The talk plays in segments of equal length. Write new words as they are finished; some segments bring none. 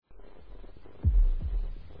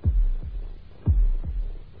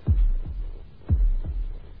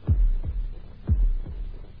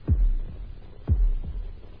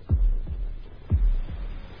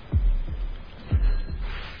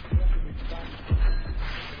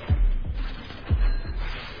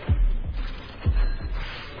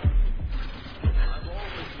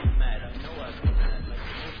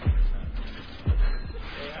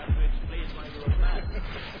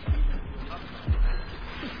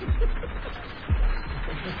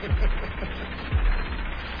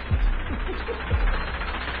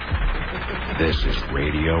This is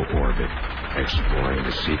Radio Orbit, exploring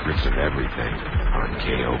the secrets of everything on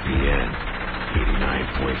KOPN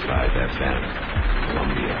 89.5 FM,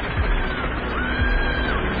 Columbia.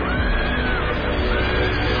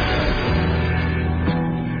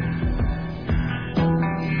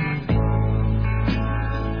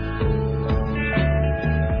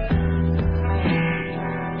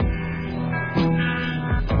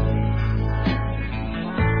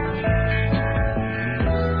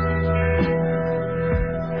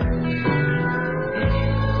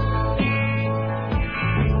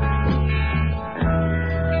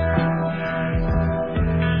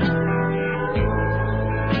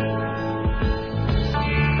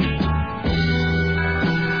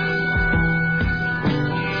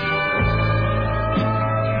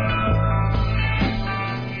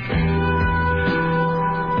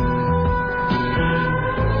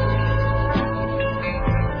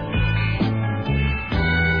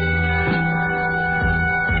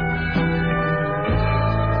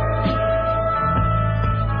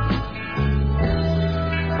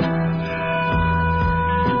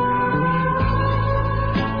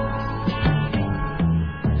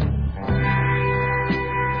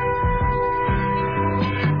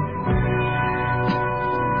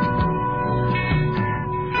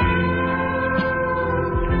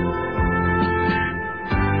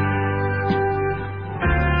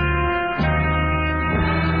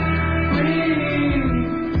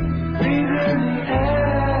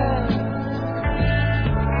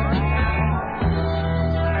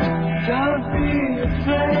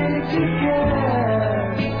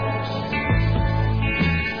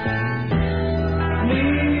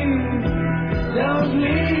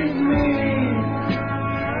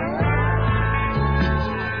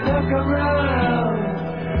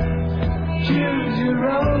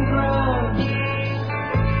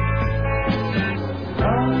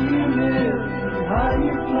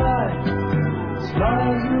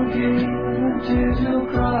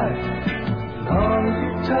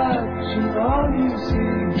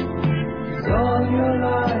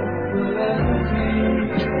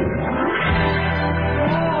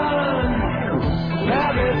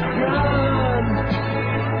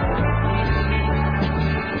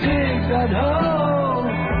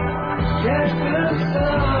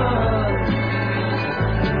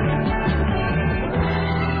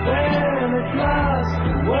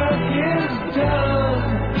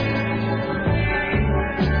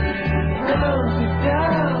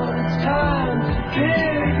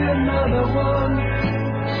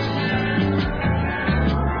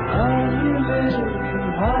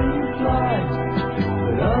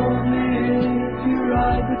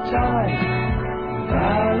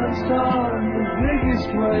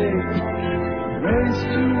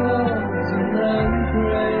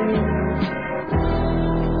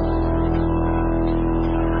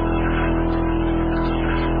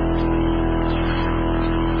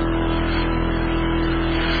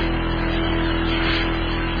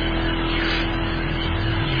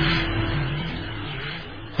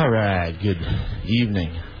 Good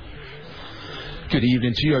evening. Good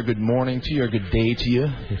evening to you, or good morning to you, or good day to you,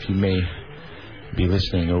 if you may be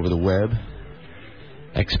listening over the web,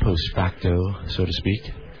 ex post facto, so to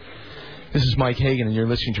speak. This is Mike Hagan, and you're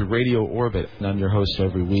listening to Radio Orbit, and I'm your host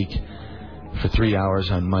every week for 3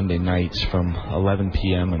 hours on Monday nights from 11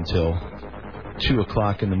 p.m. until 2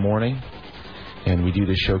 o'clock in the morning, and we do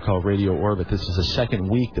this show called Radio Orbit. This is the second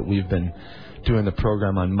week that we've been doing the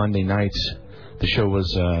program on Monday nights. The show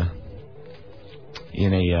was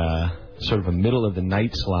in a sort of a middle of the night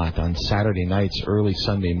slot on Saturday nights, early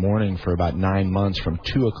Sunday morning for about 9 months, from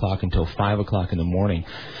 2 o'clock until 5 o'clock in the morning.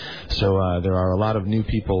 So there are a lot of new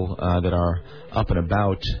people that are up and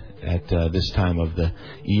about at this time of the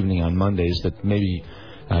evening on Mondays that maybe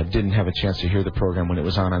didn't have a chance to hear the program when it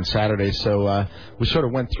was on Saturday. So we sort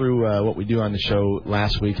of went through what we do on the show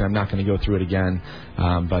last week. I'm not going to go through it again,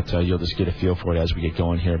 but you'll just get a feel for it as we get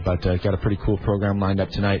going here. But got a pretty cool program lined up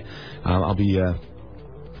tonight. I'll be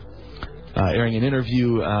airing an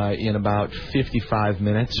interview in about 55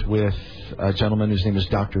 minutes with a gentleman whose name is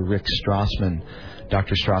Dr. Rick Strassman.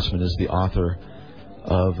 Dr. Strassman is the author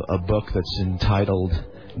of a book that's entitled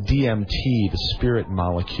DMT, the Spirit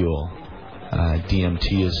Molecule.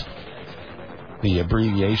 DMT is the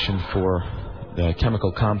abbreviation for the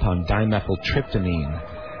chemical compound dimethyltryptamine.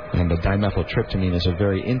 And the dimethyltryptamine is a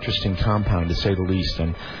very interesting compound, to say the least.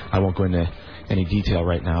 And I won't go into any detail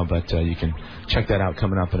right now, but you can check that out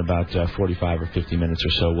coming up in about 45 or 50 minutes or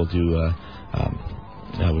so. We'll do,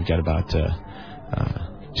 we've got about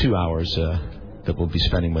 2 hours that we'll be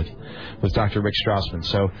spending with Dr. Rick Strassman.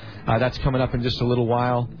 So that's coming up in just a little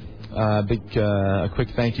while. A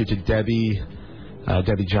quick thank you to Debbie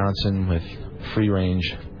Johnson with Free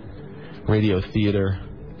Range Radio Theater.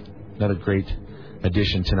 Another great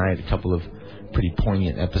addition tonight. A couple of pretty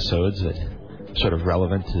poignant episodes that are sort of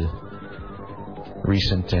relevant to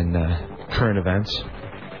recent and current events.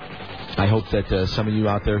 I hope that some of you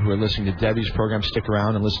out there who are listening to Debbie's program stick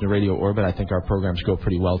around and listen to Radio Orbit. I think our programs go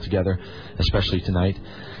pretty well together, especially tonight.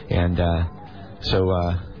 And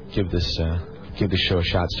so give this show a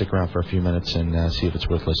shot. Stick around for a few minutes and see if it's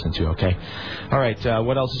worth listening to, okay? All right,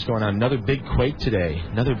 what else is going on? Another big quake today.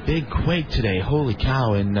 Holy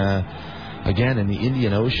cow. Again, in the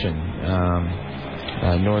Indian Ocean,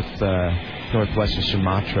 northwestern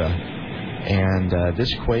Sumatra. And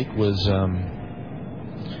this quake was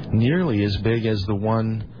nearly as big as the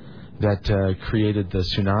one that created the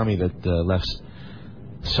tsunami that left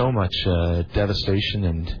so much devastation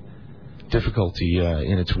and difficulty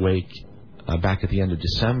in its wake back at the end of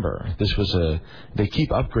December. This was they keep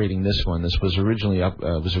upgrading this one. This was originally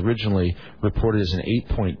reported as an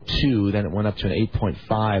 8.2, then it went up to an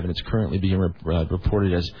 8.5, and it's currently being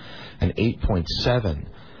reported as an 8.7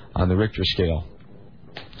 on the Richter scale.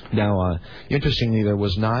 Now, interestingly, there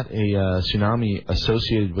was not a tsunami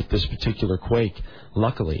associated with this particular quake,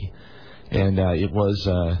 luckily, and it was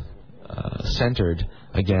centered,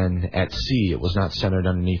 again, at sea. It was not centered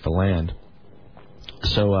underneath the land.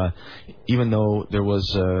 So even though there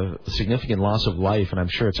was a significant loss of life, and I'm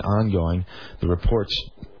sure it's ongoing, the reports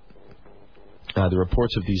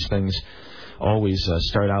of these things always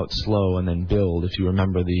start out slow and then build. If you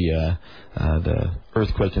remember the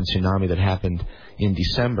earthquake and tsunami that happened in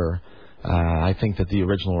December, I think that the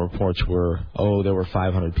original reports were, there were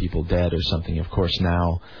 500 people dead or something. Of course,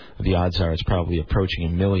 now the odds are it's probably approaching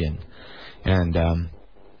 1 million. And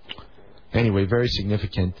anyway, very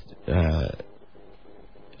significant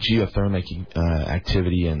geothermic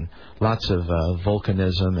activity and lots of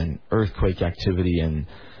volcanism and earthquake activity and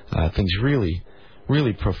things really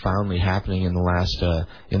profoundly happening in the last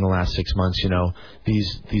 6 months. You know,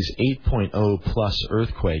 these 8.0 plus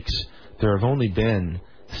earthquakes, there have only been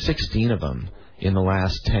 16 of them in the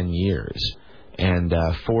last 10 years, and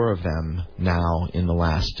 4 of them now in the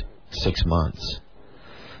last 6 months.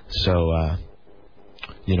 So,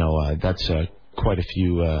 that's quite a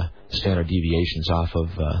few standard deviations off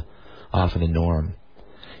of the norm.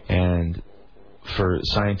 And for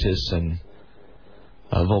scientists and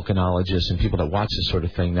volcanologists and people that watch this sort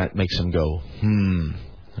of thing, that makes them go,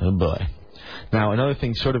 oh boy. Now, another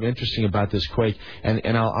thing sort of interesting about this quake,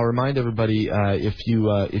 and I'll remind everybody, if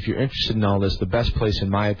you're interested in all this, the best place, in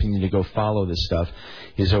my opinion, to go follow this stuff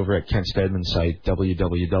is over at Kent Stedman's site,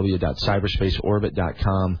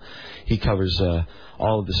 www.cyberspaceorbit.com. He covers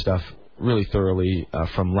all of this stuff really thoroughly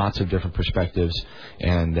from lots of different perspectives,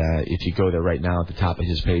 and if you go there right now at the top of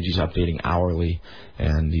his page, he's updating hourly,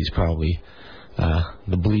 and he's probably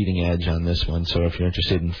the bleeding edge on this one. So if you're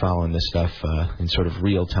interested in following this stuff in sort of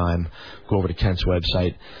real time, go over to Kent's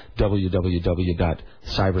website,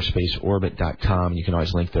 www.cyberspaceorbit.com. You can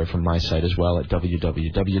always link there from my site as well at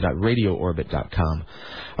www.radioorbit.com.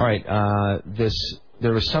 All right,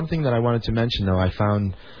 there was something that I wanted to mention, though, I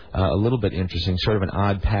found a little bit interesting, sort of an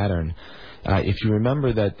odd pattern. If you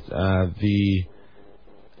remember that the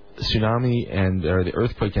tsunami or the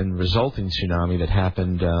earthquake and resulting tsunami that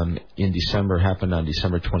happened in December happened on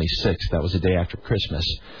December 26th. That was the day after Christmas.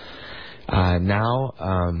 Now,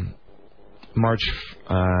 on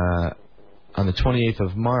the 28th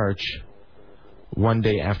of March, one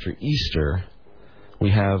day after Easter,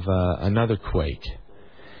 we have another quake.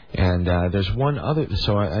 And there's one other.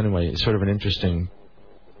 So anyway, it's sort of an interesting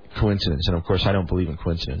coincidence. And of course, I don't believe in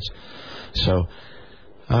coincidence. So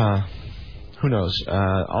who knows?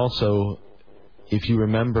 Also, if you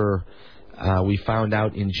remember, we found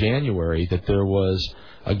out in January that there was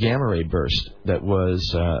a gamma ray burst that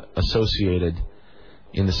was associated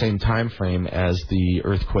in the same time frame as the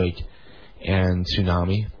earthquake and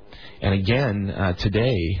tsunami. And again,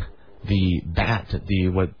 today, the BAT,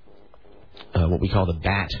 what we call the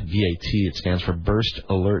BAT, B-A-T, it stands for Burst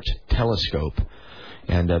Alert Telescope.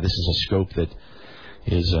 And this is a scope that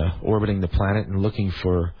is orbiting the planet and looking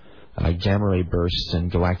for gamma ray bursts and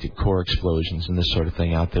galactic core explosions and this sort of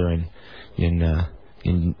thing out there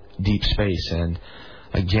in deep space. And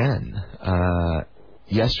again,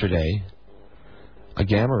 yesterday, a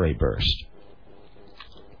gamma ray burst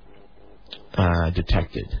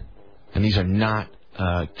detected. And these are not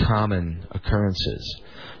common occurrences.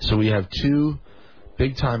 So we have 2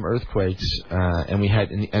 big-time earthquakes,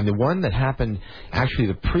 and the one that happened, actually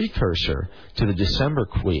the precursor to the December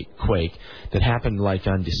quake that happened like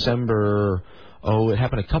on December it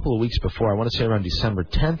happened a couple of weeks before. I want to say around December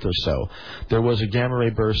 10th or so. There was a gamma ray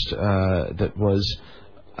burst that was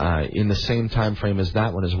in the same time frame as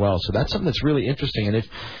that one as well. So that's something that's really interesting. And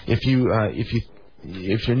if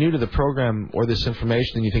you're new to the program or this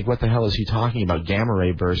information and you think, what the hell is he talking about, gamma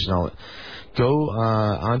ray bursts and all that, go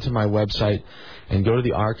onto my website and go to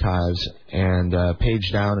the archives and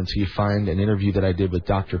page down until you find an interview that I did with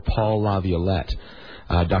Dr. Paul LaViolette.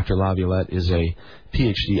 Dr. LaViolette is a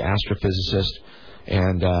PhD astrophysicist,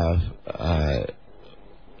 and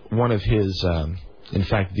one of his, in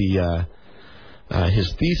fact,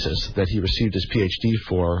 his thesis that he received his PhD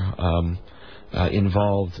for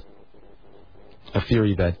involved a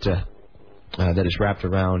theory that is wrapped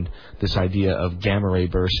around this idea of gamma ray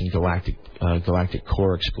bursts and galactic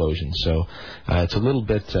core explosions. So it's a little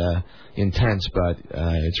bit intense, but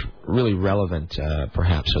it's really relevant,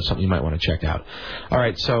 perhaps. So it's something you might want to check out. All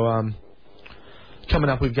right, so coming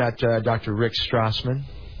up, we've got Dr. Rick Strassman.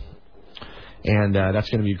 And that's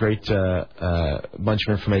going to be a great bunch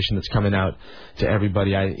of information that's coming out to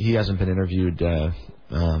everybody. He hasn't been interviewed,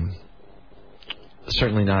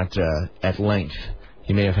 certainly not at length.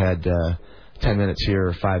 He may have had 10 minutes here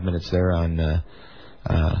or 5 minutes there on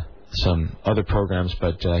some other programs,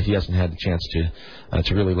 but he hasn't had the chance to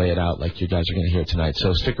really lay it out like you guys are going to hear tonight.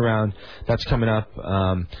 So stick around. That's coming up.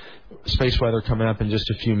 Space weather coming up in just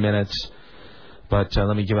a few minutes. But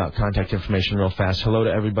let me give out contact information real fast. Hello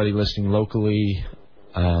to everybody listening locally.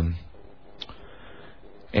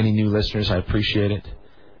 Any new listeners, I appreciate it.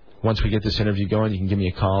 Once we get this interview going, you can give me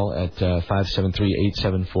a call at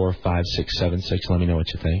 573-874-5676. Let me know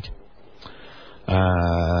what you think.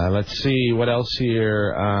 Let's see, what else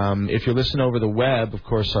here? If you're listening over the web, of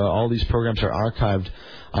course, all these programs are archived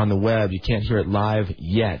on the web. You can't hear it live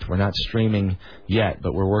yet. We're not streaming yet,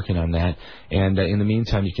 but we're working on that. And in the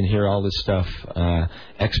meantime, you can hear all this stuff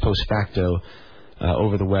ex post facto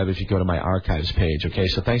over the web if you go to my archives page. Okay,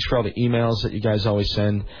 so thanks for all the emails that you guys always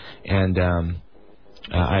send, and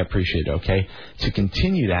I appreciate it. Okay, to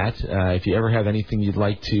continue that, if you ever have anything you'd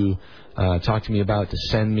like to talk to me about, to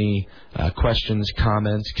send me questions,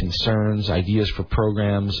 comments, concerns, ideas for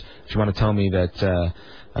programs, if you want to tell me that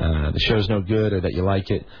the show's no good or that you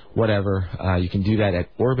like it, whatever, you can do that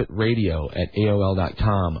at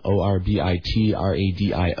orbitradio@aol.com,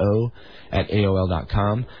 orbitradio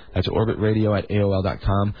 @aol.com. That's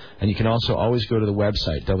orbitradio@aol.com. And you can also always go to the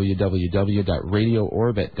website,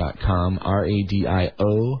 www.radioorbit.com,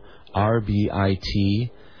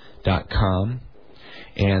 RADIORBIT.com.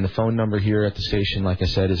 And the phone number here at the station, like I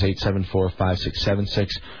said, is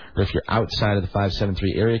 874-5676. Or if you're outside of the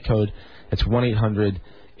 573 area code, it's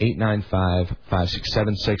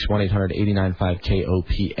 1-800-895-5676,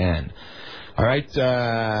 1-800-895-KOPN. All right,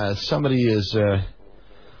 somebody is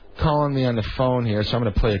calling me on the phone here, so I'm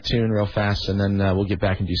going to play a tune real fast, and then we'll get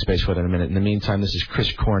back and do space weather in a minute. In the meantime, this is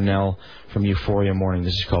Chris Cornell from Euphoria Morning.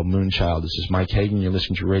 This is called Moonchild. This is Mike Hagan. You're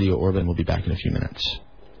listening to Radio Orbit, and we'll be back in a few minutes.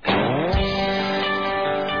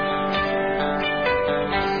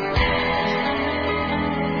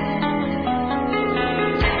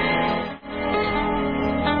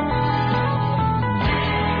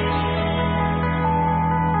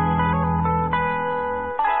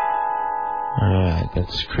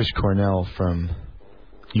 That's Chris Cornell from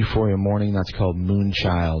Euphoria Morning. That's called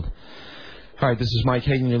Moonchild. All right, this is Mike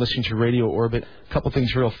Hagan. You're listening to Radio Orbit. A couple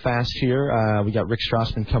things real fast here. We got Rick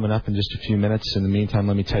Strassman coming up in just a few minutes. In the meantime,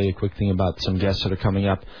 let me tell you a quick thing about some guests that are coming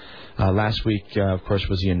up. Last week, of course,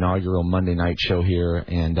 was the inaugural Monday night show here,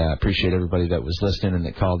 and appreciate everybody that was listening and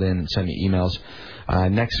that called in and sent me emails.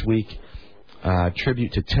 Next week,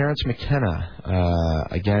 tribute to Terence McKenna.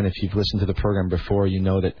 Again, if you've listened to the program before, you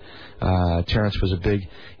know that Terence was a big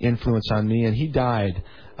influence on me, and he died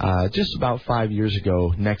just about 5 years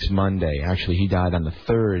ago next Monday. Actually, he died on the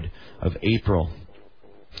 3rd of April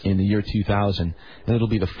in the year 2000, and it'll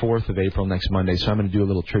be the 4th of April next Monday, so I'm going to do a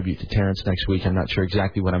little tribute to Terence next week. I'm not sure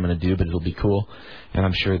exactly what I'm going to do, but it'll be cool, and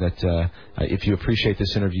I'm sure that if you appreciate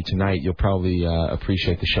this interview tonight, you'll probably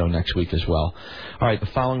appreciate the show next week as well. All right, the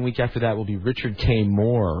following week after that will be Richard K.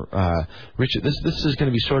 Moore. This is going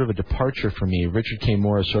to be sort of a departure for me. Richard K.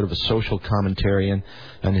 Moore is sort of a social commentarian,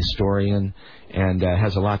 an historian, and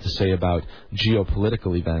has a lot to say about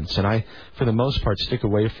geopolitical events. And I, for the most part, stick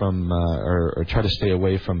away from or try to stay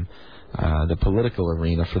away from the political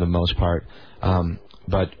arena for the most part.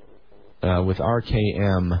 But with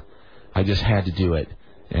RKM, I just had to do it.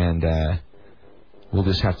 And we'll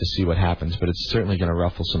just have to see what happens. But it's certainly going to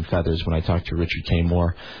ruffle some feathers when I talk to Richard K.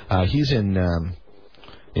 Moore. He's in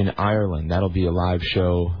Ireland. That'll be a live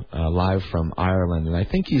show, live from Ireland. And I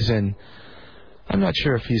think he's in I'm not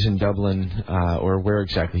sure if he's in Dublin or where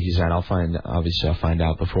exactly he's at. I'll find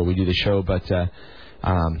out before we do the show. But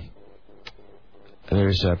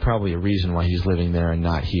there's probably a reason why he's living there and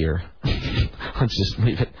not here. Let's just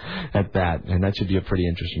leave it at that. And that should be a pretty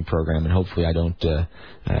interesting program. And hopefully I don't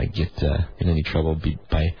get in any trouble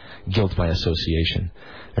by guilt by association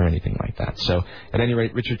or anything like that. So, at any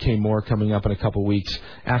rate, Richard K. Moore coming up in a couple weeks.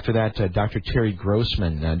 After that, Dr. Terry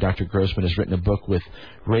Grossman. Dr. Grossman has written a book with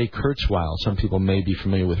Ray Kurzweil. Some people may be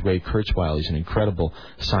familiar with Ray Kurzweil. He's an incredible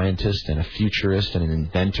scientist and a futurist and an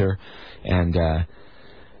inventor. And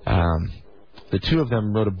the two of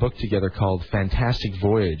them wrote a book together called Fantastic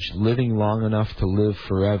Voyage, Living Long Enough to Live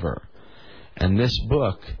Forever. And this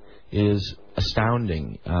book is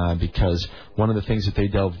astounding because one of the things that they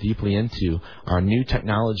delve deeply into are new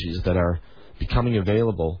technologies that are becoming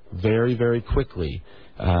available very, very quickly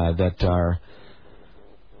that are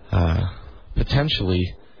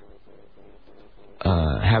potentially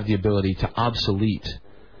have the ability to obsolete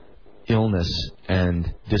illness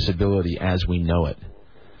and disability as we know it.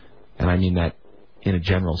 And I mean that in a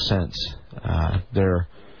general sense. They're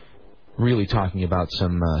really talking about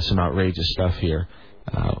some outrageous stuff here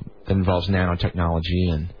that involves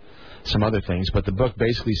nanotechnology and some other things. But the book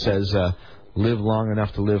basically says live long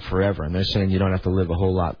enough to live forever. And they're saying you don't have to live a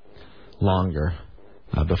whole lot longer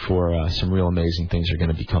before some real amazing things are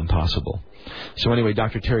going to become possible. So anyway,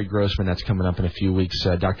 Dr. Terry Grossman, that's coming up in a few weeks.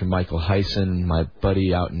 Dr. Michael Hyson, my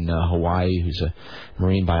buddy out in Hawaii, who's a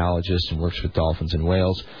marine biologist and works with dolphins and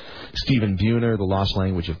whales. Stephen Buhner, The Lost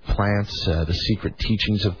Language of Plants, The Secret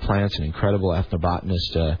Teachings of Plants, an incredible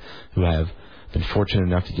ethnobotanist who I have been fortunate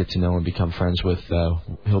enough to get to know and become friends with.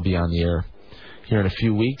 He'll be on the air here in a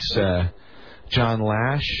few weeks. John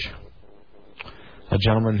Lash, a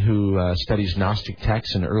gentleman who studies Gnostic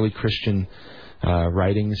texts and early Christian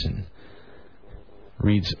writings and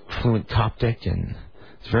reads fluent Coptic, and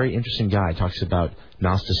it's a very interesting guy. He talks about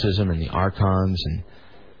Gnosticism and the archons and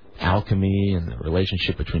alchemy and the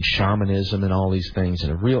relationship between shamanism and all these things,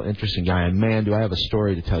 and a real interesting guy. And man, do I have a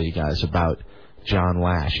story to tell you guys about John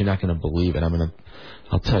Lash. You're not going to believe it.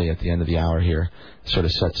 I'll tell you at the end of the hour here. It sort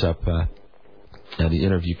of sets up the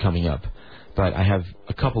interview coming up. But I have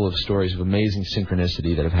a couple of stories of amazing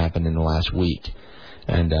synchronicity that have happened in the last week,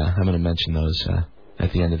 and I'm going to mention those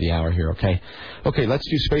at the end of the hour here, okay? Okay, let's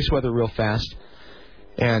do space weather real fast.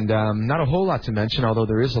 And not a whole lot to mention, although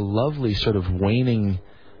there is a lovely sort of waning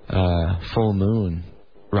full moon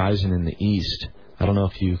rising in the east. I don't know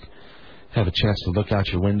if you have a chance to look out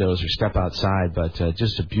your windows or step outside, but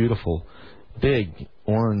just a beautiful, big,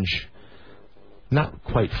 orange, not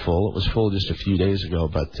quite full. It was full just a few days ago,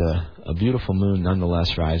 but a beautiful moon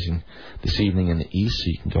nonetheless rising this evening in the east, so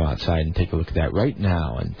you can go outside and take a look at that right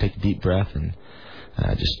now and take a deep breath and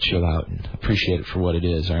just chill out and appreciate it for what it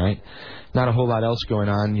is, all right? Not a whole lot else going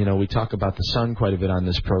on. You know, we talk about the sun quite a bit on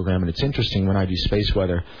this program, and it's interesting when I do space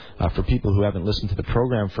weather. For people who haven't listened to the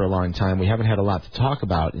program for a long time, we haven't had a lot to talk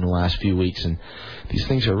about in the last few weeks, and these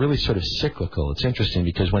things are really sort of cyclical. It's interesting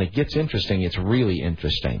because when it gets interesting, it's really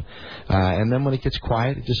interesting. And then when it gets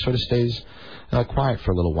quiet, it just sort of stays quiet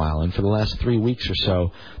for a little while. And for the last 3 weeks or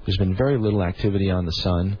so, there's been very little activity on the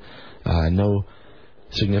sun, no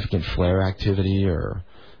significant flare activity or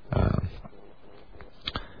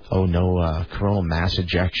no coronal mass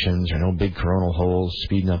ejections or no big coronal holes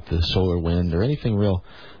speeding up the solar wind or anything real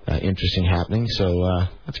interesting happening. So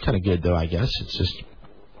that's kind of good, though, I guess. It's just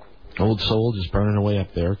old soul just burning away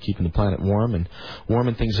up there, keeping the planet warm and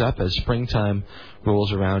warming things up. As springtime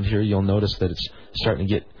rolls around here, you'll notice that it's starting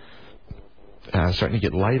to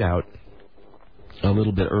get light out a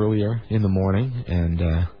little bit earlier in the morning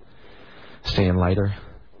and staying lighter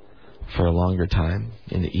for a longer time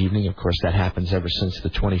in the evening. Of course, that happens ever since the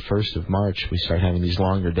 21st of March. We start having these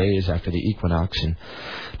longer days after the equinox, and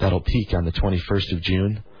that'll peak on the 21st of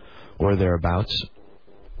June or thereabouts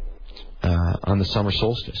on the summer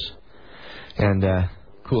solstice. And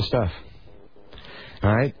cool stuff.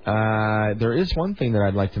 All right. There is one thing that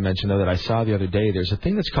I'd like to mention, though, that I saw the other day. There's a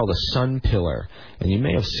thing that's called a sun pillar, and you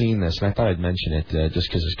may have seen this, and I thought I'd mention it just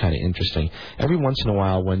because it's kind of interesting. Every once in a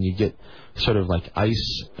while, when you get sort of like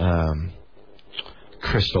ice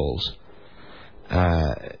crystals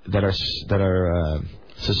that are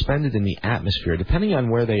suspended in the atmosphere, depending on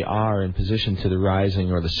where they are in position to the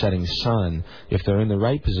rising or the setting sun, if they're in the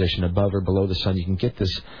right position above or below the sun, you can get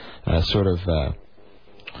this sort of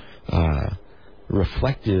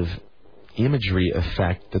reflective imagery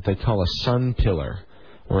effect that they call a sun pillar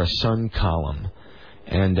or a sun column.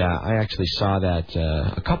 And I actually saw that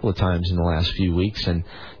a couple of times in the last few weeks. And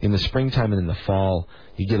in the springtime and in the fall,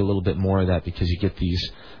 you get a little bit more of that because you get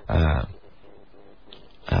these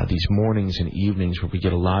these mornings and evenings where we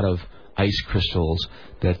get a lot of ice crystals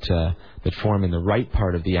that form in the right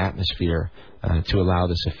part of the atmosphere to allow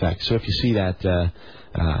this effect. So if you see that,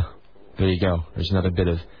 there you go. There's another bit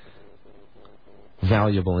of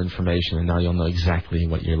valuable information, and now you'll know exactly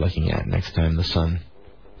what you're looking at next time the sun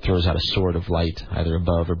throws out a sword of light, either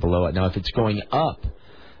above or below it. Now, if it's going up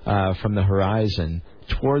from the horizon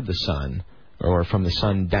toward the sun, or from the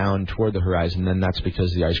sun down toward the horizon, then that's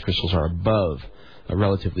because the ice crystals are above,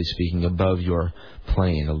 relatively speaking, above your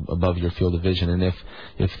plane, above your field of vision. And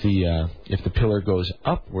if the pillar goes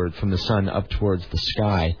upward from the sun up towards the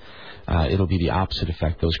sky, it'll be the opposite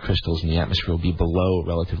effect. Those crystals in the atmosphere will be below,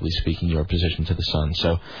 relatively speaking, your position to the sun.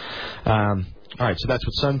 So, all right, so that's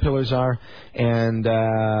what sun pillars are. And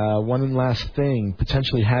one last thing,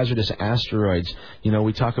 potentially hazardous asteroids. You know,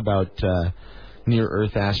 we talk about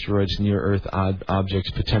near-Earth asteroids, near-Earth objects,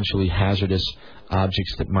 potentially hazardous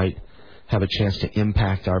objects that might have a chance to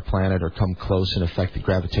impact our planet or come close and affect the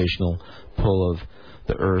gravitational pull of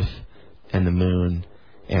the Earth and the Moon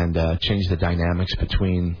and change the dynamics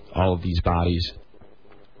between all of these bodies,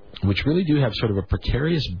 which really do have sort of a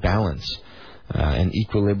precarious balance and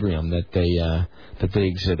equilibrium that they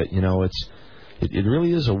exhibit. You know, it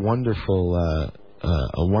really is a wonderful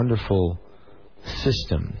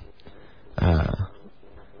system.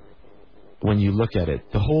 When you look at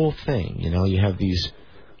it, the whole thing, you know, you have these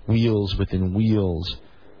wheels within wheels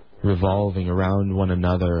revolving around one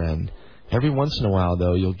another, and every once in a while,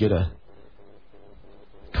 though, you'll get a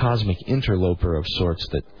cosmic interloper of sorts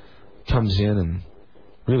that comes in and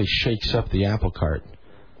really shakes up the apple cart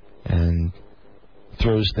and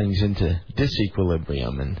throws things into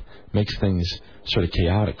disequilibrium and makes things sort of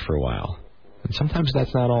chaotic for a while. And sometimes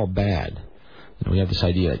that's not all bad. You know, we have this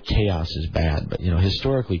idea that chaos is bad, but, you know,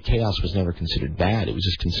 historically chaos was never considered bad. It was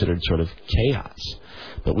just considered sort of chaos.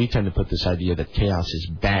 But we tend to put this idea that chaos is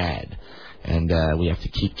bad, and we have to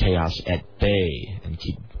keep chaos at bay and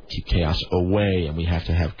keep chaos away, and we have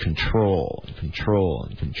to have control and control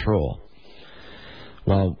and control.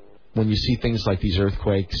 Well, when you see things like these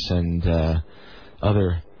earthquakes and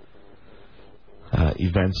other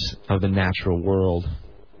events of the natural world,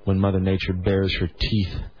 when Mother Nature bares her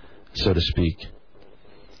teeth, so to speak,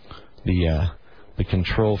 the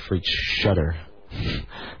control freaks shudder,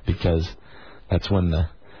 because that's when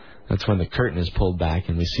the curtain is pulled back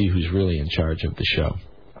and we see who's really in charge of the show.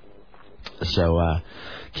 So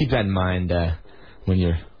keep that in mind when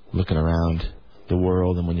you're looking around the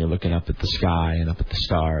world and when you're looking up at the sky and up at the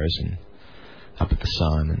stars and up at the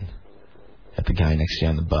sun and at the guy next to you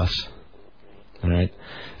on the bus. All right,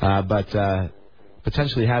 but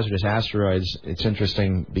potentially hazardous asteroids, it's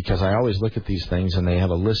interesting because I always look at these things and they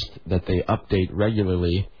have a list that they update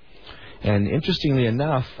regularly. And interestingly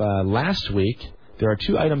enough, last week there are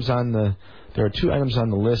two items on the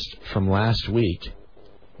list from last week,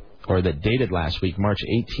 or that dated last week, March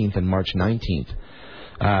 18th and March 19th,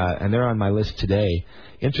 and they're on my list today.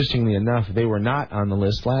 Interestingly enough, they were not on the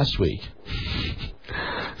list last week.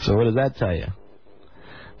 So what does that tell you?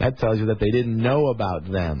 That tells you that they didn't know about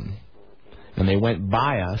them. And they went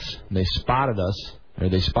by us, and they spotted us, or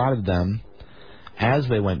they spotted them as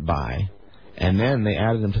they went by, and then they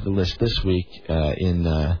added them to the list this week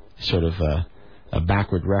in sort of a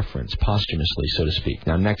backward reference, posthumously, so to speak.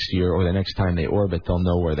 Now, next year or the next time they orbit, they'll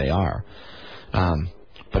know where they are.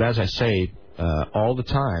 But as I say, all the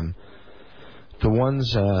time, the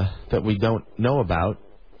ones that we don't know about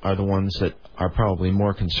are the ones that are probably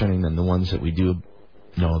more concerning than the ones that we do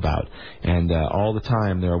know about. And all the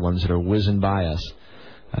time there are ones that are whizzing by us.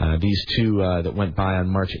 These two that went by on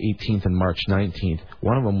March 18th and March 19th,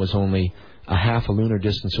 one of them was only a half a lunar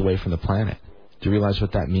distance away from the planet. Do you realize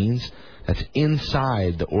what that means? That's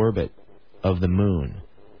inside the orbit of the Moon.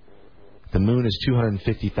 The Moon is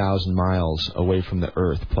 250,000 miles away from the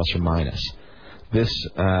Earth, plus or minus. This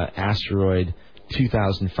asteroid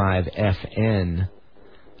 2005 FN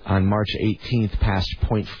on March 18th passed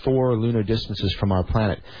 0.4 lunar distances from our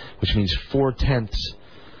planet, which means 4/10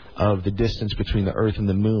 of the distance between the Earth and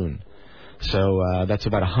the Moon. So that's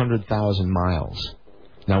about 100,000 miles.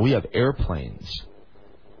 Now, we have airplanes.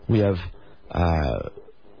 We have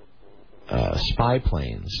spy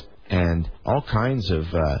planes and all kinds of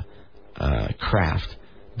craft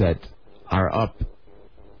that are up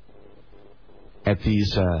at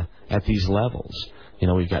these levels. You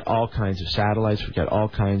know, we've got all kinds of satellites. We've got all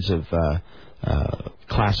kinds of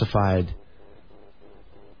classified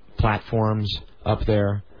platforms up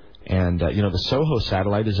there. And, you know, the SOHO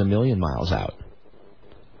satellite is 1 million miles out.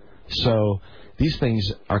 So these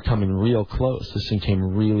things are coming real close. This thing came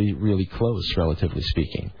really, really close, relatively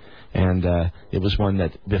speaking. And it was one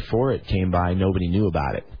that before it came by, nobody knew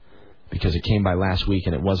about it because it came by last week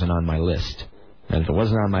and it wasn't on my list. And if it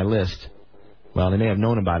wasn't on my list, well, they may have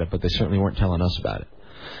known about it, but they certainly weren't telling us about it.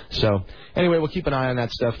 So, anyway, we'll keep an eye on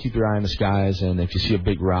that stuff. Keep your eye on the skies. And if you see a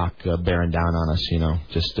big rock bearing down on us,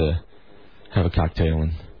 just have a cocktail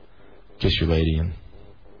and kiss your lady and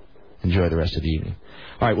enjoy the rest of the evening.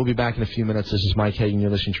 All right, we'll be back in a few minutes. This is Mike Hagan.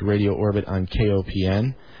 You're listening to Radio Orbit on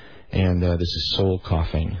KOPN. And this is Soul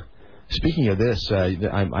Coughing. Speaking of this,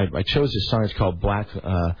 I chose this song. It's called Black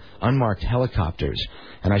Unmarked Helicopters.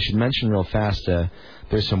 And I should mention real fast,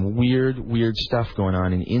 there's some weird stuff going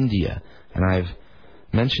on in India. And I've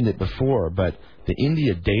mentioned it before, but the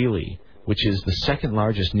India Daily, which is the second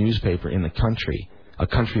largest newspaper in the country, a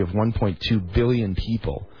country of 1.2 billion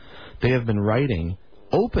people, they have been writing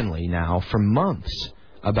openly now for months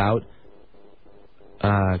about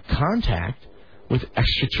contact with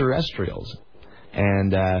extraterrestrials.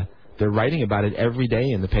 And they're writing about it every day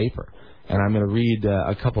in the paper. And I'm going to read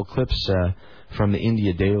a couple clips from the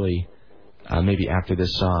India Daily maybe after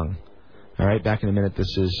this song. All right, back in a minute.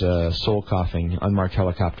 This is Soul Coughing, Unmarked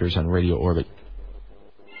Helicopters on Radio Orbit.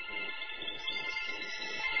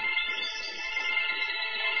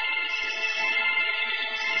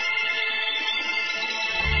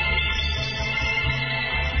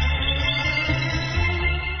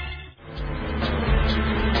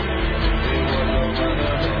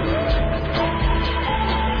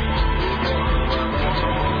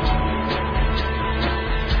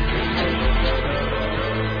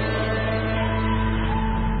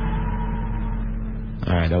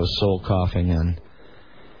 That was Soul Coughing and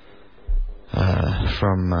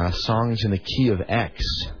from Songs in the Key of X.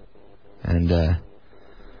 And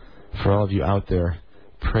for all of you out there,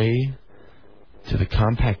 pray to the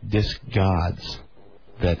compact disc gods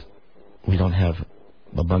that we don't have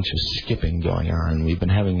a bunch of skipping going on. We've been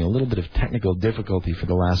having a little bit of technical difficulty for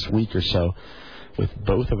the last week or so with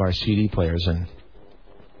both of our CD players, and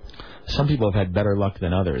some people have had better luck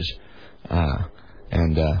than others.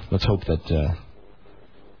 And let's hope that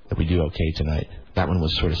we do okay tonight. That one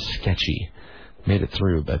was sort of sketchy. Made it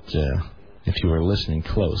through, but if you were listening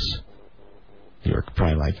close, you were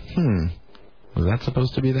probably like, was that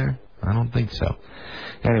supposed to be there? I don't think so.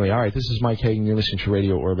 Anyway, all right, this is Mike Hagan. You're listening to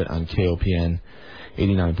Radio Orbit on KOPN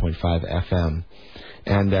 89.5 FM.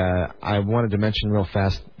 And I wanted to mention real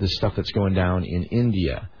fast the stuff that's going down in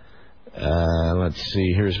India. Let's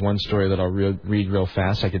see. Here's one story that I'll read real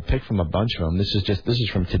fast. I could pick from a bunch of them. This is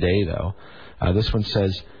from today, though. This one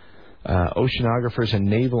says, oceanographers and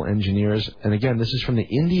naval engineers, and again, this is from the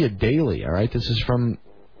India Daily, all right? This is from,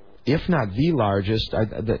 if not the largest,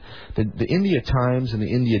 the India Times and the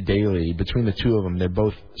India Daily, between the two of them, they're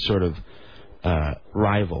both sort of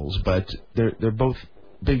rivals, but they're both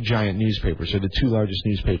big, giant newspapers. They're the two largest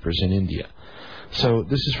newspapers in India. So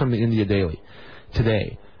this is from the India Daily.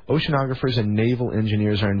 Today, oceanographers and naval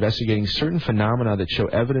engineers are investigating certain phenomena that show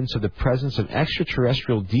evidence of the presence of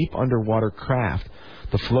extraterrestrial deep underwater craft,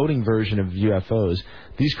 the floating version of UFOs.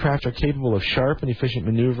 These craft are capable of sharp and efficient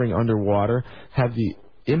maneuvering underwater, have the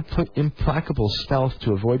implacable stealth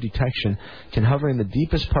to avoid detection, can hover in the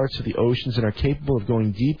deepest parts of the oceans, and are capable of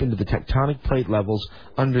going deep into the tectonic plate levels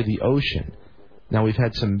under the ocean. Now, we've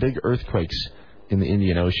had some big earthquakes in the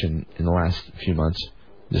Indian Ocean in the last few months.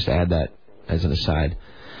 Just to add that as an aside.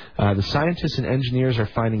 The scientists and engineers are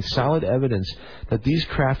finding solid evidence that these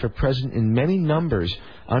craft are present in many numbers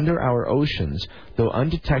under our oceans, though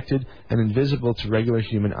undetected and invisible to regular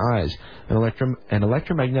human eyes. An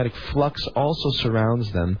electromagnetic flux also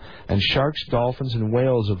surrounds them, and sharks, dolphins, and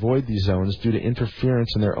whales avoid these zones due to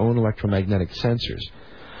interference in their own electromagnetic sensors.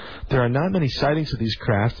 There are not many sightings of these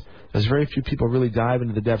craft, as very few people really dive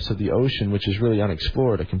into the depths of the ocean, which is really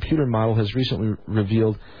unexplored. A computer model has recently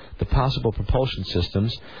revealed the possible propulsion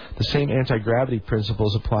systems. The same anti-gravity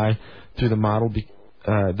principles apply through the model,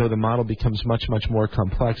 though the model becomes much, much more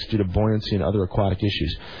complex due to buoyancy and other aquatic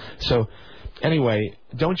issues. So, anyway,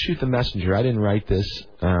 don't shoot the messenger. I didn't write this.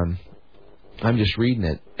 I'm just reading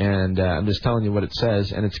it, and I'm just telling you what it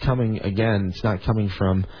says. And it's coming, again, it's not coming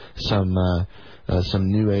from some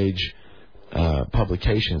New Age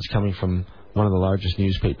publication. It's coming from one of the largest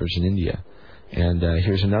newspapers in India. And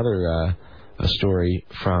here's another a story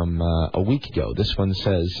from a week ago. This one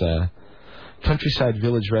says, countryside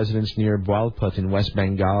village residents near Bwalput in West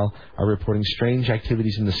Bengal are reporting strange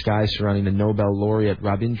activities in the sky surrounding the Nobel laureate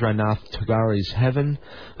Rabindranath Tagore's Heaven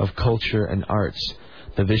of Culture and Arts,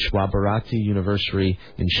 the Vishwabharati University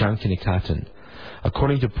in Shantiniketan.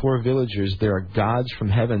 According to poor villagers, there are gods from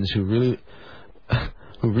heavens who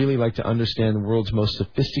who really like to understand the world's most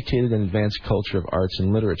sophisticated and advanced culture of arts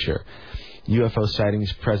and literature. UFO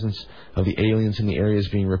sightings, presence of the aliens in the areas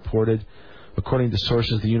being reported. According to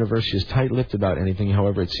sources, the university is tight-lipped about anything.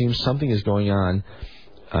 However, it seems something is going on,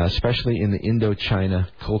 especially in the Indochina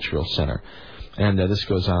Cultural Center. And this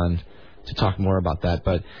goes on to talk more about that.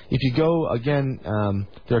 But if you go, again,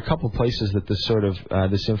 there are a couple places that this sort of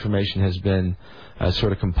this information has been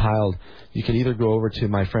sort of compiled. You could either go over to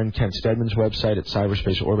my friend Kent Stedman's website at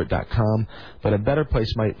cyberspaceorbit.com, but a better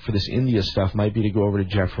place for this India stuff might be to go over to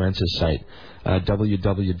Jeff Rense's site,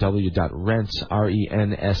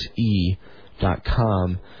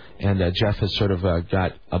 www.rense.com. And Jeff has sort of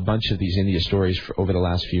got a bunch of these India stories over the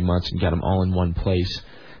last few months and got them all in one place.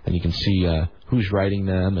 And you can see who's writing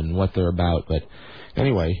them and what they're about. But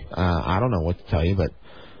anyway, I don't know what to tell you, but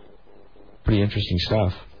pretty interesting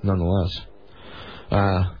stuff nonetheless.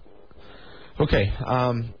 Okay,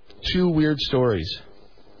 2 weird stories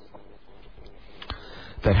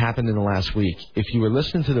that happened in the last week. If you were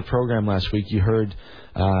listening to the program last week, you heard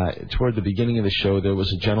toward the beginning of the show there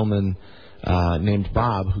was a gentleman named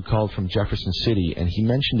Bob who called from Jefferson City, and he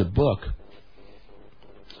mentioned a book.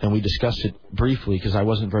 And we discussed it briefly because I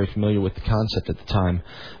wasn't very familiar with the concept at the time.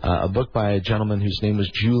 A book by a gentleman whose name was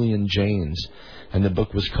Julian Jaynes. And the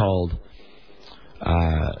book was called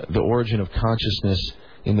The Origin of Consciousness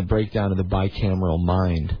in the Breakdown of the Bicameral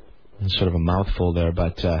Mind. It's sort of a mouthful there.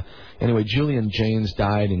 But anyway, Julian Jaynes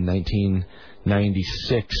died in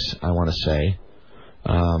 1996, I want to say.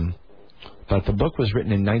 But the book was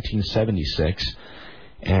written in 1976.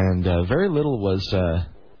 And very little was...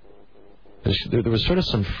 There was sort of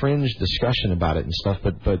some fringe discussion about it and stuff,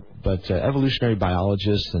 but evolutionary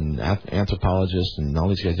biologists and anthropologists and all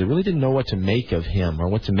these guys, they really didn't know what to make of him or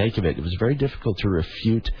what to make of it. It was very difficult to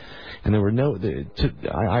refute, and there were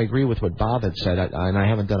I agree with what Bob had said, and I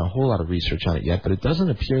haven't done a whole lot of research on it yet, but it doesn't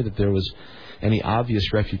appear that there was any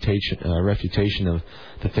obvious refutation of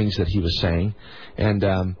the things that he was saying, and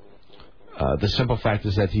the simple fact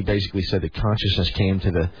is that he basically said that consciousness came to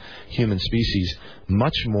the human species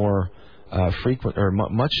much more frequent or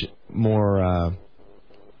much more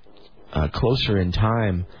closer in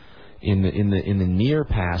time in the near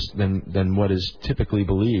past than what is typically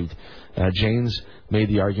believed. Jaynes made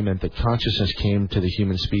the argument that consciousness came to the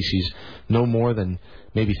human species no more than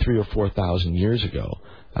maybe 3,000 or 4,000 years ago,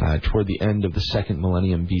 toward the end of the second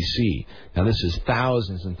millennium BC. Now this is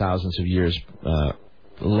thousands and thousands of years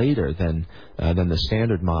later than the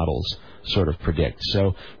standard models sort of predict.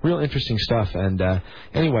 So real interesting stuff. And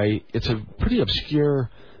anyway, it's a pretty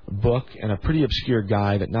obscure book and a pretty obscure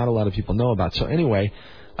guy that not a lot of people know about. So anyway,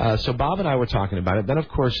 so Bob and I were talking about it. Then, of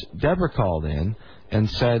course, Deborah called in and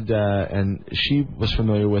said, and she was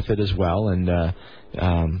familiar with it as well. And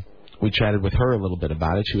we chatted with her a little bit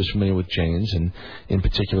about it. She was familiar with Jaynes and in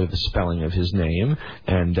particular the spelling of his name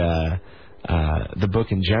and the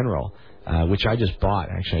book in general. Which I just bought,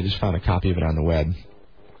 actually. I just found a copy of it on the web.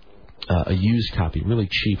 A used copy, really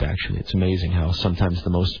cheap, actually. It's amazing how sometimes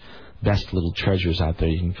the best little treasures out there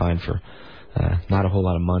you can find for not a whole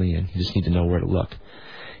lot of money, and you just need to know where to look.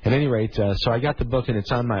 At any rate, so I got the book, and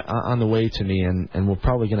it's on the way to me, and we're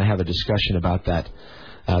probably going to have a discussion about that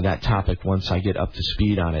topic once I get up to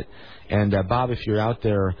speed on it. And Bob, if you're out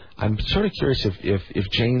there, I'm sort of curious if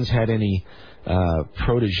Jaynes had any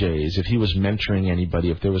proteges, if he was mentoring anybody,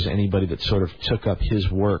 if there was anybody that sort of took up his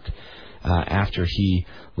work after he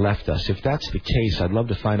left us. If that's the case, I'd love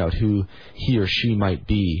to find out who he or she might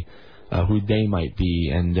be, who they might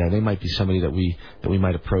be, and they might be somebody that we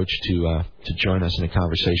might approach to join us in a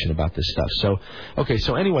conversation about this stuff. So, okay,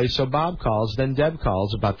 so anyway, so Bob calls, then Deb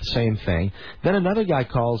calls about the same thing. Then another guy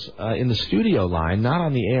calls in the studio line, not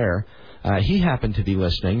on the air. He happened to be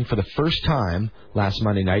listening for the first time last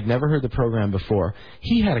Monday night, never heard the program before.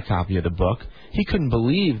 He had a copy of the book. He couldn't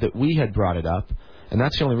believe that we had brought it up, and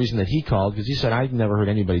that's the only reason that he called, because he said, I'd never heard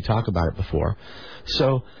anybody talk about it before.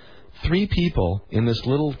 So 3 people in this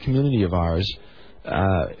little community of ours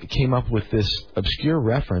came up with this obscure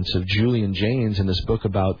reference of Julian Jaynes in this book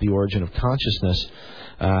about the origin of consciousness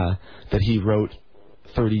that he wrote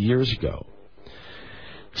 30 years ago.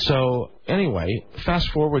 So, anyway, fast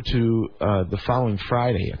forward to the following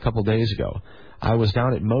Friday, a couple days ago. I was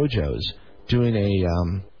down at Mojo's doing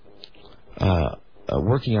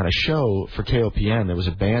working on a show for KOPN. There was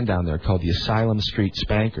a band down there called the Asylum Street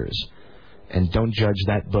Spankers. And don't judge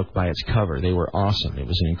that book by its cover. They were awesome. It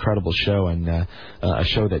was an incredible show, and a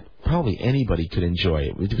show that probably anybody could enjoy.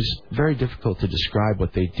 It was very difficult to describe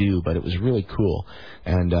what they do, but it was really cool.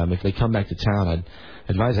 And if they come back to town, I'd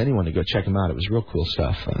advise anyone to go check them out. It was real cool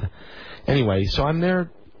stuff. Anyway, so I'm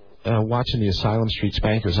there watching the Asylum Street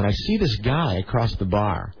Spankers, and I see this guy across the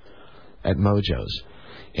bar at Mojo's,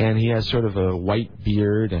 and he has sort of a white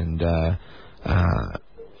beard and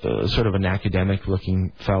sort of an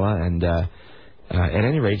academic-looking fella, and at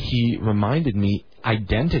any rate, he reminded me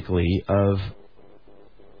identically of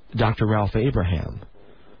Dr. Ralph Abraham,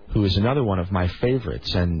 who is another one of my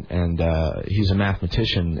favorites, and he's a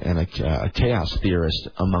mathematician and a chaos theorist,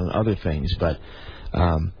 among other things. But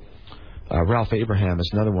Ralph Abraham is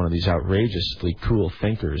another one of these outrageously cool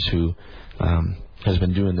thinkers who has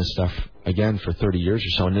been doing this stuff, again, for 30 years or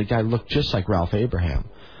so. And the guy looked just like Ralph Abraham.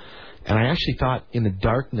 And I actually thought in the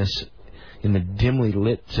darkness, in the dimly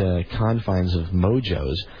lit confines of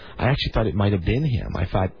Mojo's, I actually thought it might have been him. I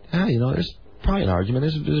thought, there's probably an argument.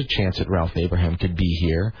 There's a chance that Ralph Abraham could be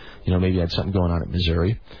here. Maybe he had something going on at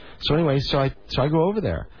Missouri. So anyway, so I go over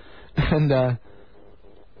there, and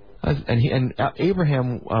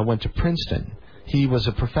Abraham went to Princeton. He was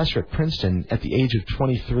a professor at Princeton at the age of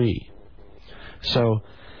 23. So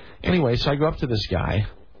anyway, so I go up to this guy,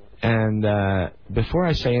 and before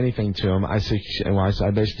I say anything to him, I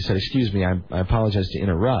basically said, "Excuse me, I apologize to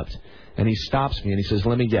interrupt." And he stops me and he says,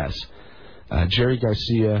 "Let me guess, Jerry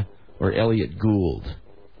Garcia or Elliot Gould?"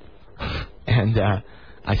 And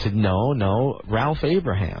I said, No, Ralph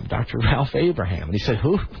Abraham, Dr. Ralph Abraham. And he said,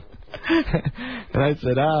 "Who?" And I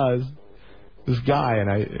said, this guy.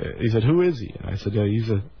 And he said, "Who is he?" And I said, he's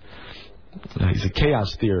a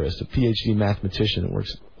chaos theorist, a PhD mathematician that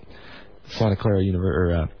works at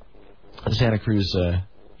Santa Cruz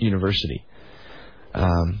University.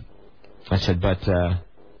 I said,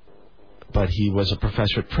 but he was a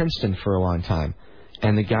professor at Princeton for a long time.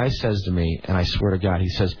 And the guy says to me, and I swear to God, he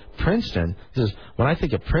says, "Princeton?" He says, "When I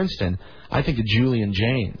think of Princeton, I think of Julian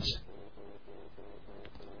Jaynes."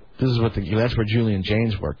 That's where Julian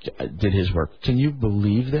Jaynes did his work. Can you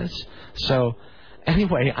believe this? So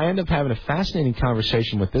anyway, I end up having a fascinating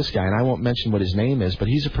conversation with this guy, and I won't mention what his name is, but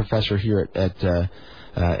he's a professor here at the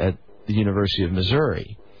University of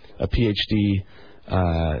Missouri, a PhD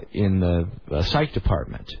in the psych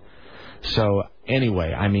department. So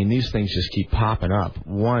anyway, I mean, these things just keep popping up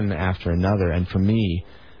one after another, and for me,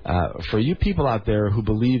 for you people out there who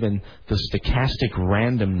believe in the stochastic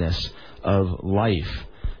randomness of life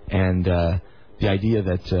and the idea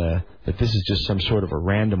that this is just some sort of a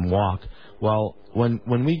random walk, well,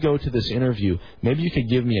 when we go to this interview, maybe you could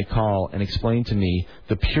give me a call and explain to me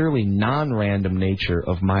the purely non-random nature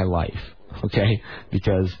of my life, okay?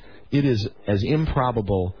 Because it is as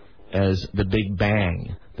improbable as the Big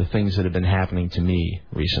Bang, the things that have been happening to me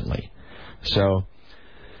recently. So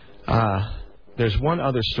there's one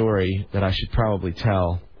other story that I should probably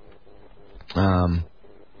tell, and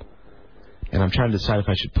I'm trying to decide if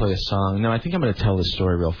I should play a song. No, I think I'm going to tell this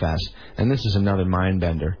story real fast, and this is another mind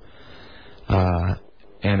bender,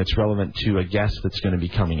 and it's relevant to a guest that's going to be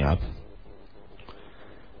coming up.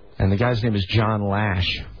 And the guy's name is John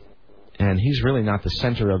Lash, and he's really not the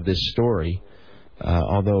center of this story,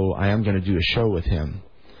 although I am going to do a show with him.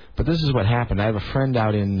 But this is what happened. I have a friend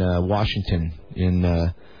out in Washington,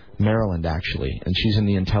 in Maryland, actually, and she's in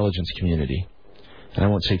the intelligence community. And I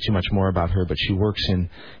won't say too much more about her, but she works in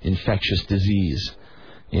infectious disease,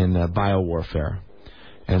 in biowarfare.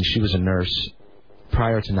 And she was a nurse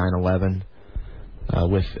prior to 9/11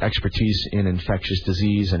 with expertise in infectious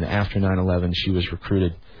disease, and after 9/11 she was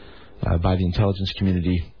recruited by the intelligence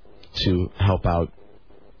community to help out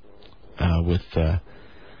with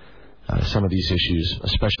some of these issues,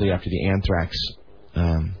 especially after the anthrax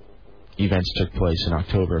events took place in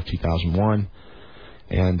October of 2001.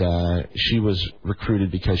 And she was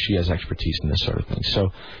recruited because she has expertise in this sort of thing.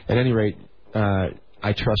 So, at any rate,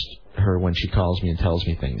 I trust her when she calls me and tells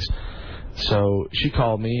me things. So she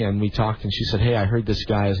called me and we talked, and she said, "Hey, I heard this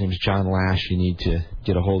guy, his name's John Lash, you need to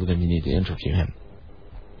get a hold of him, you need to interview him."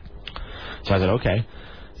 So I said, okay.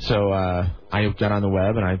 So I got on the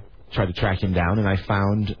web and I tried to track him down, and I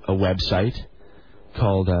found a website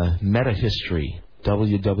called Metahistory,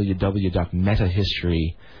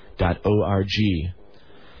 www.metahistory.org.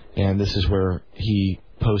 And this is where he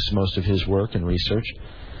posts most of his work and research.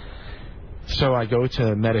 So I go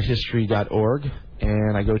to metahistory.org,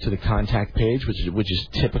 and I go to the contact page, which is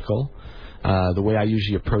typical. The way I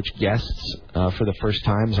usually approach guests for the first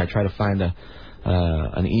time is I try to find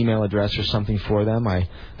an email address or something for them. I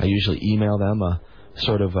usually email them a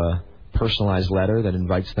sort of a personalized letter that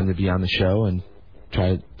invites them to be on the show, and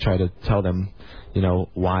try to tell them,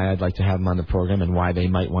 why I'd like to have them on the program and why they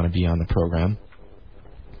might want to be on the program.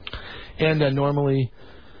 And normally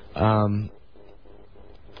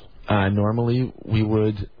we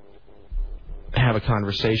would have a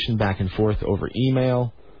conversation back and forth over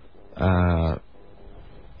email,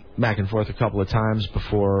 back and forth a couple of times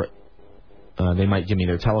before they might give me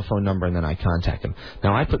their telephone number, and then I contact them.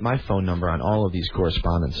 Now, I put my phone number on all of these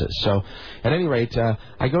correspondences. So, at any rate,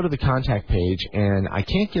 I go to the contact page, and I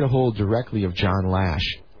can't get a hold directly of John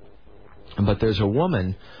Lash. But there's a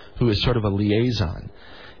woman who is sort of a liaison,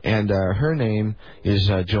 and her name is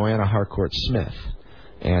Joanna Harcourt Smith.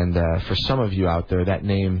 And for some of you out there, that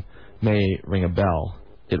name may ring a bell.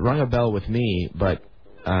 It rung a bell with me, but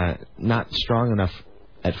not strong enough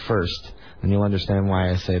at first. And you'll understand why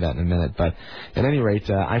I say that in a minute. But at any rate,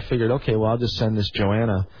 I figured, okay, well, I'll just send this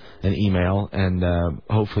Joanna an email, and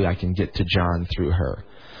hopefully I can get to John through her.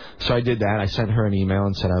 So I did that. I sent her an email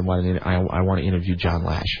and said I want to interview John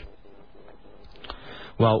Lash.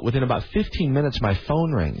 Well, within about 15 minutes, my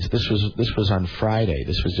phone rings. This was on Friday.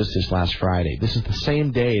 This was just this last Friday. This is the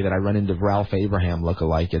same day that I run into Ralph Abraham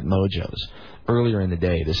lookalike at Mojo's. Earlier in the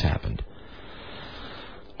day, this happened.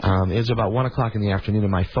 It was about 1 o'clock in the afternoon,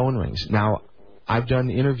 and my phone rings. Now, I've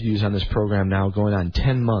done interviews on this program now going on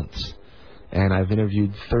 10 months, and I've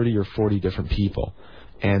interviewed 30 or 40 different people.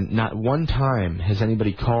 And not one time has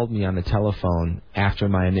anybody called me on the telephone after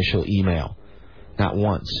my initial email. Not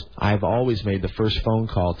once. I've always made the first phone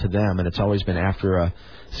call to them, and it's always been after a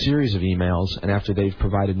series of emails and after they've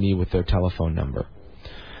provided me with their telephone number.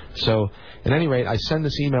 So, at any rate, I send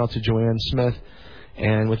this email to Joanne Smith,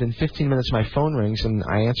 and within 15 minutes my phone rings, and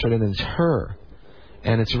I answer it, and it's her.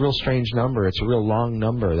 And it's a real strange number. It's a real long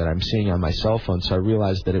number that I'm seeing on my cell phone, so I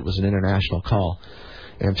realized that it was an international call.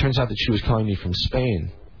 And it turns out that she was calling me from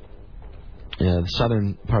Spain, the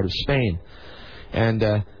southern part of Spain.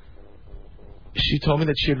 And she told me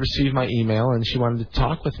that she had received my email, and she wanted to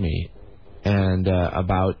talk with me and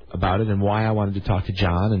about it and why I wanted to talk to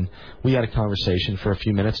John. And we had a conversation for a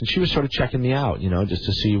few minutes, and she was sort of checking me out, just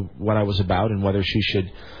to see what I was about and whether she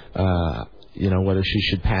should,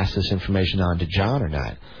 pass this information on to John or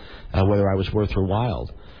not, whether I was worth her while,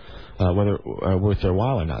 worth their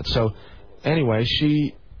while or not. So anyway,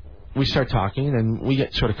 we start talking, and we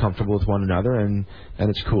get sort of comfortable with one another, and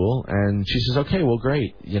it's cool. And she says, okay, well,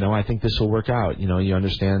 great. I think this will work out. You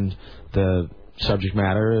understand the subject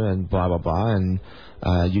matter and blah, blah, blah, and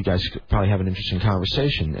you guys could probably have an interesting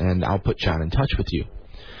conversation, and I'll put John in touch with you.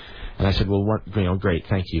 And I said, well, great,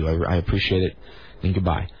 thank you. I appreciate it, and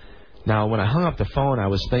goodbye. Now, when I hung up the phone, I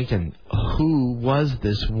was thinking, who was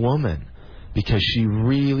this woman? Because she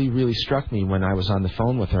really, really struck me when I was on the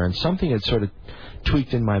phone with her, and something had sort of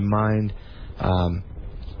tweaked in my mind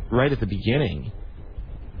right at the beginning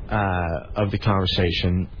of the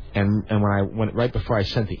conversation, and right before I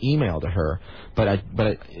sent the email to her, but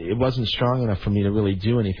it wasn't strong enough for me to really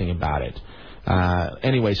do anything about it.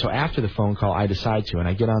 Anyway, so after the phone call, I decide to, and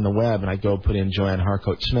I get on the web and I go put in Joanne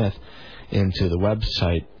Harcourt Smith into the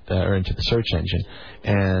website or into the search engine,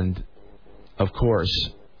 and of course,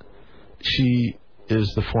 she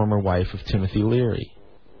is the former wife of Timothy Leary.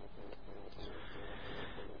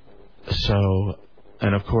 So,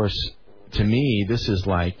 and of course, to me, this is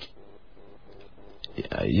like,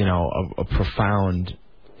 a profound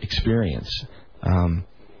experience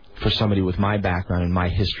for somebody with my background and my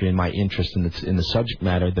history and my interest in the subject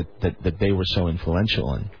matter that they were so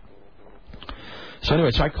influential in. So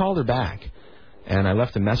anyway, so I called her back, and I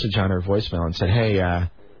left a message on her voicemail and said, hey, I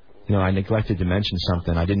neglected to mention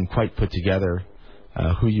something. I didn't quite put together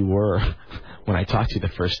who you were when I talked to you the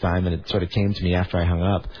first time, and it sort of came to me after I hung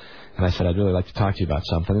up. And I said, I'd really like to talk to you about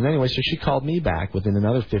something. And anyway, so she called me back within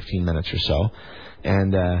another 15 minutes or so,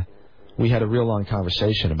 and we had a real long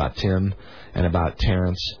conversation about Tim and about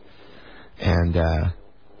Terrence and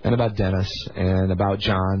about Dennis and about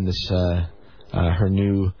John, this her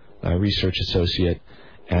new research associate.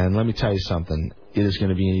 And let me tell you something. It is going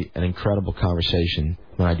to be an incredible conversation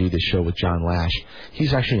when I do this show with John Lash.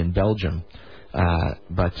 He's actually in Belgium,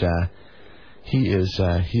 but he is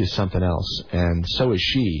something else, and so is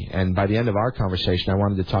she. And by the end of our conversation, I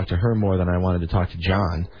wanted to talk to her more than I wanted to talk to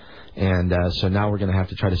John. And so now we're going to have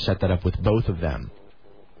to try to set that up with both of them.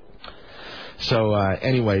 So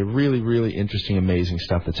anyway, really, really interesting, amazing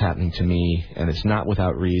stuff that's happening to me, and it's not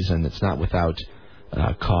without reason. It's not without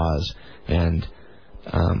cause. And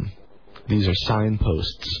these are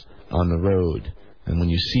signposts on the road. And when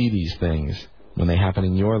you see these things, when they happen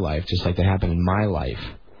in your life, just like they happen in my life,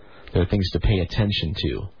 there are things to pay attention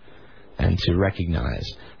to and to recognize.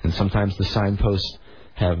 And sometimes the signposts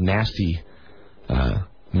have nasty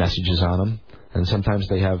messages on them, and sometimes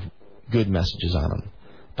they have good messages on them.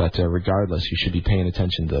 But regardless, you should be paying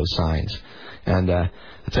attention to those signs. And I'll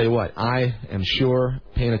tell you what, I am sure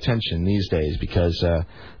paying attention these days because the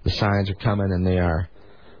signs are coming, and they are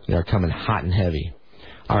coming hot and heavy.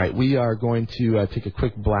 All right, we are going to take a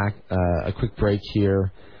quick break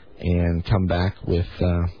here, and come back with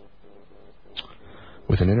an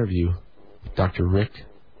interview with Dr. Rick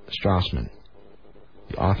Strassman,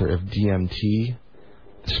 the author of DMT,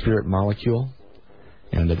 The Spirit Molecule.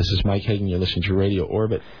 And this is Mike Hagan. You're listening to Radio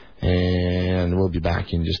Orbit, and we'll be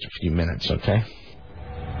back in just a few minutes, okay?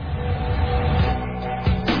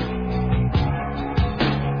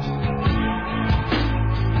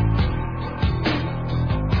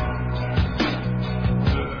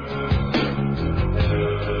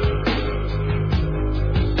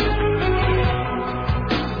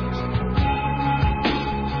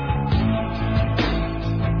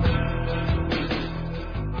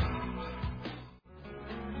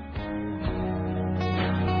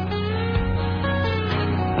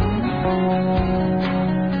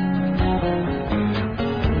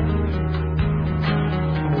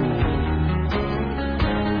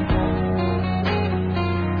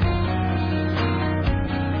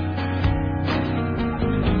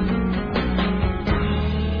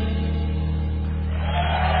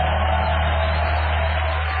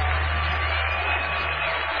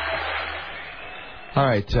 All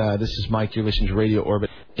right, this is Mike. You're listening to Radio Orbit.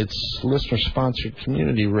 It's listener-sponsored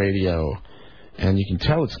community radio, and you can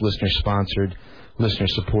tell it's listener-sponsored,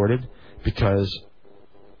 listener-supported, because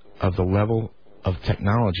of the level of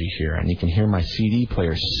technology here. And you can hear my CD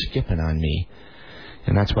player skipping on me,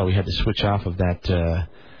 and that's why we had to switch off of that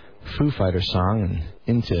Foo Fighters song and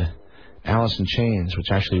into Alice in Chains,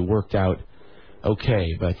 which actually worked out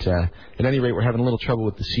okay. But at any rate, we're having a little trouble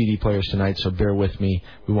with the CD players tonight, so bear with me.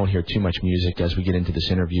 We won't hear too much music as we get into this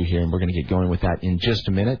interview here, and we're going to get going with that in just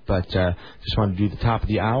a minute. But just wanted to do the top of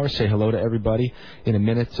the hour, say hello to everybody. In a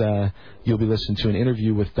minute, you'll be listening to an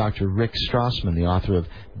interview with Dr. Rick Strassman, the author of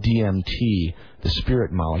DMT, The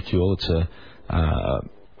Spirit Molecule. It's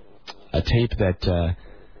a tape that...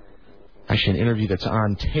 Actually, an interview that's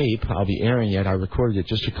on tape. I'll be airing it. I recorded it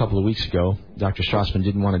just a couple of weeks ago. Dr. Strassman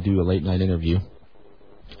didn't want to do a late-night interview.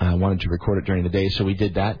 I wanted to record it during the day, so we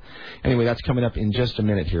did that. Anyway, that's coming up in just a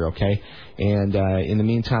minute here, okay? And in the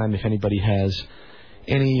meantime, if anybody has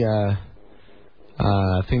any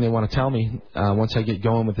thing they want to tell me, once I get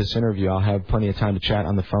going with this interview, I'll have plenty of time to chat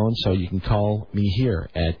on the phone, so you can call me here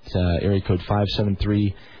at area code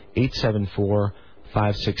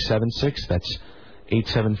 573-874-5676. That's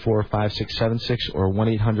 874-5676 or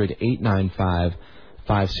 1-800-895-5676,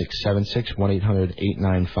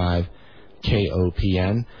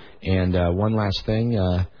 1-800-895-KOPN. And one last thing,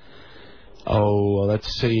 let's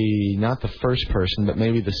see, not the first person, but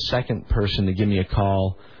maybe the second person to give me a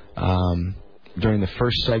call during the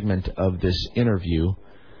first segment of this interview,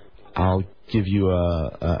 I'll give you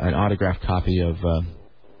an autographed copy of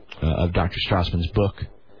Dr. Strassman's book,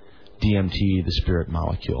 DMT, The Spirit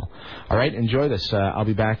Molecule. All right, enjoy this. I'll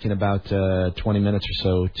be back in about 20 minutes or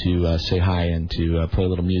so to say hi and to play a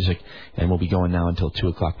little music, and we'll be going now until 2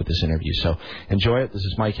 o'clock with this interview. So enjoy it. This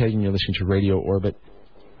is Mike Hagan. You're listening to Radio Orbit.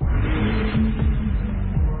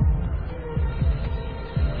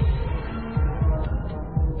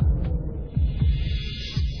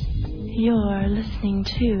 You're listening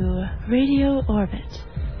to Radio Orbit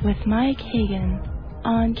with Mike Hagan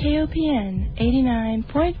on KOPN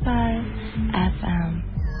 89.5 FM.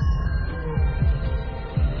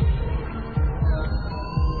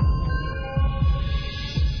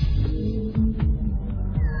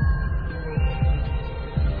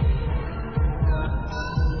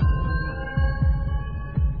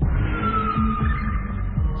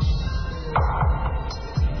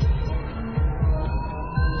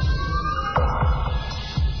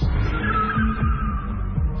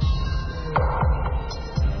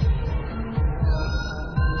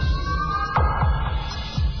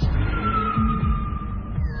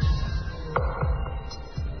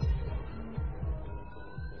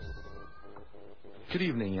 Good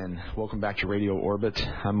evening and welcome back to Radio Orbit.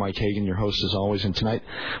 I'm Mike Hagan, your host as always, and tonight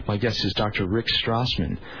my guest is Dr. Rick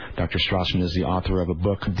Strassman. Dr. Strassman is the author of a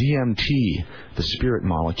book, DMT, The Spirit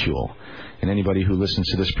Molecule. And anybody who listens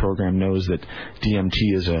to this program knows that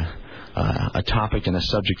DMT is a topic and a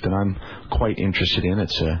subject that I'm quite interested in.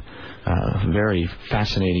 It's a very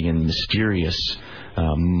fascinating and mysterious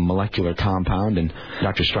molecular compound, and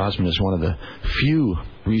Dr. Strassman is one of the few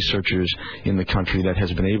researchers in the country that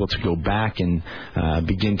has been able to go back and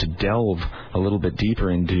begin to delve a little bit deeper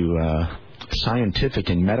into scientific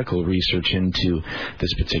and medical research into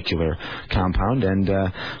this particular compound, and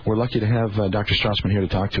we're lucky to have Dr. Strassman here to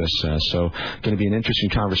talk to us. So going to be an interesting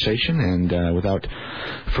conversation, and without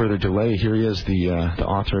further delay, here he is, the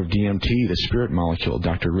author of DMT, The Spirit Molecule,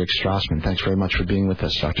 Dr. Rick Strassman. Thanks very much for being with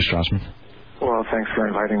us, Dr. Strassman. Well, thanks for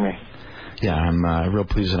inviting me. Yeah, I'm real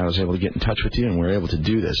pleased that I was able to get in touch with you and we're able to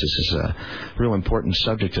do this. This is a real important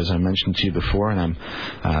subject, as I mentioned to you before, and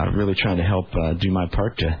I'm really trying to help do my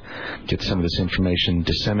part to get some of this information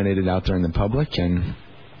disseminated out there in the public, and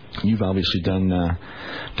you've obviously done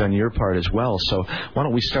your part as well. So why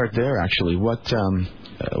don't we start there, actually. What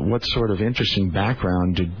sort of interesting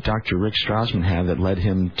background did Dr. Rick Strassman have that led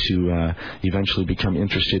him to eventually become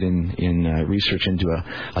interested in research into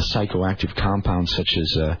a psychoactive compound such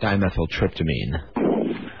as dimethyltryptamine?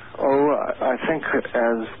 Oh, I think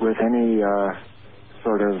as with any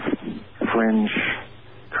sort of fringe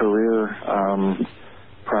career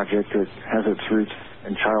project, it has its roots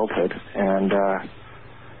in childhood. And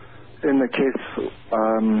in the case,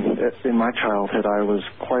 in my childhood, I was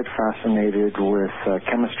quite fascinated with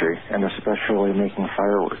chemistry, and especially making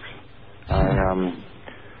fireworks.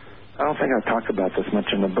 I don't think I talk about this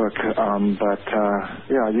much in the book, but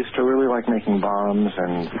I used to really like making bombs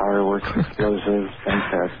and fireworks, explosives, things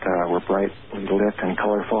that were brightly lit and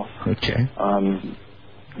colorful. Okay.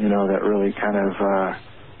 That really kind of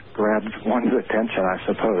grabbed one's attention, I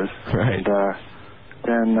suppose. Right. And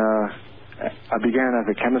then I began as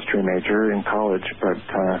a chemistry major in college, but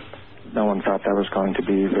no one thought that was going to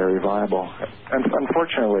be very viable. And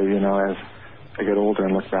unfortunately, as I get older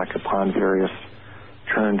and look back upon various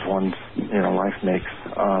turns one's life makes,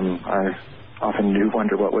 I often do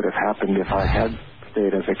wonder what would have happened if I had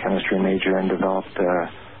stayed as a chemistry major and developed a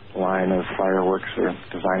line of fireworks or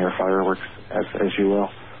designer fireworks, as you will.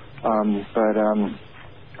 But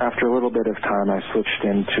after a little bit of time, I switched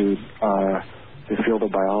into the field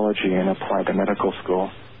of biology and applied to medical school,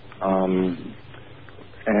 and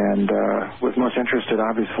was most interested,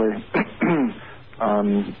 obviously,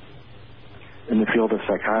 in the field of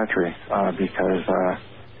psychiatry because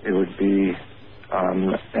it would be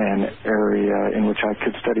an area in which I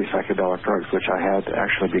could study psychedelic drugs, which I had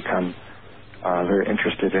actually become very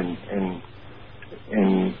interested in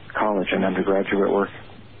college and undergraduate work.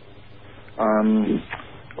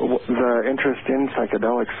 The interest in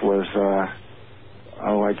psychedelics was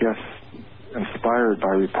I guess, inspired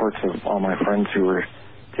by reports of all my friends who were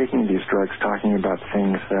taking these drugs, talking about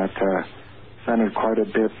things that sounded quite a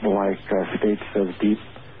bit like states of deep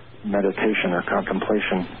meditation or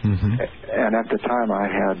contemplation. Mm-hmm. And at the time, I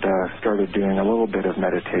had started doing a little bit of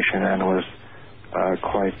meditation and was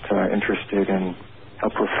quite interested in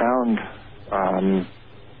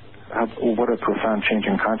what a profound change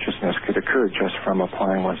in consciousness could occur just from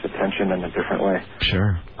applying one's attention in a different way.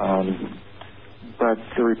 Sure. But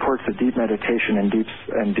the reports of deep meditation and deep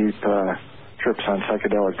trips on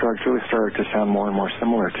psychedelic drugs really started to sound more and more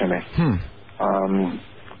similar to me.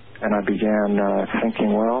 And I began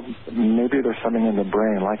thinking, well, maybe there's something in the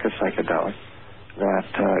brain, like a psychedelic, that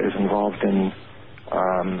is involved in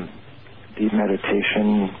deep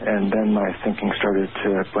meditation. And then my thinking started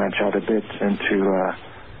to branch out a bit into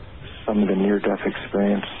some of the near-death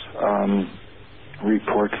experience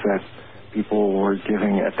reports that people were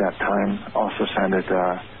giving at that time also sounded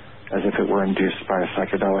as if it were induced by a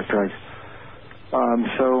psychedelic drug.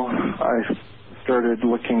 So I started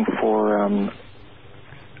looking for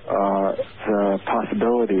the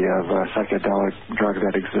possibility of a psychedelic drug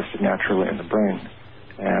that existed naturally in the brain.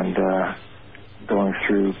 And going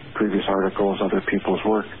through previous articles, other people's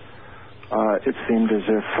work, it seemed as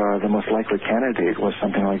if the most likely candidate was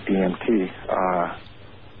something like DMT,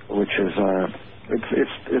 which is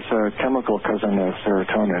it's a chemical cousin of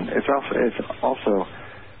serotonin. It's also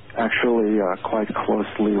actually quite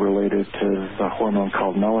closely related to the hormone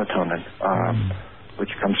called melatonin, which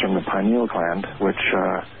comes from the pineal gland, which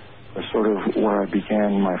was sort of where I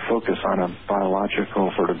began my focus on a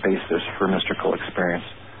biological sort of basis for mystical experience.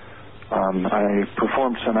 I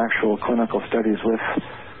performed some actual clinical studies with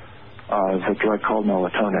the drug called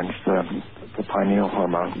melatonin, the pineal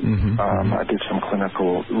hormone. Mm-hmm. I did some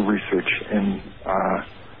clinical research in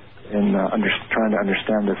trying to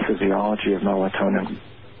understand the physiology of melatonin,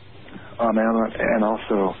 and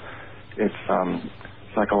also its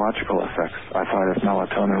psychological effects. I thought if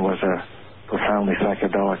melatonin was a profoundly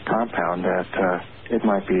psychedelic compound, that it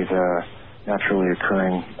might be the naturally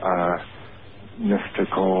occurring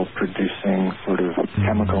mystical producing sort of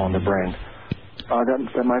chemical in the brain.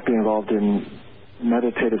 That might be involved in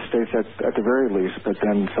meditative states at the very least, but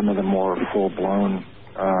then some of the more full-blown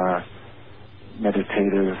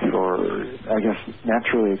meditative or, I guess,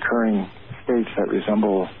 naturally occurring states that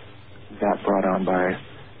resemble that brought on by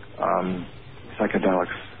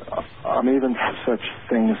psychedelics. Even such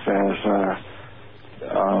things as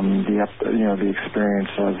the experience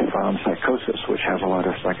of psychosis, which has a lot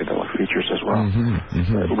of psychedelic features as well. Mm-hmm,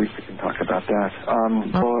 mm-hmm. At least we can talk about about that.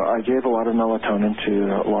 Well, I gave a lot of melatonin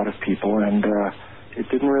to a lot of people, and it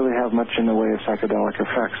didn't really have much in the way of psychedelic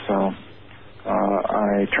effects. So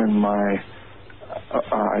I turned my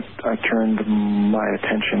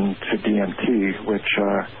attention to DMT, which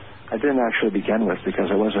I didn't actually begin with because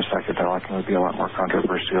it was a psychedelic and would be a lot more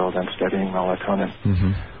controversial than studying melatonin.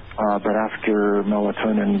 Mm-hmm. But after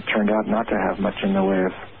melatonin turned out not to have much in the way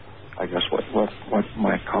of, I guess, what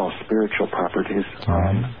might call spiritual properties,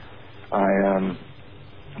 I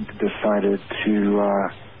decided to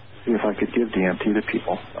see if I could give DMT to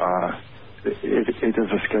people. It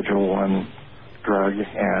is a Schedule I drug,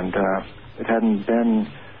 and it hadn't been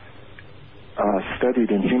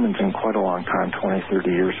studied in humans in quite a long time, 20,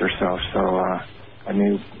 30 years or so. So I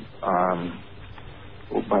knew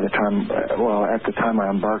at the time I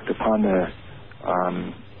embarked upon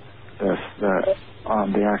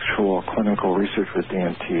the actual clinical research with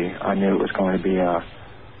DMT, I knew it was going to be a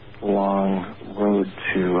long road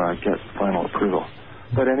to get final approval.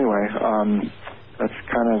 But anyway, that's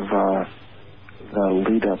kind of the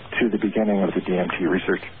lead up to the beginning of the DMT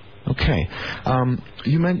research. Okay.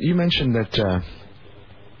 You mentioned that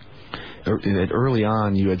early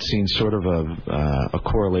on you had seen sort of a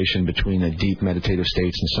correlation between deep meditative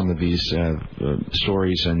states and some of these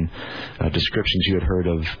stories and descriptions you had heard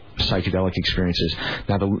of psychedelic experiences.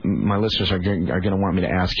 Now, my listeners are going to want me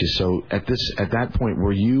to ask you. So, at that point,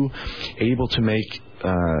 were you able to make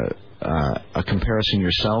a comparison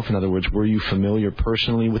yourself? In other words, were you familiar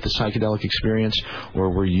personally with the psychedelic experience,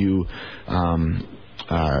 or were you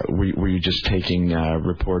just taking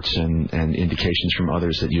reports and indications from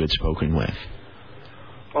others that you had spoken with?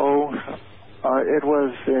 It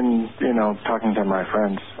was in talking to my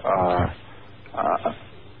friends.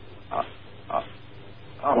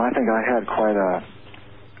 I think I had quite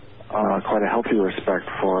a healthy respect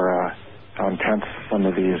for how intense some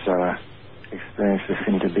of these experiences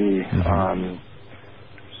seem to be. Mm-hmm.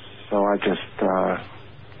 So I just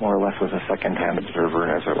more or less was a second-hand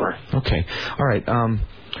observer, as it were. Okay. All right. Now,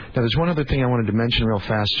 there's one other thing I wanted to mention real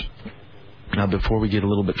fast before we get a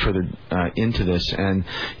little bit further into this, and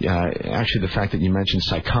actually the fact that you mentioned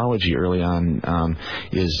psychology early on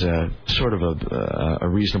is sort of a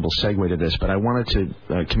reasonable segue to this, but I wanted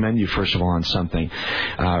to commend you, first of all, on something.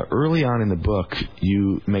 Early on in the book,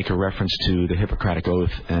 you make a reference to the Hippocratic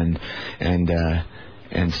Oath and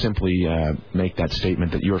simply make that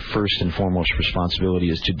statement that your first and foremost responsibility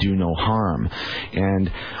is to do no harm.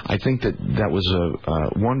 And I think that was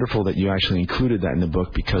wonderful that you actually included that in the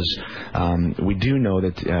book, because we do know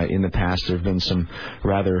that in the past there have been some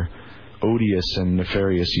rather odious and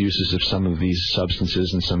nefarious uses of some of these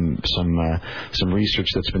substances, and some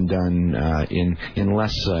research that's been done in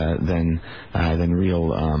less than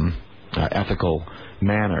real ethical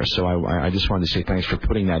manner. So I just wanted to say thanks for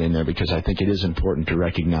putting that in there, because I think it is important to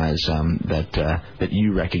recognize that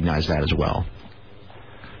you recognize that as well.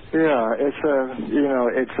 Yeah, it's a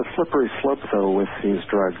slippery slope though with these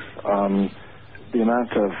drugs. The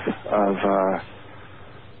amount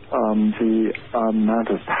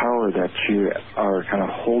of power that you are kind of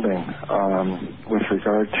holding with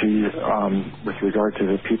regard to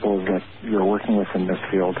the people that you're working with in this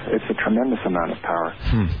field, it's a tremendous amount of power.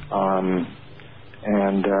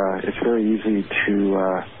 And it's very easy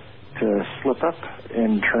to slip up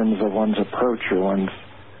in terms of one's approach or one's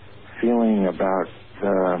feeling about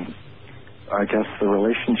the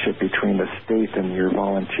relationship between the state and your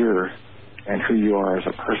volunteer and who you are as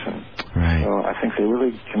a person. Right. So I think they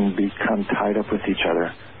really can become tied up with each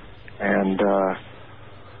other. And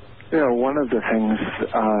one of the things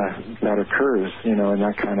that occurs, in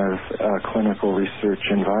that kind of clinical research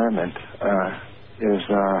environment is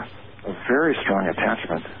a very strong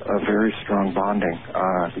attachment, a very strong bonding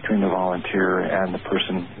between the volunteer and the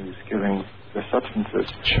person who's giving the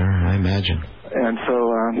substances. Sure, I imagine. And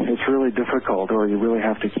so it's really difficult, or you really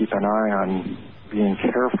have to keep an eye on being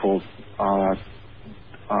careful to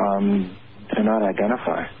not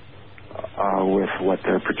identify with what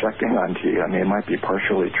they're projecting onto you. I mean, it might be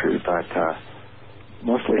partially true, but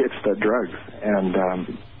mostly it's the drugs. And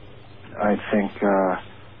I think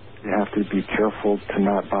you have to be careful to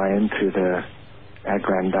not buy into the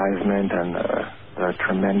aggrandizement and the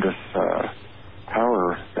tremendous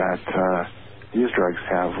power that these drugs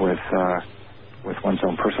have with one's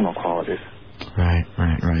own personal qualities. Right.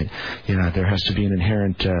 Yeah, there has to be an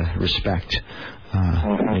inherent respect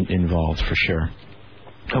involved, for sure.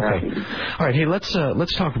 Okay. All right. Hey, let's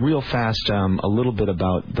talk real fast a little bit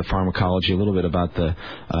about the pharmacology, a little bit about the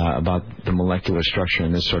molecular structure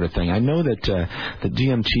and this sort of thing. I know that the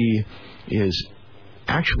DMT is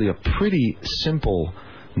actually a pretty simple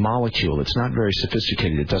molecule. It's not very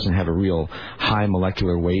sophisticated. It doesn't have a real high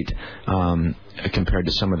molecular weight compared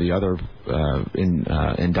to some of the other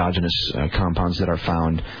endogenous compounds that are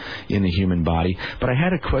found in the human body. But I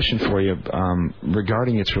had a question for you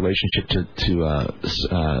regarding its relationship to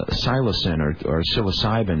psilocin or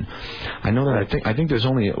psilocybin. I know that I think there's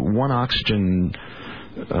only one oxygen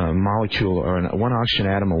molecule or one oxygen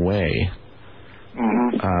atom away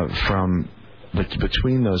from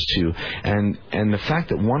between those two, and the fact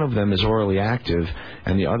that one of them is orally active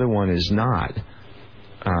and the other one is not.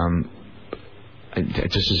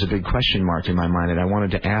 It just is a big question mark in my mind, and I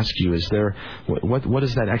wanted to ask you: is there what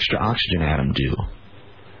does that extra oxygen atom do?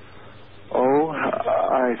 Oh,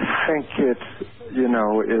 I think it,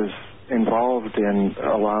 is involved in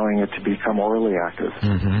allowing it to become orally active.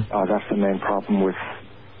 That's the main problem with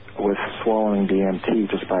swallowing DMT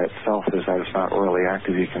just by itself, is that it's not orally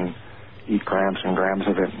active. You can eat grams and grams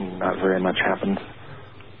of it, and not very much happens.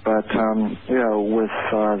 But with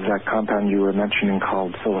that compound you were mentioning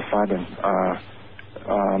called psilocybin.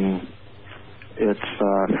 It's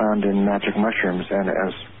found in magic mushrooms, and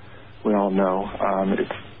as we all know,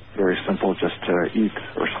 it's very simple just to eat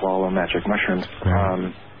or swallow magic mushrooms.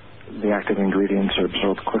 The active ingredients are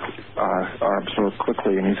absorbed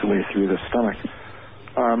quickly and easily through the stomach.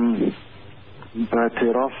 But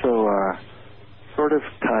it also sort of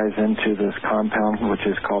ties into this compound, which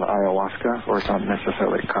is called ayahuasca, or it's not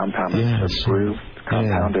necessarily a compound, it's a brew,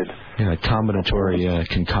 compounded. Yeah, a combinatory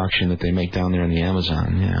concoction that they make down there in the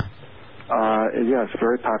Amazon, it's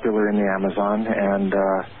very popular in the Amazon, and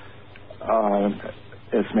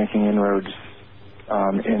it's making inroads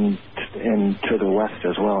into the West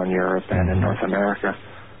as well, in Europe and in North America.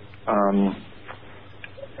 And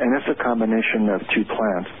it's a combination of two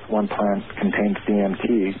plants. One plant contains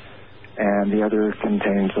DMT, and the other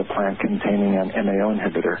contains a plant containing an MAO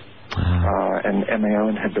inhibitor. And MAO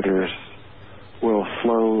inhibitors will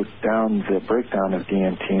slow down the breakdown of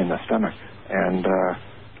DMT in the stomach and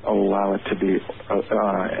allow it to be,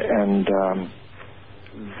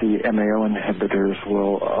 the MAO inhibitors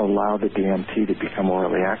will allow the DMT to become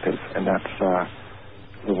orally active, and that's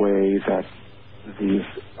the way that these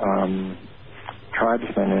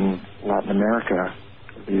tribesmen in Latin America,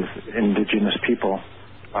 these indigenous people,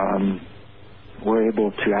 were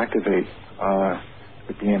able to activate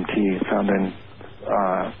the DMT found in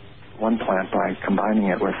one plant by combining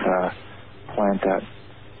it with a plant that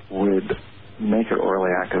would make it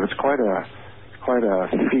orally active. It's quite a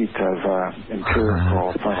feat of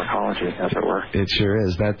empirical pharmacology, as it were. It sure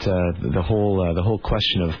is. That the whole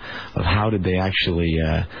question of how did they actually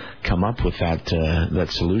come up with that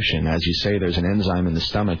solution? As you say, there's an enzyme in the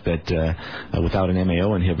stomach that without an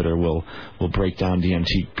MAO inhibitor will break down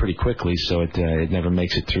DMT pretty quickly, so it never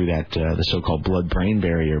makes it through that the so-called blood-brain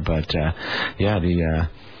barrier. But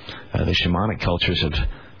the shamanic cultures have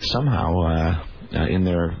somehow in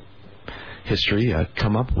their history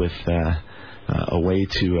come up with a way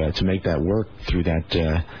to make that work through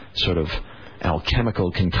that sort of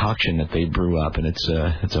alchemical concoction that they brew up, and it's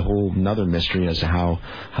a whole another mystery as to how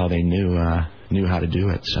they knew how to do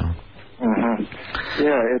it. So.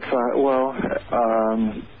 Yeah, it's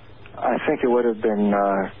I think it would have been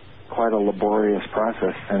quite a laborious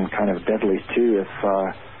process and kind of deadly too if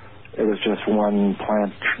it was just one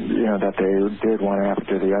plant, that they did one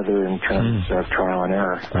after the other in terms of trial and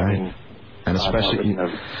error. Right. I mean, and especially,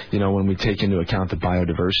 when we take into account the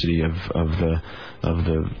biodiversity of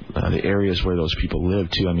the areas where those people live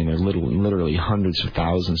too. I mean, there are literally hundreds of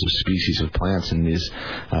thousands of species of plants in these.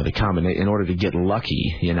 The combination, in order to get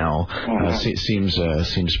lucky, seems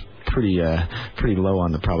pretty low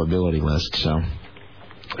on the probability list. So.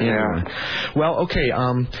 Yeah. Well, okay.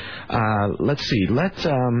 Let's see.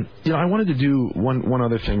 I wanted to do one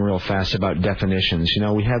other thing real fast about definitions.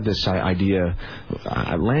 We have this idea.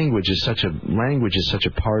 Language is such a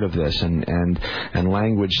part of this, and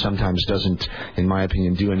language sometimes doesn't, in my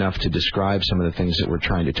opinion, do enough to describe some of the things that we're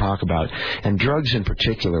trying to talk about. And drugs in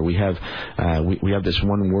particular, we have this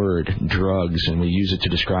one word, drugs, and we use it to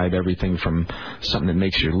describe everything from something that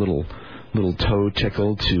makes your little toe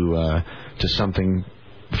tickle to something,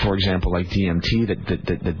 for example, like DMT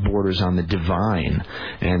that borders on the divine.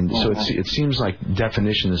 And so it seems like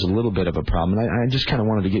definition is a little bit of a problem. And I just kind of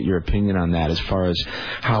wanted to get your opinion on that as far as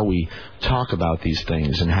how we talk about these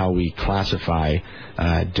things and how we classify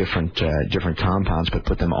different compounds, but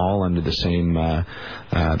put them all under the same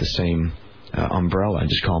umbrella and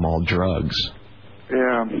just call them all drugs.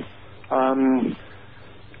 Yeah.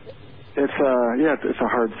 It's a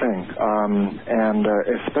hard thing, and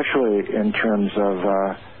especially in terms of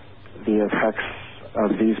the effects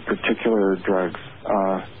of these particular drugs.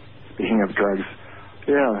 Speaking of drugs,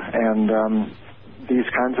 Yeah, and these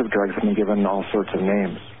kinds of drugs have been given all sorts of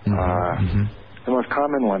names. The most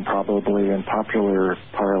common one, probably in popular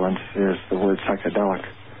parlance, is the word psychedelic.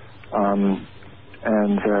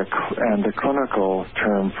 And the clinical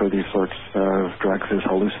term for these sorts of drugs is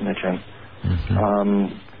hallucinogen.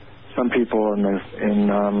 Some people in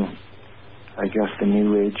I guess the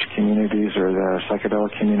New Age communities or the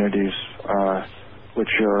psychedelic communities,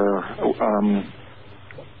 which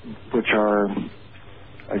are,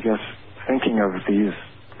 I guess, thinking of these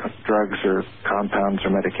drugs or compounds or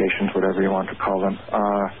medications, whatever you want to call them,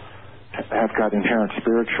 have got inherent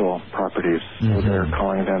spiritual properties. So they're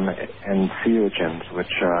calling them entheogens,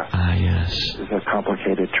 which is a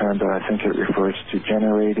complicated term, but I think it refers to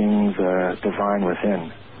generating the divine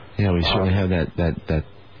within. Yeah, we certainly have that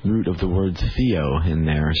root of the word theo in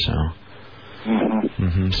there, so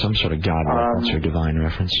some sort of God reference or divine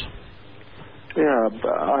reference. Yeah,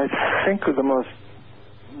 I think the most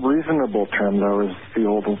reasonable term, though, is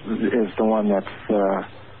the one that's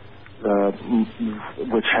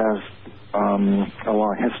which has a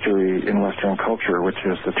long history in Western culture, which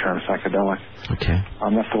is the term psychedelic. Okay.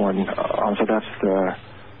 That's the one. So that's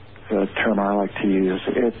the term I like to use.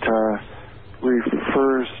 It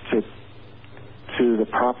refers to the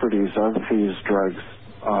properties of these drugs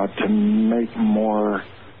to make more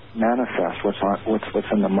manifest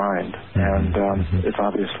what's in the mind, and it's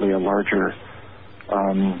obviously a larger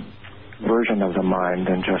version of the mind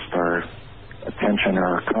than just our attention or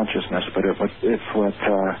our consciousness, but it's what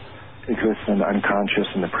exists in the unconscious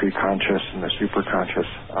and the preconscious and the superconscious.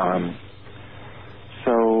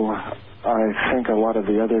 So I think a lot of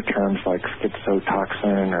the other terms like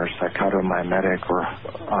schizotoxin or psychotomimetic or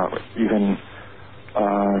even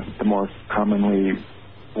the more commonly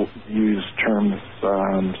used terms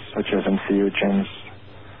such as entheogens,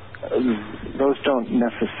 those don't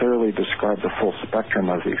necessarily describe the full spectrum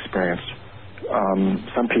of the experience.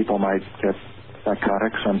 Some people might get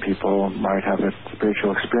psychotic, some people might have a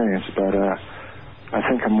spiritual experience, but I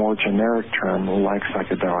think a more generic term like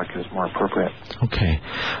psychedelic is more appropriate. Okay.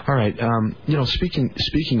 All right.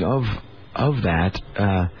 Speaking of that,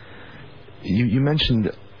 you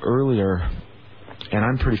mentioned earlier, and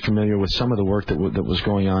I'm pretty familiar with some of the work that was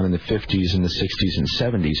going on in the 50s and the 60s and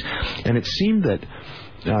 70s, and it seemed that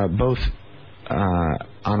both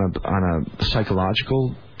on a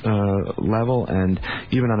psychological level and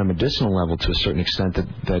even on a medicinal level to a certain extent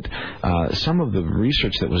that some of the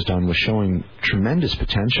research that was done was showing tremendous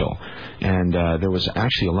potential, and there was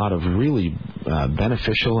actually a lot of really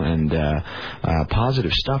beneficial and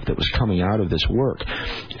positive stuff that was coming out of this work.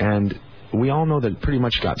 And we all know that it pretty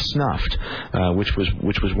much got snuffed, which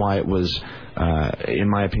was why it was, in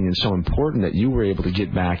my opinion, so important that you were able to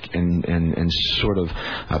get back and sort of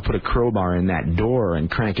put a crowbar in that door and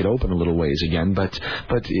crank it open a little ways again. But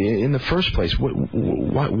in the first place,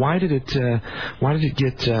 why did it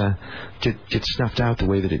get snuffed out the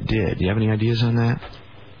way that it did? Do you have any ideas on that?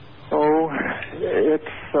 Oh,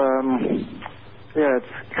 it's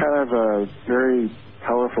kind of a very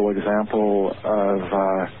powerful example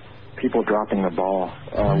of people dropping the ball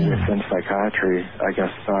within psychiatry, I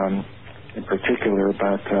guess, in particular,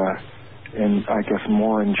 but I guess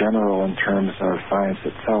more in general in terms of science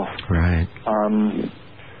itself. Right.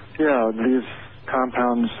 These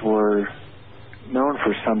compounds were known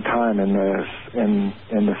for some time in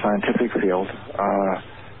the scientific field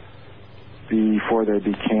before they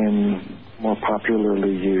became more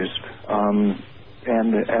popularly used.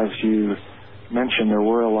 And as you mentioned, there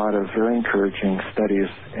were a lot of very encouraging studies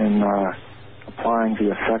in applying the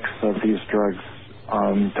effects of these drugs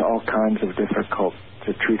to all kinds of difficult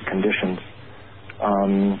to treat conditions,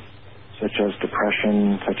 such as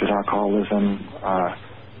depression, such as alcoholism,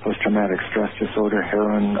 post-traumatic stress disorder,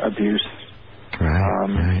 heroin abuse.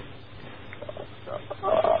 Right.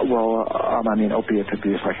 Opiate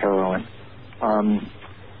abuse like heroin.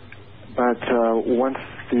 But once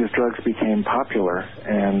these drugs became popular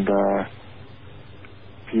and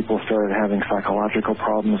people started having psychological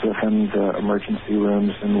problems within the emergency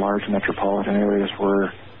rooms in large metropolitan areas were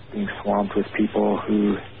being swamped with people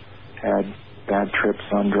who had bad trips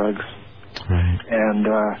on drugs. Right. And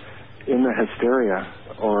in the hysteria,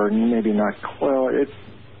 or maybe not, it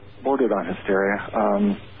bordered on hysteria,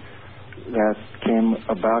 that came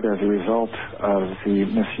about as a result of the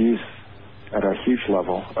misuse at a huge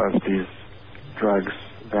level of these drugs,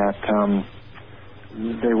 that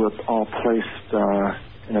they were all placed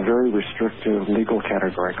in a very restrictive legal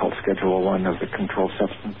category called Schedule I of the Controlled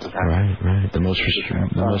Substances Act. Right. The most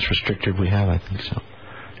restrictive we have, I think so.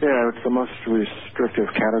 Yeah, it's the most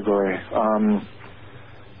restrictive category.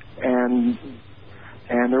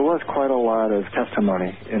 And there was quite a lot of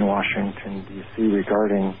testimony in Washington, D.C.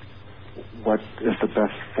 regarding what is the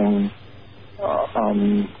best thing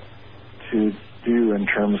to do in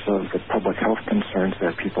terms of the public health concerns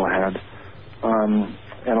that people had. And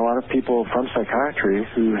a lot of people from psychiatry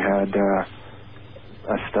who had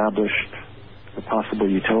established the possible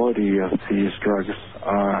utility of these drugs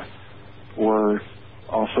were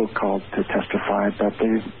also called to testify, but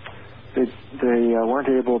they weren't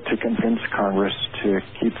able to convince Congress to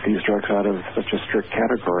keep these drugs out of such a strict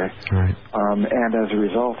category. Right. And as a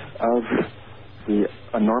result of the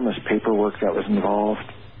enormous paperwork that was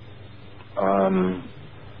involved,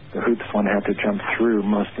 the hoops one had to jump through,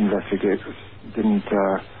 most investigators didn't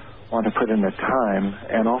want to put in the time.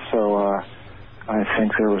 And also, I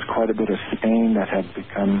think there was quite a bit of stain that had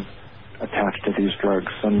become attached to these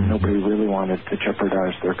drugs, and nobody really wanted to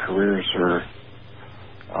jeopardize their careers or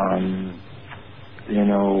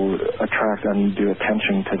attract undue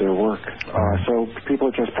attention to their work. So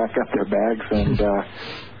people just packed up their bags and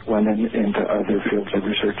went into other fields of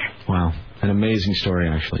research. Wow. An amazing story,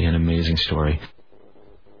 actually. An amazing story.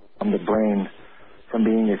 The brain from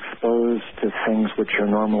being exposed to things which are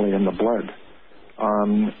normally in the blood.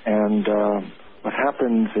 What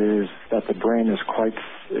happens is that the brain is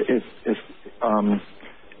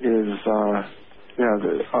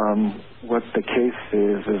what the case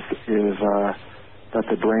is that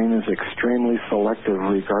the brain is extremely selective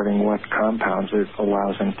regarding what compounds it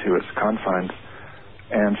allows into its confines.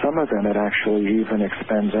 And some of them it actually even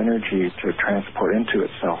expends energy to transport into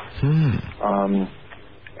itself.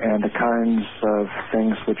 And the kinds of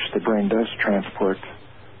things which the brain does transport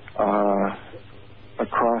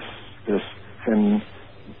across this thin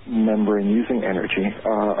membrane using energy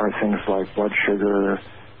are things like blood sugar,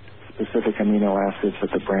 specific amino acids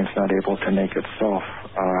that the brain's not able to make itself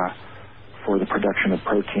for the production of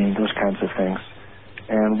protein, those kinds of things.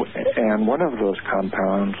 And one of those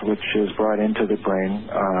compounds, which is brought into the brain,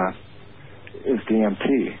 is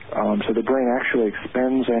DMT. So the brain actually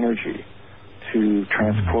expends energy to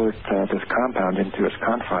transport this compound into its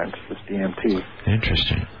confines, this DMT.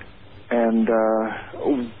 Interesting. And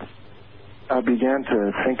I began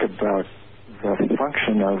to think about the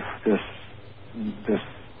function of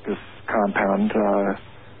this compound,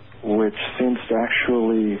 which seems to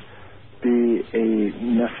actually be a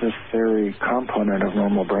necessary component of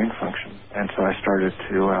normal brain function. And so I started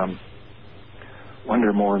to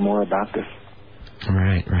wonder more and more about this.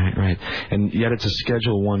 Right. And yet it's a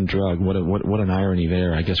Schedule I drug. What an irony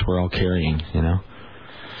there. I guess we're all carrying,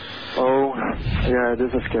 Oh, yeah, it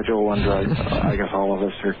is a Schedule I drug. I guess all of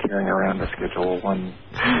us are carrying around a Schedule I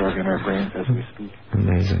drug in our brains as we speak.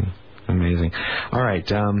 Amazing. All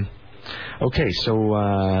right. Okay, so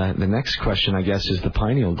the next question, I guess, is the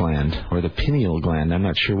pineal gland or the pineal gland. I'm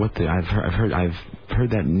not sure what I've heard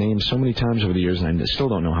that name so many times over the years, and I still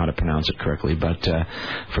don't know how to pronounce it correctly. But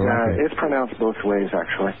it's pronounced both ways,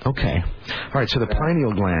 actually. Okay, all right. So the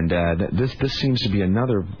pineal gland. This seems to be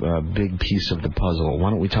another big piece of the puzzle. Why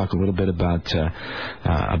don't we talk a little bit about the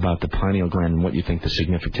pineal gland and what you think the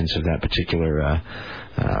significance of that particular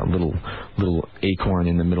little acorn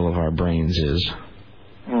in the middle of our brains is?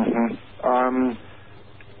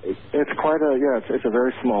 It's quite it's a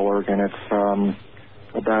very small organ. It's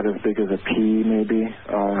about as big as a pea, maybe,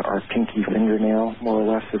 our pinky fingernail, more or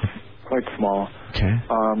less. It's quite small. Okay.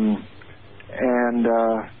 And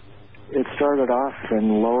it started off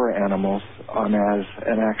in lower animals as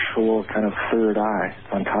an actual kind of third eye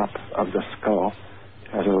on top of the skull,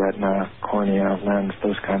 as a retina, cornea, lens,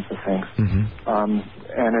 those kinds of things.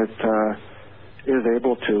 And it is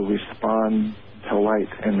able to respond to light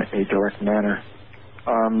in a direct manner.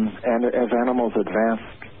 And as animals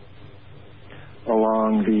advanced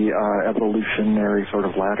along the evolutionary sort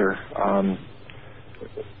of ladder,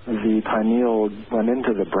 the pineal went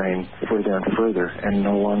into the brain further and further and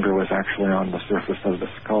no longer was actually on the surface of the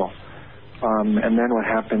skull. And then what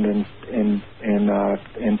happened in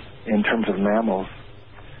terms of mammals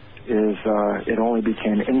is it only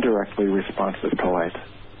became indirectly responsive to light.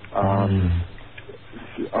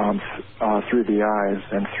 Through the eyes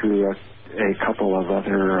and through a couple of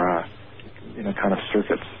other, kind of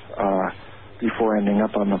circuits before ending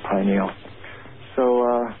up on the pineal.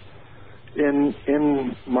 So, in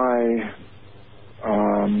my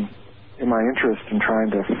interest in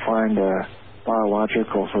trying to find a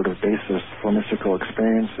biological sort of basis for mystical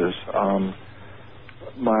experiences,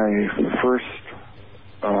 my first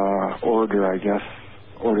order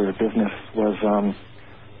of business was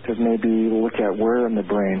to maybe look at where in the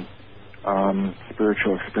brain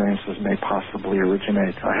spiritual experiences may possibly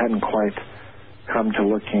originate. I hadn't quite come to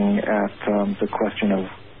looking at the question of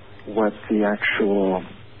what the actual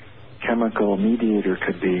chemical mediator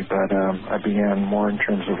could be, but I began more in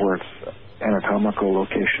terms of where its anatomical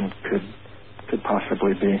location could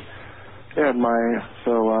possibly be. Yeah, my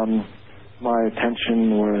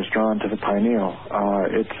attention was drawn to the pineal.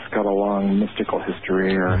 It's got a long mystical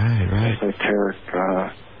history, or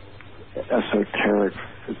esoteric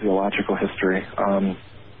physiological history.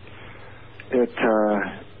 It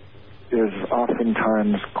is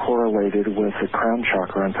oftentimes correlated with the crown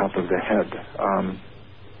chakra on top of the head.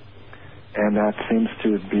 And that seems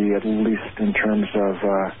to be, at least in terms of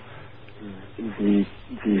the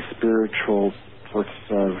spiritual sorts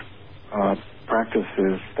of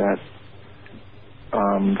practices that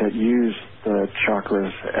use the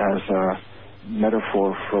chakras as a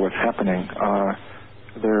metaphor for what's happening.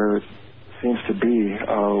 There seems to be,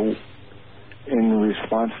 in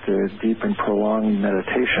response to deep and prolonged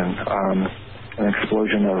meditation, an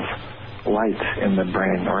explosion of light in the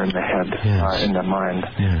brain or in the head, in the mind.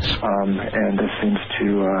 Yes. And this seems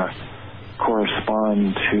to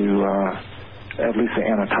correspond to at least the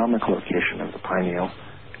anatomic location of the pineal.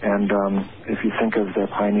 And if you think of the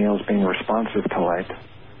pineal as being responsive to light,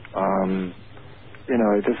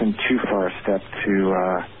 it isn't too far a step to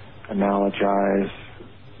analogize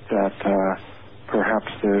that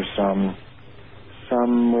perhaps there's some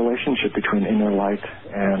relationship between inner light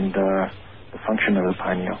and the function of the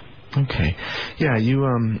pineal. Okay. Yeah, you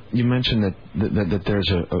mentioned that there's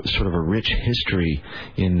a sort of a rich history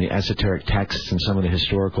in the esoteric texts and some of the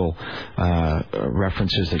historical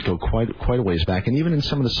references that go quite a ways back, and even in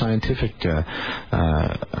some of the scientific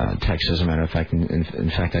texts, as a matter of fact. In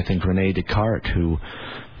fact, I think René Descartes, who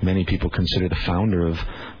many people consider the founder of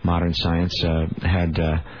modern science, had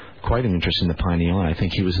quite an interest in the pineal, and I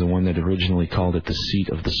think he was the one that originally called it the seat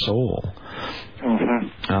of the soul. Mm-hmm.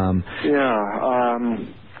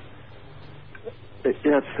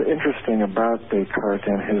 It's interesting about Descartes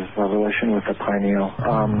and his relation with the pineal.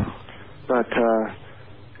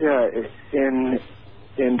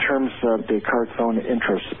 In terms of Descartes' own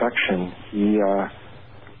introspection, he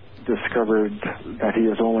discovered that he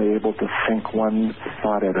was only able to think one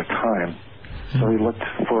thought at a time. So he looked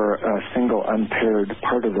for a single unpaired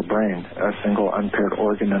part of the brain, a single unpaired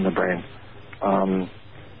organ in the brain,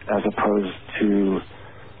 as opposed to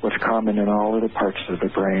what's common in all other parts of the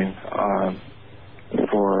brain.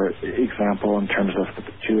 For example, in terms of the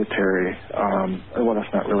pituitary, well,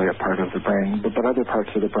 that's not really a part of the brain, but other parts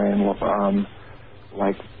of the brain,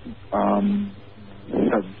 like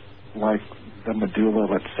the medulla,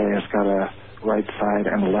 let's say, has got a right side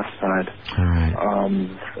and a left side. All right.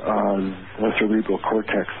 The cerebral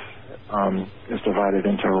cortex is divided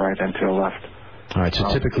into a right and to a left. All right. So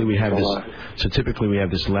typically we have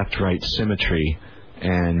this left-right symmetry,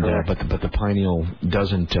 and but the pineal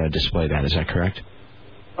doesn't display that. Is that correct?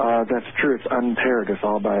 That's true. It's unpaired. It's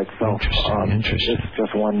all by itself. Interesting. It's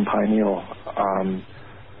just one pineal.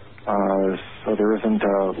 So there isn't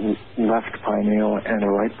a left pineal and a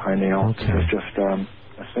right pineal. Okay. It's just a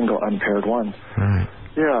single unpaired one. Right.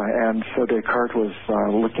 Yeah, and so Descartes was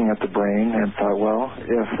looking at the brain and thought, well,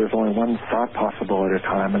 if there's only one thought possible at a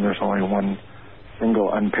time and there's only one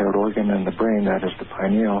single unpaired organ in the brain, that is the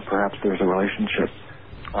pineal, perhaps there's a relationship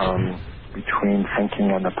between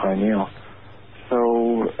thinking and the pineal.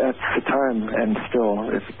 So at the time, and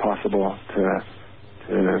still, it's possible to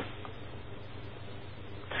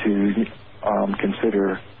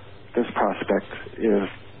consider this prospect is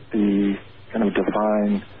the kind of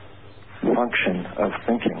divine function of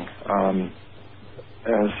thinking.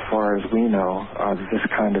 As far as we know, this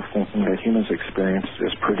kind of thinking that humans experience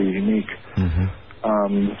is pretty unique. Mm-hmm.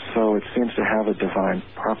 So it seems to have a divine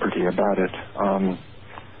property about it.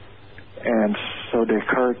 And so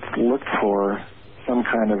Descartes looked for some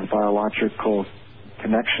kind of biological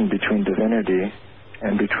connection between divinity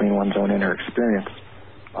and between one's own inner experience.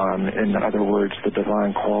 In other words, the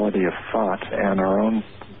divine quality of thought and our own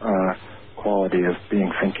quality of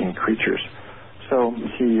being thinking creatures. So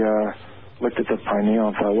he looked at the pineal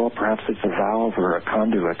and thought, well, perhaps it's a valve or a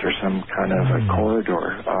conduit or some kind of a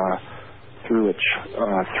corridor through which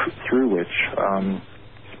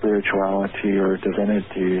spirituality or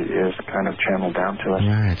divinity is kind of channeled down to us.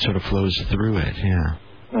 Yeah, it sort of flows through it. Yeah.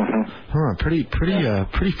 Mm-hmm. Pretty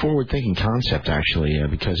forward-thinking concept, actually,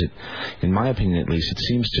 because it, in my opinion at least, it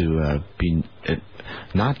seems to be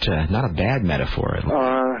not a bad metaphor. I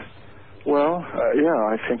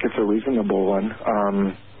think it's a reasonable one,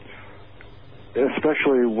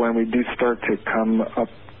 especially when we do start to come up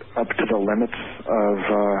to the limits of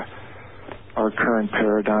our current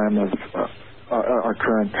paradigm of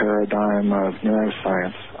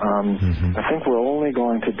neuroscience. I think we're only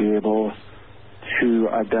going to be able to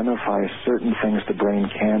identify certain things the brain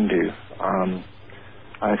can do.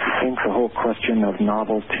 I think the whole question of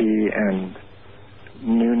novelty and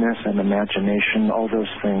newness and imagination, all those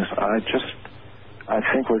things, I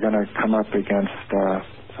think we're going to come up against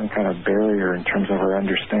some kind of barrier in terms of our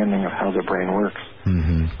understanding of how the brain works.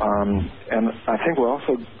 Mm-hmm. And I think we're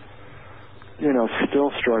also,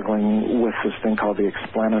 still struggling with this thing called the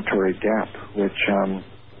explanatory gap, which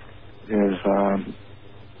is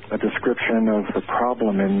a description of the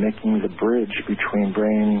problem in making the bridge between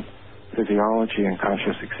brain physiology and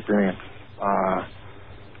conscious experience. I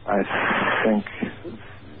think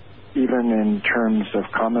even in terms of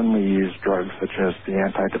commonly used drugs such as the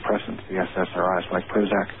antidepressants, the SSRIs like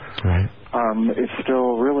Prozac, right. It's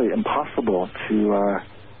still really impossible to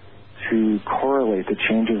correlate the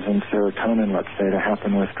changes in serotonin, let's say, that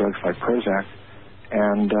happen with drugs like Prozac,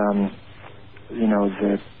 and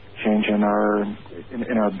the change in our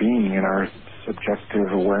being, in our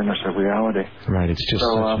subjective awareness of reality. Right. It's just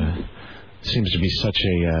seems to be such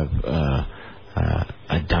a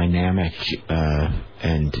dynamic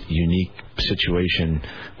and unique situation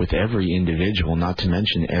with every individual, not to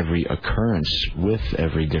mention every occurrence with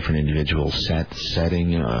every different individual,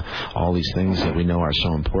 setting, all these things that we know are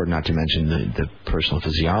so important, not to mention the personal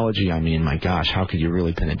physiology. I mean, my gosh, how could you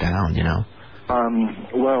really pin it down,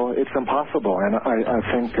 Well, it's impossible, and I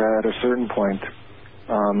think at a certain point,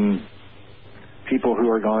 people who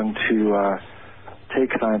are going to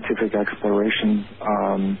take scientific exploration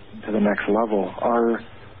to the next level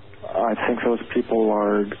I think those people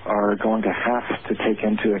are going to have to take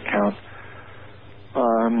into account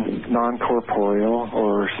non-corporeal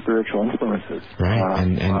or spiritual influences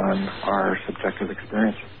on our subjective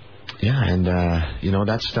experience. Yeah, and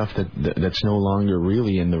that's stuff that's no longer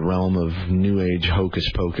really in the realm of New Age hocus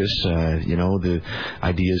pocus. The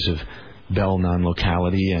ideas of Bell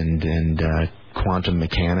non-locality and quantum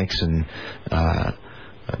mechanics and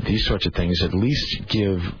these sorts of things at least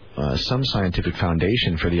give some scientific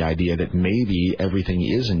foundation for the idea that maybe everything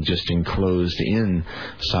isn't just enclosed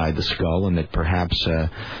inside the skull, and that perhaps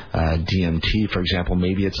DMT, for example,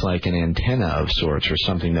 maybe it's like an antenna of sorts or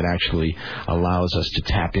something that actually allows us to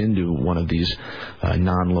tap into one of these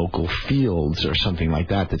non-local fields or something like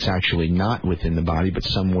that that's actually not within the body but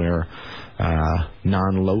somewhere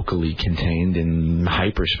non-locally contained in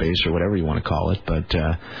hyperspace or whatever you want to call it. But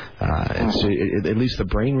at least the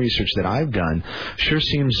brain research that I've done sure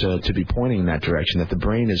seems to be pointing in that direction, that the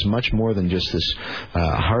brain is much more than just this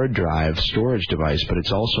hard drive storage device, but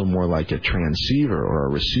it's also more like a transceiver or a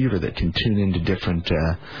receiver that can tune into different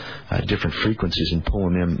frequencies and pull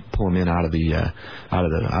them in out of the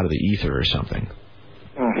ether or something.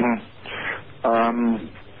 Mm-hmm.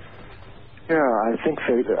 Yeah, I think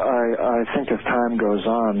as time goes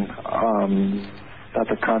on, that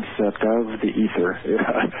the concept of the ether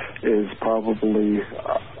is probably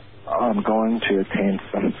going to attain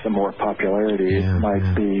some more popularity. Yeah, it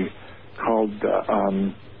might be called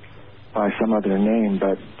by some other name,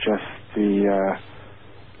 but just the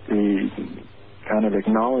kind of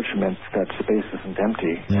acknowledgement that space isn't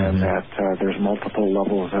empty and that there's multiple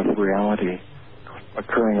levels of reality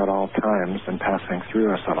occurring at all times and passing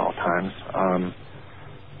through us at all times,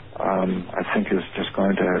 I think is just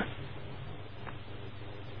going to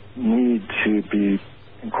need to be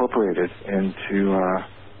incorporated into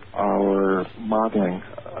our modeling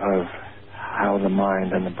of how the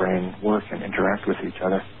mind and the brain work and interact with each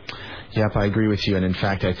other. Yep, I agree with you, and in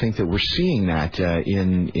fact, I think that we're seeing that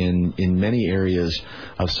in many areas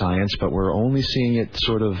of science, but we're only seeing it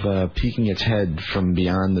sort of peeking its head from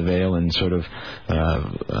beyond the veil and sort of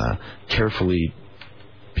carefully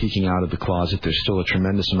peeking out of the closet. There's still a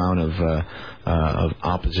tremendous amount of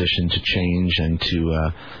opposition to change and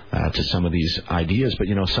to some of these ideas. But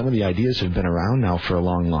some of the ideas have been around now for a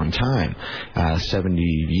long, long time. 70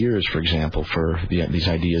 years, for example, for these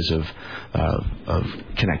ideas of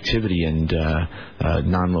connectivity and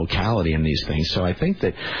non-locality and these things. So I think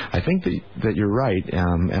that you're right,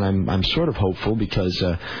 and I'm sort of hopeful because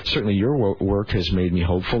certainly your work has made me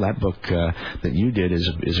hopeful. That book that you did is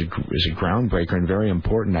a groundbreaker and very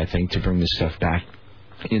important, I think, to bring this stuff back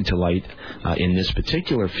into light in this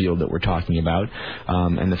particular field that we're talking about,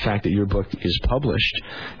 and the fact that your book is published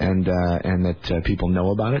and that people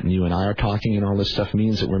know about it and you and I are talking and all this stuff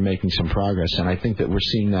means that we're making some progress. And I think that we're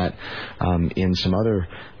seeing that in some other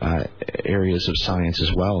areas of science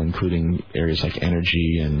as well, including areas like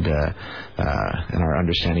energy and our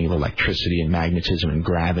understanding of electricity and magnetism and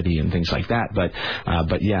gravity and things like that. But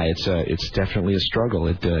yeah, it's definitely a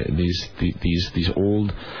struggle. These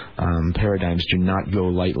old paradigms do not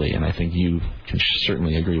go lightly, and I think you can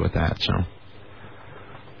certainly agree with that. So.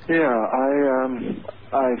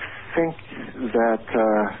 I think that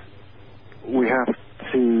we have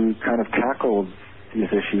to kind of tackle these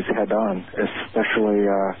issues head on, especially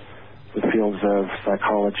the fields of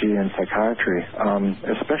psychology and psychiatry,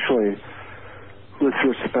 especially with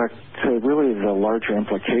respect to really the larger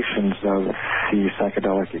implications of the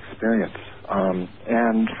psychedelic experience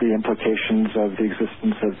and the implications of the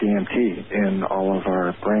existence of DMT in all of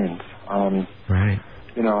our brains. Right.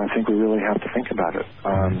 I think we really have to think about it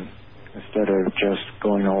instead of just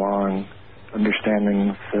going along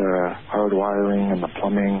understanding the hardwiring and the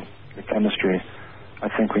plumbing, the chemistry. I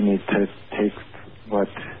think we need to take what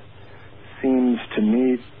seems to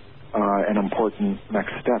me an important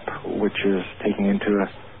next step, which is taking into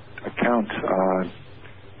account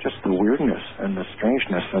just the weirdness and the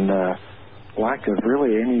strangeness and the lack of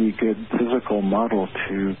really any good physical model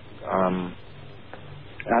to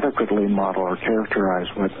adequately model or characterize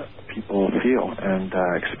what people feel and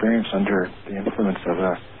experience under the influence of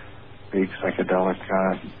a big psychedelic,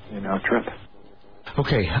 trip.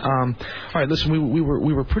 Okay. All right. Listen, we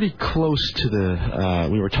were pretty close to the.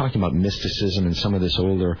 We were talking about mysticism and some of this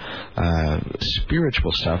older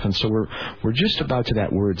spiritual stuff, and so we're just about to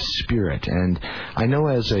that word spirit. And I know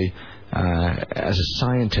as a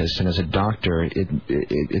scientist and as a doctor,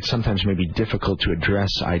 it sometimes may be difficult to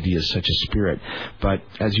address ideas such as spirit. But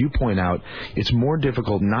as you point out, it's more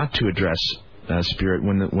difficult not to address spirit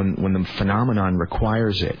when the phenomenon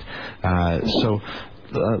requires it. So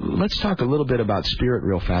let's talk a little bit about spirit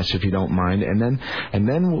real fast, if you don't mind, and then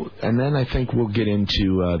I think we'll get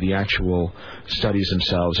into the actual studies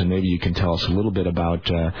themselves, and maybe you can tell us a little bit about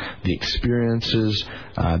the experiences,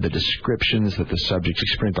 the descriptions that the subjects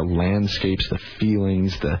experience, the landscapes, the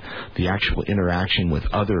feelings, the actual interaction with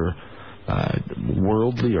other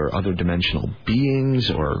worldly or other dimensional beings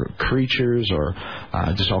or creatures or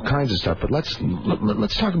just all kinds of stuff. But let's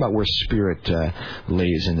talk about where spirit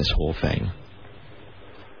lays in this whole thing.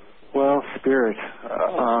 Well, spirit.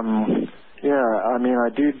 I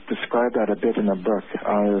do describe that a bit in the book. It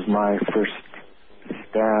was my first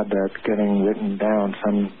stab at getting written down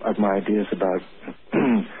some of my ideas about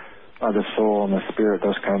the soul and the spirit,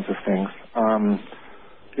 those kinds of things.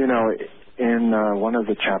 In one of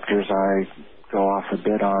the chapters, I go off a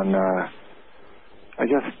bit on, I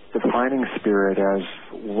guess, defining spirit as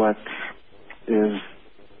what is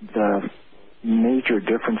the major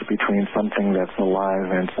difference between something that's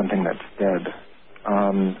alive and something that's dead.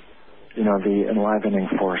 The enlivening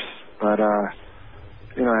force. But,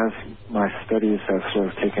 as my studies have sort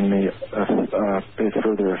of taken me a bit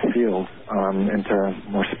further afield into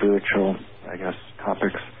more spiritual, I guess,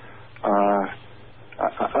 topics,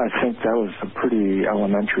 I think that was a pretty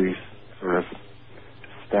elementary sort of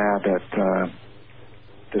stab at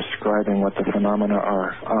describing what the phenomena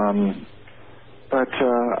are.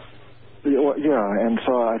 And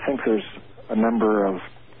so I think there's a number of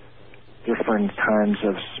different kinds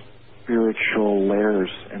of spiritual layers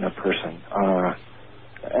in a person.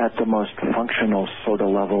 At the most functional sort of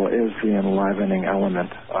level is the enlivening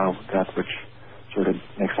element of that which sort of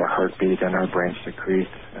makes our heart beat and our brain secrete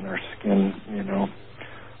and our skin,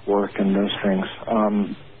 work and those things.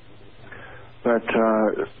 But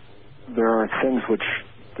there are things which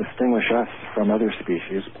distinguish us from other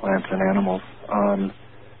species, plants and animals,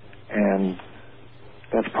 and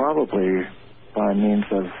that's probably by means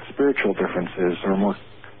of spiritual differences or more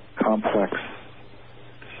complex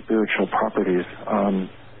spiritual properties, and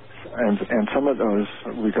some of those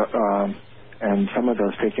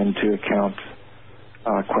take into account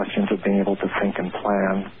questions of being able to think and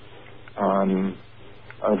plan.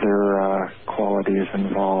 Other qualities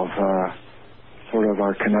involve sort of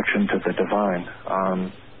our connection to the divine.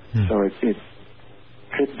 So it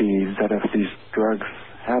could be that if these drugs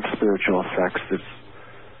have spiritual effects, it's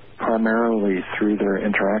primarily through their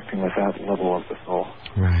interacting with that level of the soul.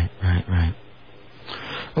 Right.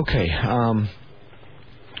 Okay.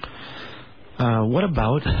 What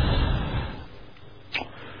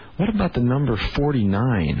about the number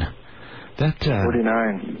 49? That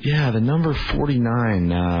 49. Yeah, the number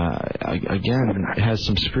 49 again has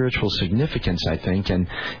some spiritual significance, I think, and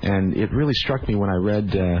it really struck me when I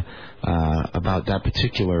read about that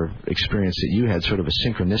particular experience that you had, sort of a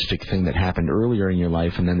synchronistic thing that happened earlier in your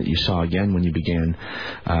life, and then that you saw again when you began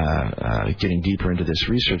getting deeper into this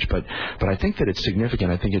research. But I think that it's significant.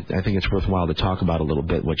 I think it's worthwhile to talk about a little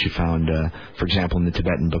bit what you found, for example, in the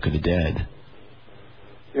Tibetan Book of the Dead.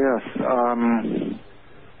 Yes.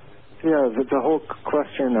 The whole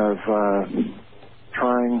question of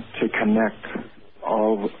trying to connect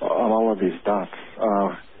all of these dots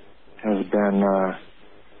has been,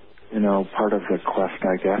 part of the quest,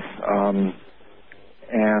 I guess.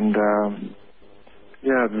 And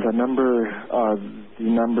the number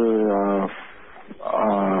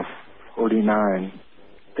 49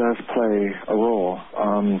 does play a role.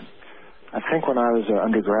 I think when I was an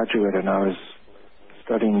undergraduate and I was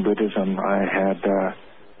studying Buddhism, I had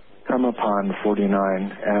come upon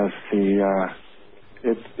 49 as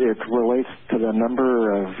it relates to the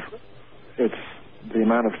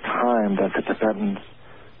amount of time that the Tibetans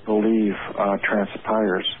believe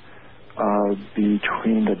transpires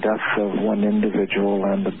between the death of one individual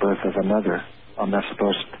and the birth of another. That's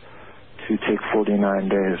supposed to take 49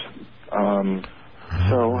 days.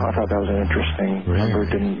 So I thought that was an interesting number.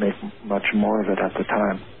 Didn't make much more of it at the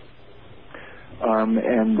time.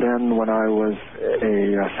 And then when I was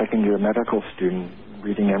a second-year medical student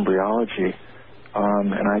reading embryology,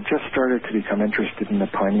 and I just started to become interested in the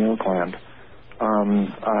pineal gland,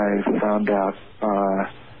 I found out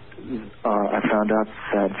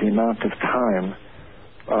that the amount of time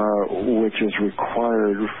which is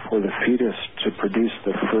required for the fetus to produce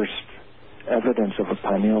the first evidence of a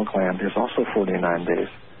pineal gland is also 49 days.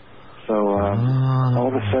 So all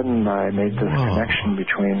of a sudden I made this connection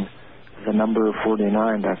between the number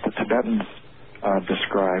 49 that the Tibetans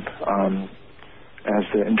describe as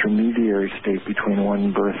the intermediary state between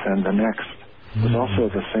one birth and the next was also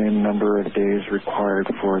the same number of days required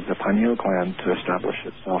for the pineal gland to establish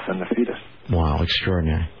itself in the fetus. Wow,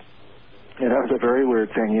 extraordinary. Yeah, that was a very weird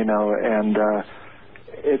thing, and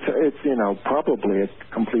it's probably a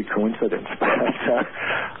complete coincidence, but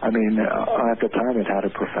I mean, at the time it had a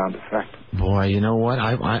profound effect. Boy, you know what?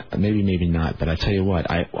 I maybe not, but I tell you what,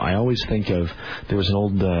 I always think of, there was an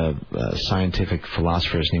old scientific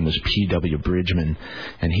philosopher, his name was P.W. Bridgman,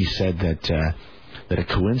 and he said that a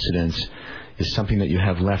coincidence is something that you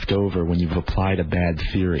have left over when you've applied a bad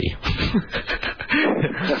theory.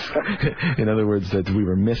 In other words, that we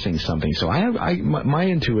were missing something. So my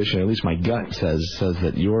intuition, at least my gut says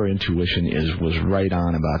that your intuition was right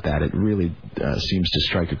on about that. It really seems to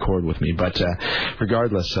strike a chord with me. But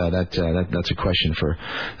regardless, that's a question for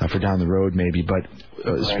down the road maybe. But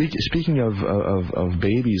speaking of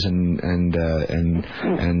babies and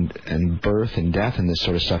birth and death and this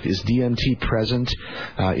sort of stuff, is DMT present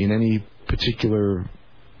in any particular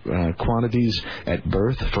quantities at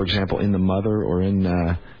birth, for example, in the mother or in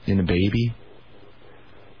a baby?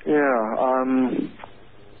 Yeah,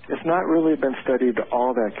 it's not really been studied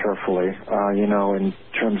all that carefully, in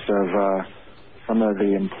terms of some of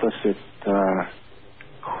the implicit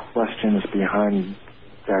questions behind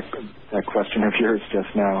that question of yours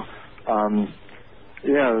just now.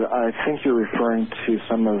 I think you're referring to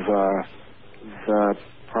some of the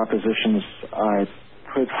propositions I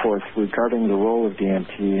put forth regarding the role of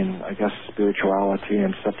DMT in, I guess, spirituality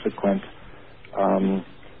and subsequent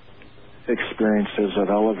experiences of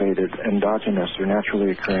elevated endogenous or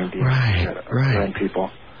naturally occurring DMT that occur in people.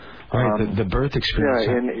 Right, the birth experience.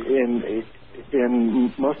 Yeah,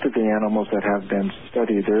 in most of the animals that have been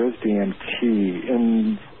studied, there is DMT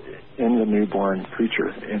in the newborn creature,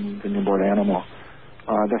 in the newborn animal.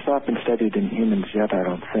 That's not been studied in humans yet, I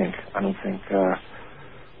don't think.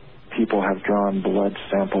 People have drawn blood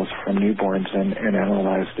samples from newborns and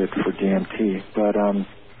analyzed it for DMT. But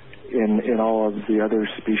in all of the other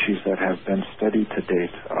species that have been studied to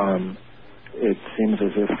date, it seems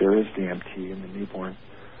as if there is DMT in the newborn.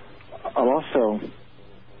 Also,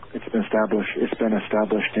 it's been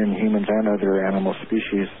established in humans and other animal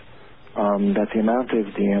species that the amount of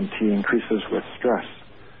DMT increases with stress.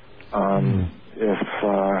 If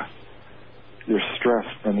you're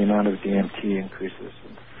stressed, then the amount of DMT increases.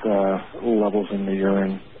 Levels in the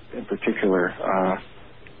urine, in particular,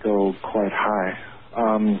 go quite high.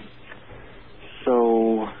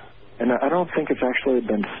 And I don't think it's actually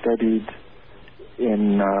been studied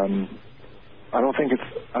in. I don't think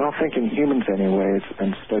in humans anyway. It's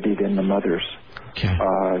been studied in the mothers. Okay.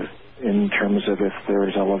 In terms of if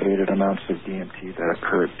there's elevated amounts of DMT that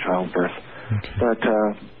occur at childbirth. Okay. But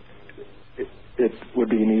it would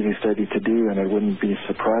be an easy study to do, and it wouldn't be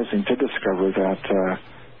surprising to discover that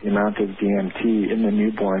the amount of DMT in the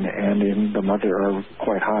newborn and in the mother are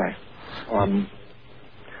quite high.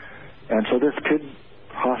 And so this could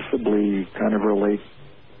possibly kind of relate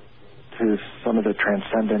to some of the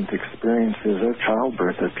transcendent experiences of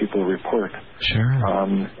childbirth that people report. Sure.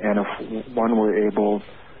 And if one were able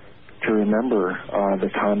to remember the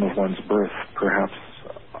time of one's birth, perhaps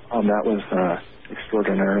that was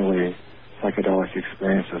extraordinarily psychedelic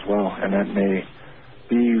experience as well, and that may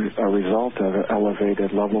be a result of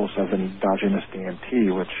elevated levels of endogenous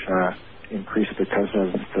DMT, which increase because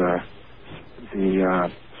of the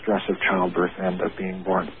stress of childbirth and of being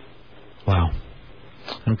born. Wow.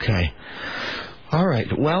 Okay. All right.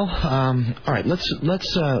 Well, all right. Let's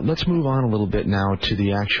move on a little bit now to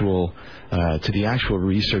the actual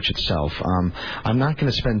research itself. I'm not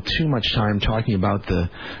going to spend too much time talking about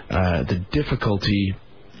the difficulty.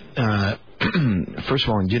 First of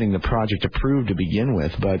all, in getting the project approved to begin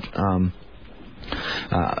with, but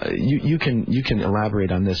you can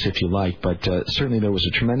elaborate on this if you like, but certainly there was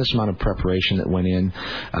a tremendous amount of preparation that went in.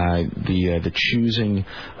 The choosing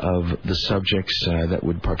of the subjects that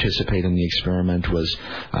would participate in the experiment was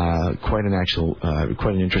quite an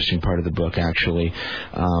interesting part of the book, actually.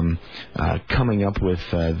 Coming up with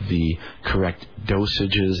the correct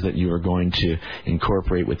dosages that you are going to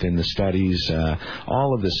incorporate within the studies,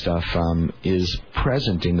 all of this stuff is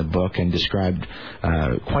present in the book and described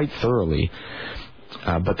quite thoroughly.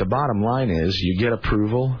 But the bottom line is, you get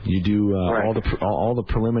approval, you do all the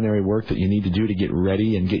preliminary work that you need to do to get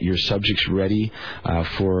ready and get your subjects ready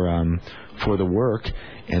for the work,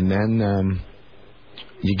 and then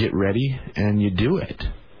you get ready and you do it.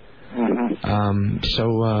 Mm-hmm.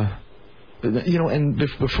 And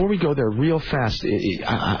before we go there real fast,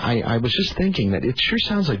 I was just thinking that it sure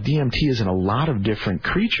sounds like DMT is in a lot of different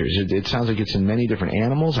creatures. It sounds like it's in many different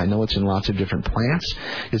animals. I know it's in lots of different plants.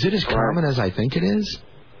 Is it as common as I think it is?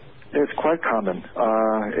 It's quite common.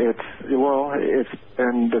 It's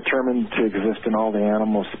been determined to exist in all the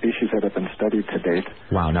animal species that have been studied to date.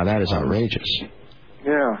 Wow, now that is outrageous.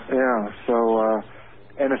 Yeah. So,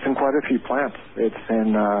 and it's in quite a few plants. It's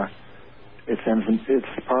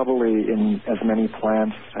probably in as many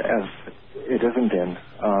plants as it isn't in.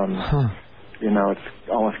 It's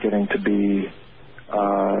almost getting to be.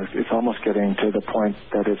 It's almost getting to the point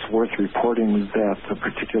that it's worth reporting that a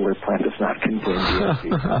particular plant does not contain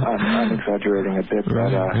DMT. I'm exaggerating a bit,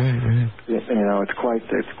 but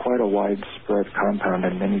it's quite a widespread compound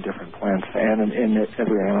in many different plants and in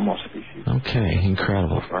every animal species. Okay,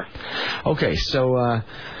 incredible. Okay,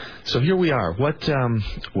 so here we are. What?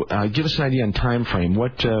 Give us an idea on time frame.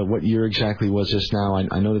 What year exactly was this now?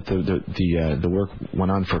 I know that the work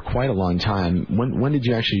went on for quite a long time. When did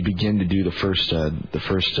you actually begin to do the first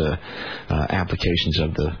applications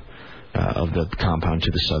of the compound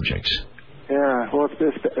to the subjects? Yeah, well,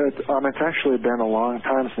 it's actually been a long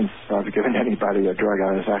time since I've given anybody a drug.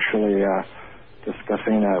 I was actually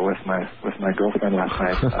discussing that with my girlfriend last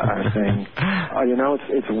night. I was saying,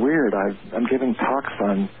 it's weird. I'm giving talks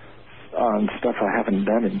on stuff I haven't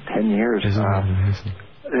done in 10 years.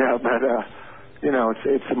 Yeah, but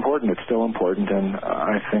it's important. It's still important, and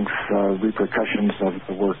I think repercussions of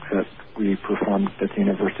the work that we performed at the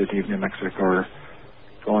University of New Mexico are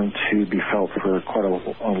going to be felt for quite a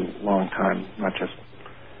long time, not just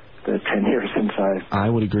the 10 years since I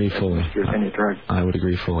would agree fully. Any drug. I would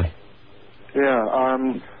agree fully. Yeah.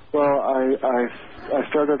 Well, I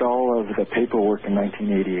started all of the paperwork in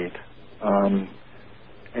 1988.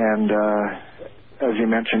 And as you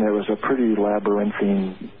mentioned, it was a pretty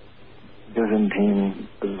labyrinthine, Byzantine,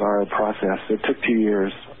 bizarre process. It took 2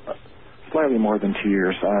 years, slightly more than 2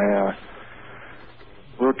 years. I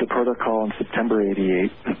wrote the protocol in September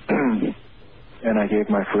 '88, and I gave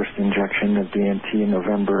my first injection of DMT in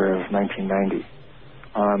November of 1990.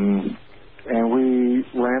 And we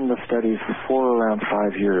ran the studies for around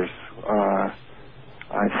 5 years.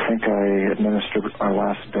 I think I administered our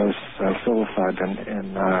last dose of psilocybin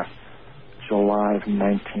in July of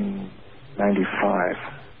 1995.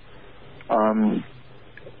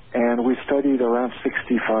 And we studied around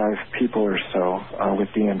 65 people or so with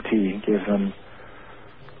DMT, gave them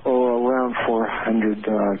around 400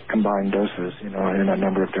 combined doses, in a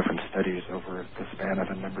number of different studies over the span of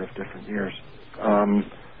a number of different years. And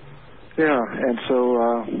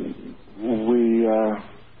so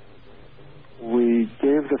we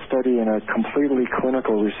gave the study in a completely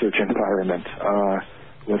clinical research environment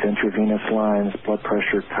with intravenous lines, blood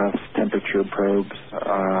pressure cuffs, temperature probes,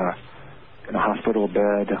 in a hospital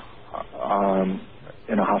bed,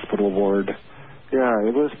 in a hospital ward. Yeah,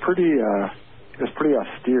 it was pretty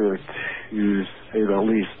austere, to say the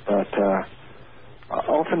least. But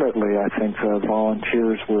ultimately, I think the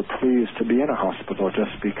volunteers were pleased to be in a hospital,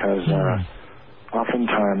 just because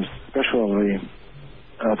oftentimes, especially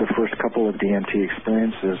the first couple of DMT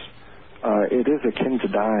experiences, it is akin to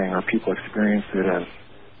dying, or people experience it as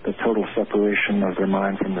the total separation of their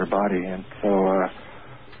mind from their body. And so,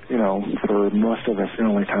 for most of us, the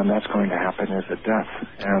only time that's going to happen is at death.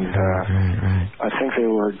 And I think they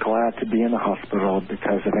were glad to be in the hospital,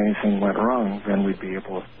 because if anything went wrong, then we'd be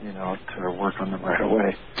able, to work on them right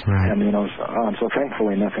away. Right. And, so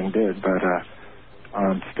thankfully nothing did, but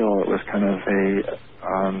still it was kind of a,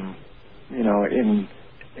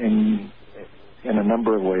 in a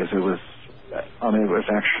number of ways, it was it was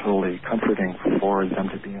actually comforting for them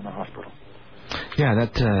to be in the hospital. Yeah,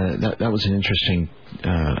 that was an interesting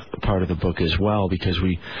part of the book as well, because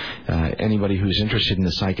anybody who's interested in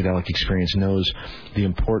the psychedelic experience knows the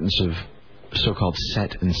importance of so-called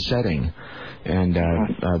set and setting, and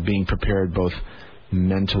being prepared both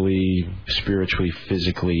mentally, spiritually,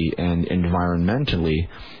 physically, and environmentally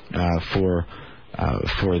for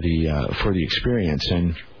the experience,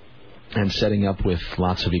 and setting up with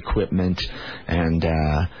lots of equipment and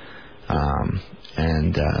a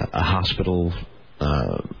hospital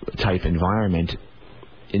type environment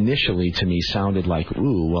initially to me sounded like,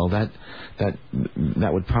 ooh, well, that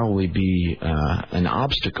would probably be an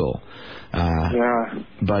obstacle.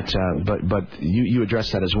 But you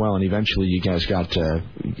addressed that as well, and eventually you guys got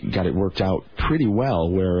it worked out pretty well.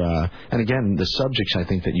 Where and again, the subjects I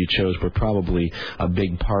think that you chose were probably a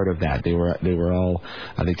big part of that. They were all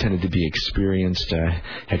they tended to be experienced,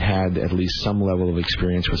 had at least some level of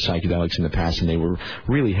experience with psychedelics in the past, and they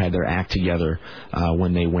really had their act together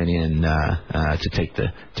when they went in to take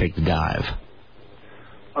the dive.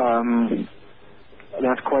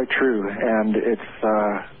 That's quite true, and it's.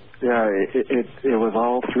 It was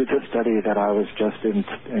all through the study that I was just in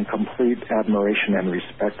complete admiration and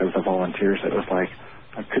respect of the volunteers. It was like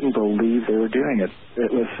I couldn't believe they were doing it.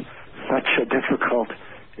 It was such a difficult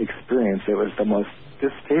experience. It was the most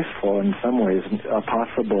distasteful, in some ways,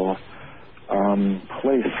 possible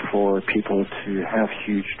place for people to have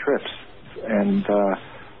huge trips. And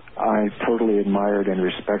I totally admired and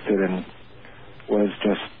respected and was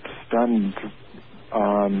just stunned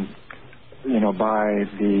by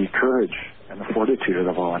the courage and the fortitude of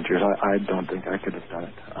the volunteers. I don't think I could have done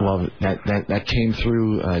it. Well, that came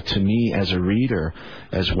through to me as a reader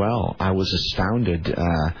as well. I was astounded,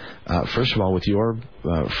 first of all, with your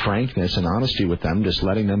frankness and honesty with them, just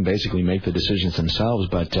letting them basically make the decisions themselves.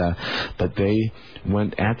 But they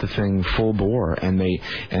went at the thing full bore, and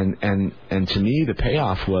to me the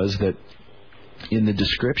payoff was that in the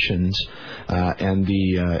descriptions and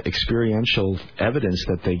the experiential evidence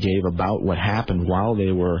that they gave about what happened while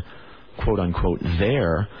they were, quote unquote,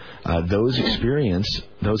 there, those experiences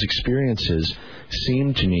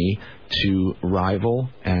seemed to me to rival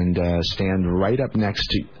and stand right up next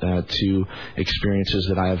to experiences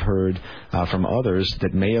that I have heard from others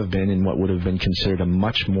that may have been in what would have been considered a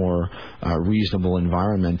much more reasonable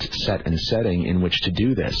environment, set and setting in which to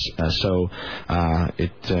do this.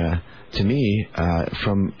 To me,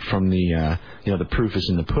 from the the proof is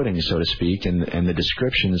in the pudding, so to speak, and the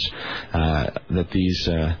descriptions that these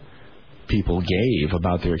people gave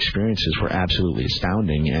about their experiences were absolutely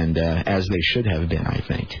astounding, and as they should have been, I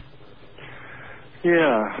think.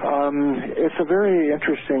 Yeah, it's a very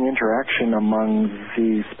interesting interaction among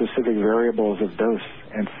the specific variables of dose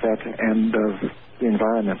and set and of the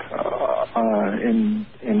environment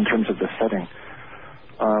in terms of the setting.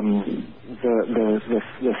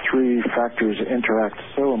 The three factors interact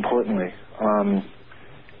so importantly,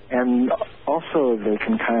 and also they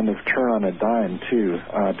can kind of turn on a dime too,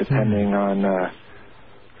 depending on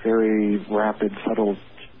very rapid, subtle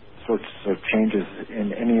sorts of changes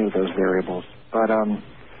in any of those variables. But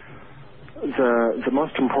the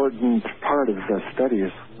most important part of the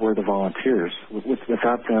studies were the volunteers.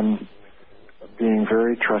 Without them being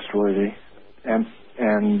very trustworthy, and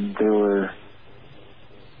they were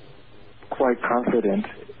quite confident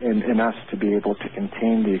in us to be able to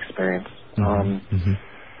contain the experience.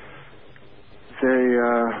 They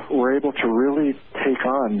were able to really take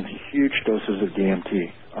on huge doses of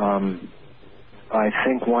DMT. I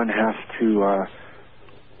think one has to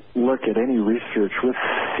look at any research with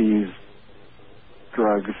these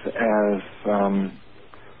drugs as,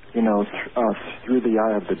 through the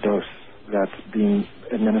eye of the dose that's being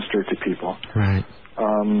administered to people. Right.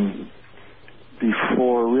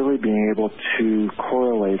 Before really being able to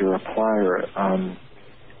correlate or apply or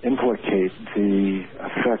implicate the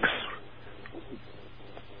effects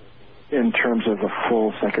in terms of a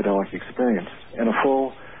full psychedelic experience. And a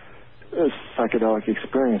full psychedelic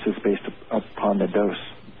experience is based upon the dose.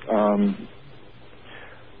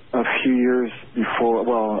 A few years before,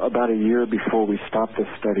 about a year before we stopped the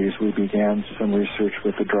studies, we began some research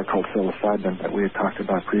with a drug called psilocybin that we had talked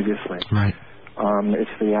about previously. Right.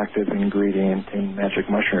 It's the active ingredient in magic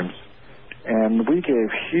mushrooms. And we gave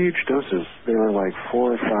huge doses. They were like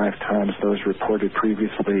 4 or 5 times those reported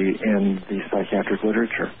previously in the psychiatric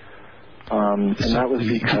literature. And that was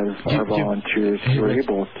because our volunteers were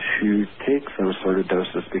able to take those sort of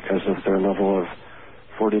doses because of their level of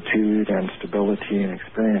fortitude and stability and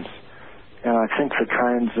experience. And I think the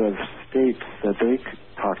kinds of states that they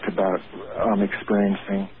talked about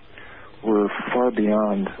experiencing were far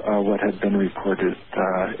beyond what had been reported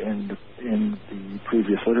in the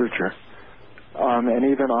previous literature. And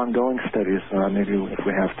even ongoing studies, maybe if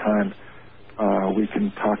we have time, we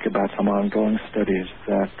can talk about some ongoing studies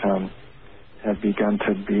that have begun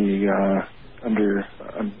to be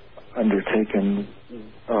undertaken,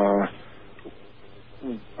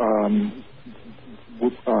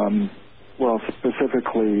 well,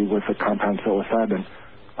 specifically with the compound psilocybin.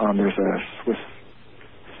 There's a Swiss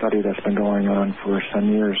study that's been going on for some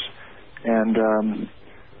years, and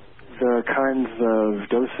the kinds of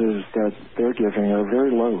doses that they're giving are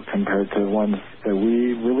very low compared to ones that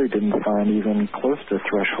we really didn't find even close to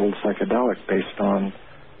threshold psychedelic based on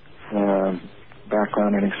the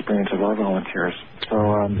background and experience of our volunteers.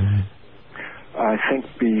 So I think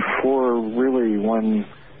before really one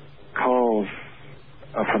calls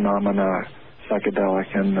a phenomena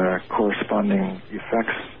psychedelic and the corresponding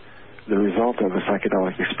effects, the result of a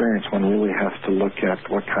psychedelic experience, one really has to look at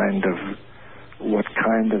what kind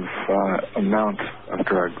of amount of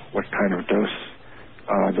drug, what kind of dose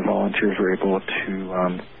the volunteers were able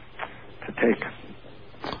to take.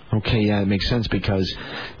 Okay, yeah, it makes sense because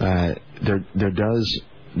there does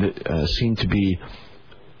seem to be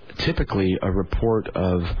typically a report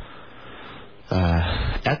of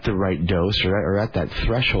at the right dose or at that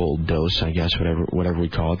threshold dose, I guess, whatever we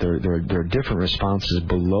call it. There are different responses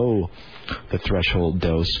below the threshold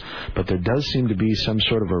dose, but there does seem to be some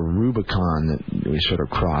sort of a Rubicon that we sort of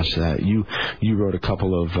cross. You wrote a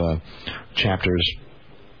couple of chapters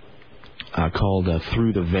called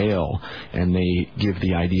Through the Veil, and they give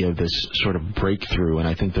the idea of this sort of breakthrough. And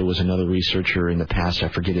I think there was another researcher in the past, I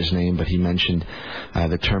forget his name, but he mentioned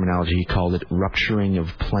the terminology, he called it rupturing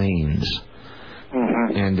of planes.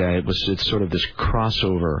 Mm-hmm. And it's sort of this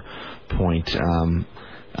crossover point.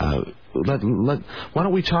 Why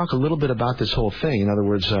don't we talk a little bit about this whole thing? In other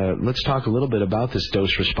words, let's talk a little bit about this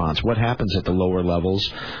dose response. What happens at the lower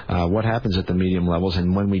levels? What happens at the medium levels?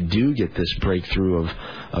 And when we do get this breakthrough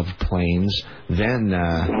of planes, then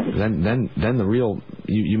the real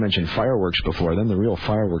you mentioned fireworks before. Then the real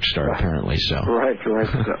fireworks start apparently. So right.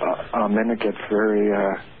 Then it gets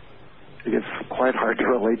it's quite hard to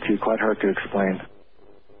relate to, quite hard to explain.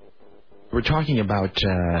 We're talking about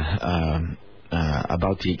the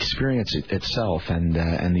experience itself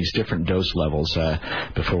and these different dose levels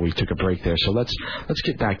before we took a break there. So let's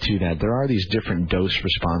get back to that. There are these different dose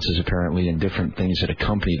responses apparently and different things that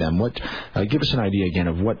accompany them. Give us an idea again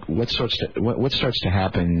of what starts to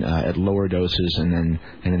happen at lower doses and then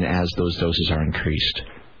as those doses are increased.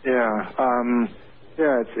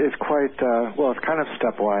 It's quite it's kind of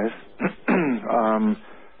stepwise,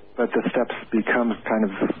 but the steps become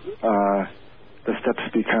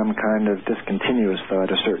kind of discontinuous though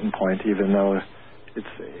at a certain point, even though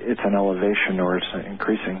it's an elevation or it's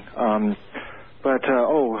increasing. I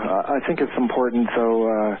think it's important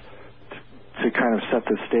though to kind of set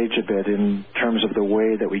the stage a bit in terms of the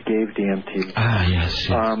way that we gave DMT. Yes.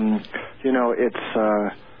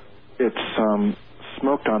 It's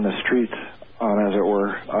smoked on the street, as it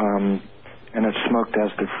were, and it's smoked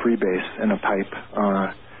as the freebase in a pipe.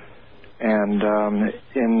 And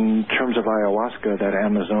in terms of ayahuasca, that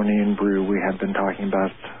Amazonian brew we have been talking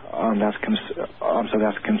about, that's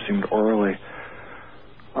consumed orally.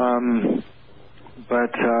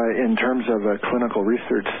 But in terms of a clinical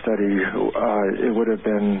research study, it would have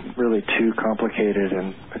been really too complicated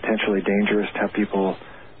and potentially dangerous to have people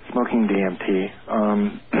smoking DMT.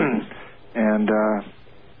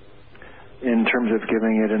 In terms of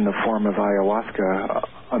giving it in the form of ayahuasca,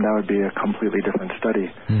 that would be a completely different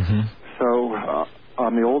study. Mm-hmm. So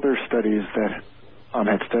on the older studies that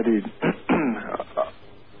had studied,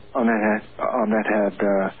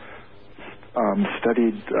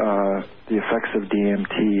 studied the effects of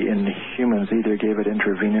DMT in humans, either gave it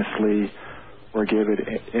intravenously or gave it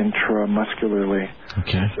intramuscularly.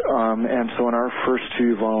 Okay. And so in our first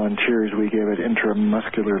two volunteers, we gave it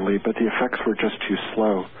intramuscularly, but the effects were just too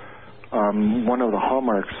slow. One of the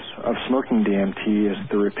hallmarks of smoking DMT is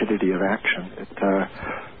the rapidity of action.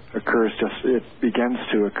 It begins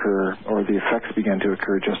to occur, or the effects begin to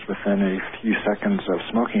occur just within a few seconds of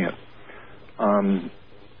smoking it. And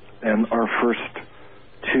our first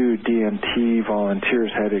two DMT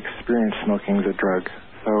volunteers had experienced smoking the drug.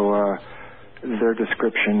 So their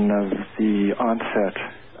description of the onset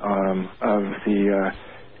of the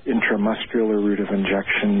intramuscular route of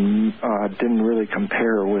injection didn't really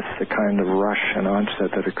compare with the kind of rush and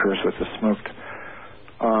onset that occurs with the smoked.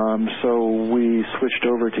 So we switched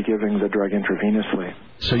over to giving the drug intravenously.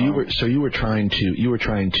 So you were trying to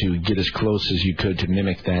get as close as you could to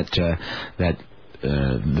mimic that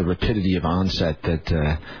the rapidity of onset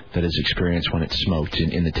that is experienced when it's smoked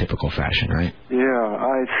in the typical fashion, right?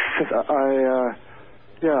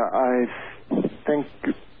 I think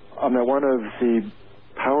one of the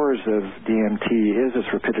powers of DMT is its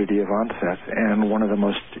rapidity of onset, and one of the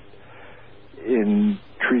most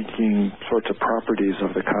intriguing sorts of properties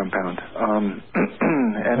of the compound. And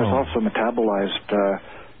it's also metabolized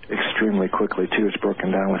extremely quickly too. It's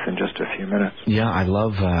broken down within just a few minutes. Yeah, I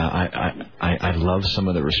love I love some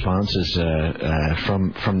of the responses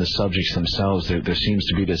from the subjects themselves. There seems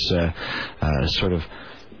to be this sort of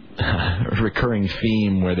recurring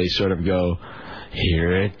theme where they sort of go,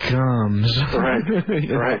 "Here it comes."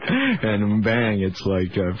 Right. And bang, it's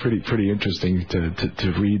like pretty interesting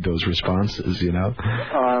to read those responses, you know.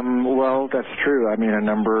 Well, that's true. I mean, a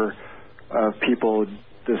number of people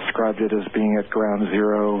described it as being at ground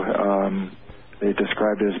zero. They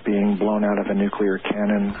described it as being blown out of a nuclear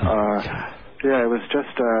cannon. It was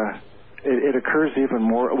just it occurs even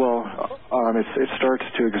more. Well, it starts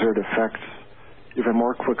to exert effects even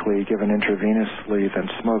more quickly given intravenously than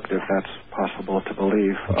smoked, if that's possible to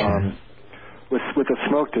believe. Okay. With the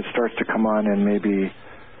smoked, it starts to come on in maybe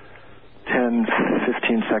 10,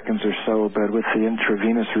 15 seconds or so, but with the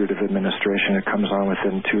intravenous route of administration, it comes on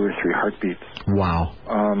within 2 or 3 heartbeats. Wow.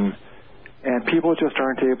 And people just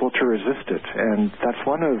aren't able to resist it. And that's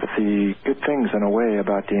one of the good things, in a way,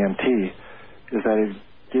 about DMT, is that it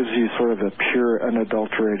gives you sort of a pure,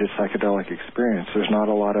 unadulterated psychedelic experience. There's not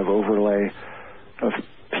a lot of overlay of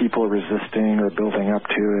people resisting or building up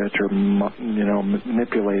to it or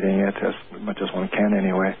manipulating it as much as one can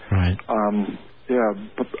anyway. Right.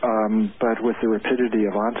 But with the rapidity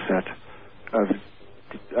of onset of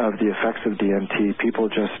the effects of DMT, people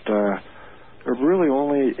just are really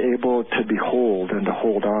only able to behold and to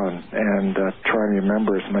hold on and try and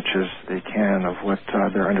remember as much as they can of what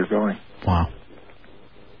they're undergoing. Wow.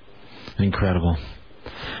 Incredible.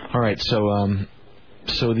 All right, so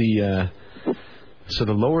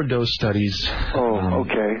the lower dose studies.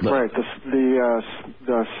 Okay, right.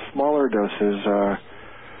 The smaller doses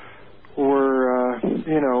were,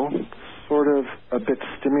 sort of a bit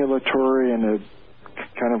stimulatory and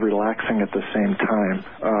kind of relaxing at the same time.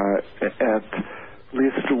 At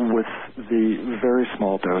least with the very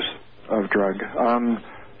small dose of drug.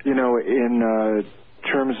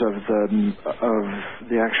 In terms of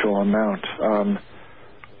the actual amount,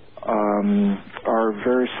 our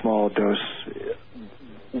very small dose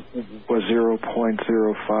was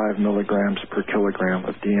 0.05 milligrams per kilogram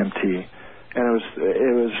of DMT, and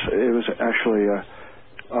it was actually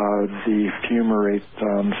the fumarate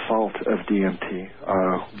salt of DMT,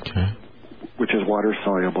 which is water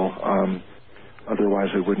soluble. Otherwise,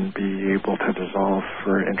 it wouldn't be able to dissolve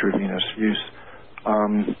for intravenous use.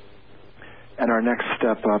 And our next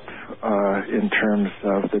step up in terms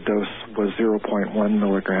of the dose was 0.1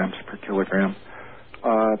 milligrams per kilogram.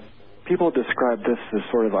 People described this as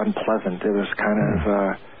sort of unpleasant. It was kind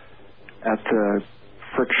of at the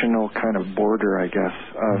frictional kind of border, I guess,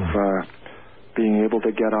 of being able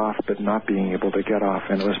to get off but not being able to get off,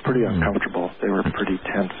 and it was pretty uncomfortable. They were pretty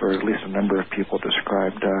tense, or at least a number of people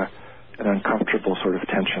described an uncomfortable sort of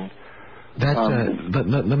tension.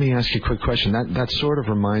 Let me ask you a quick question. That sort of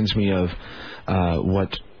reminds me of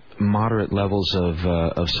what moderate levels of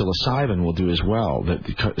psilocybin will do as well.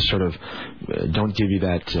 That sort of don't give you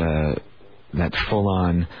that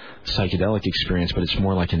full-on psychedelic experience, but it's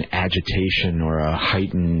more like an agitation or a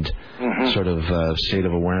heightened sort of state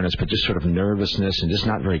of awareness, but just sort of nervousness and just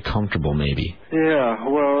not very comfortable, maybe. Yeah,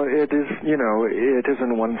 well, it is. It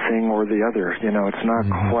isn't one thing or the other. It's not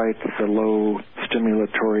quite the low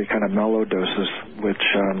stimulatory kind of mellow doses, which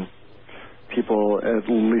people, at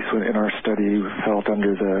least in our study, felt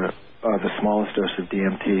under the smallest dose of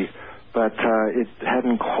DMT, but it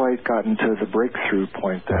hadn't quite gotten to the breakthrough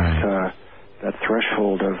point, that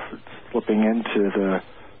threshold of slipping into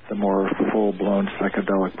the more full-blown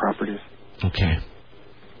psychedelic properties. Okay.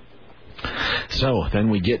 So then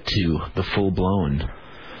we get to the full-blown.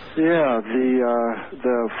 Yeah,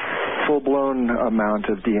 the full-blown amount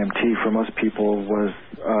of DMT for most people was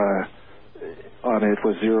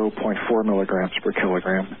 0.4 milligrams per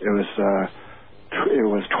kilogram. It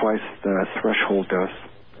was twice the threshold dose.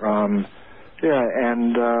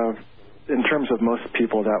 And in terms of most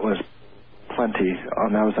people, that was plenty.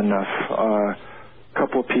 That was enough. A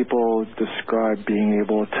couple people described being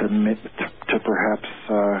able to perhaps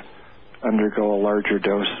undergo a larger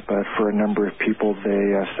dose, but for a number of people,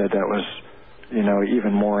 they said that was,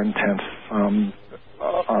 even more intense than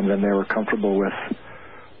they were comfortable with.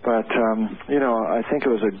 But, I think it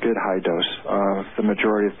was a good high dose. The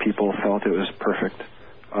majority of people felt it was perfect.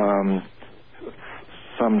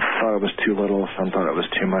 thought it was too little, some thought it was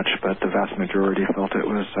too much, but the vast majority felt it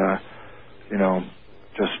was,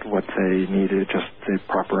 just what they needed, just the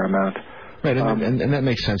proper amount. Right, and that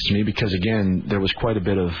makes sense to me because, again, there was quite a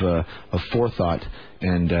bit of forethought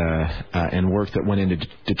and work that went into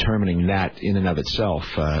determining that in and of itself.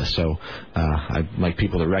 So I'd like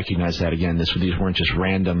people to recognize that, again, these weren't just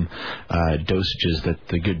random dosages that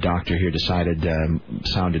the good doctor here decided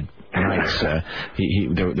sounded nice.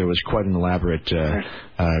 There was quite an elaborate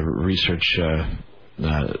research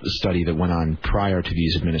study that went on prior to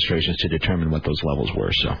these administrations to determine what those levels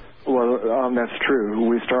were. So. Well, that's true.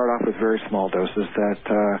 We started off with very small doses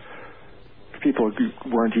that people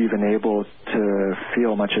weren't even able to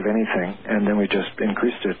feel much of anything, and then we just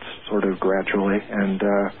increased it sort of gradually. And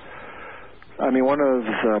one of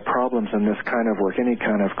the problems in this kind of work, any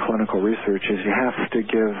kind of clinical research, is you have to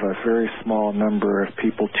give a very small number of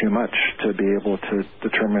people too much to be able to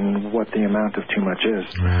determine what the amount of too much is.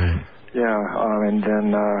 Right. Yeah, and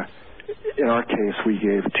then in our case, we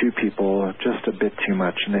gave 2 people just a bit too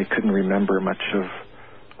much, and they couldn't remember much of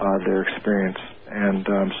their experience, and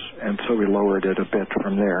so we lowered it a bit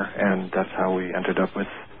from there, and that's how we ended up with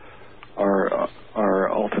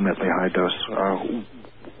our ultimately high dose,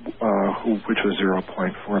 which was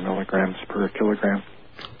 0.4 milligrams per kilogram.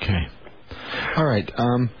 Okay. All right.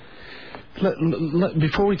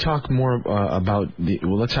 Before we talk more about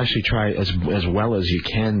let's actually try as well as you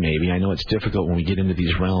can. Maybe I know it's difficult when we get into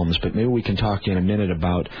these realms, but maybe we can talk in a minute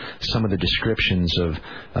about some of the descriptions of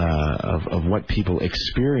what people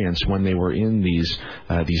experienced when they were in these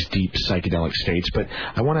deep psychedelic states. But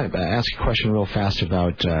I want to ask a question real fast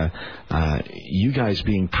about you guys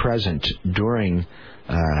being present during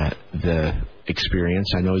the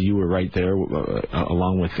experience. I know you were right there,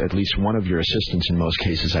 along with at least one of your assistants in most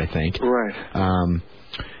cases, I think. Right.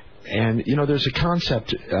 And there's a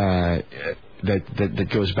concept that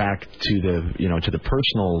goes back to the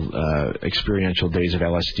personal experiential days of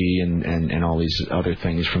LSD and all these other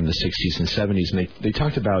things from the 60s and 70s, and they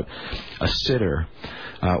talked about a sitter.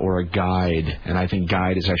 Or a guide, and I think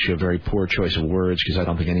guide is actually a very poor choice of words because I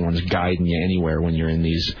don't think anyone's guiding you anywhere when you're in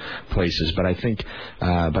these places. But I think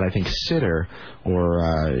sitter, or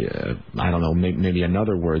I don't know, maybe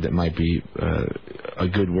another word that might be a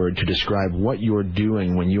good word to describe what you're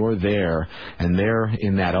doing when you're there and they're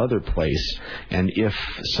in that other place, and if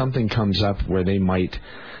something comes up where they might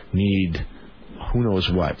need who knows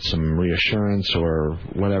what, some reassurance or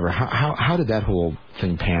whatever. How did that whole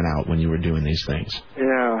thing pan out when you were doing these things? Yeah,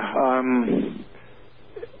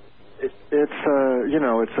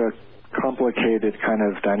 it's a complicated kind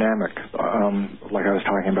of dynamic, like I was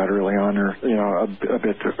talking about early on, or a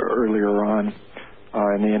bit earlier on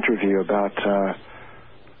in the interview about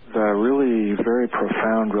the really very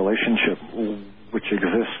profound relationship which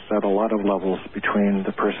exists at a lot of levels between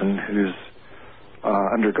the person who's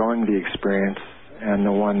undergoing the experience and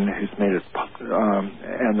the one who's made it,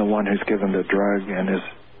 and the one who's given the drug and is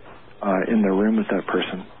in the room with that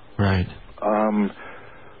person. Right.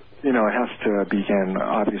 It has to begin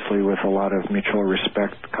obviously with a lot of mutual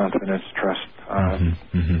respect, confidence, trust,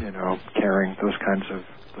 caring, those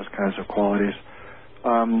kinds of qualities.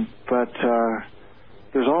 But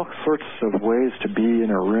there's all sorts of ways to be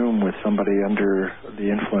in a room with somebody under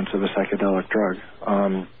the influence of a psychedelic drug.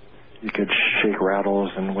 You could shake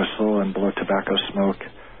rattles and whistle and blow tobacco smoke.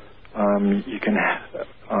 You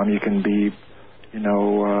can be,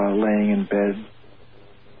 laying in bed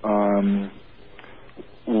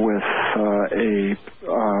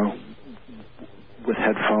with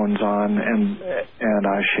headphones on and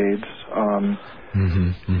eye shades.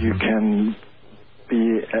 You can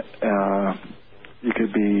be you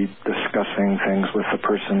could be discussing things with the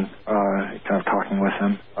person, kind of talking with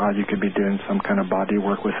them. You could be doing some kind of body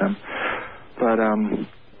work with them. But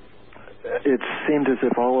it seemed as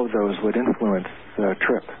if all of those would influence the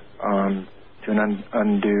trip to an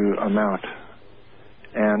undue amount.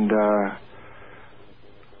 And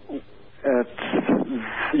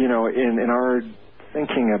in our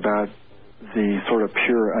thinking about the sort of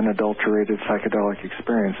pure, unadulterated psychedelic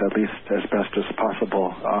experience, at least as best as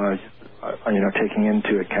possible, taking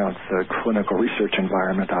into account the clinical research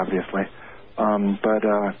environment, obviously. But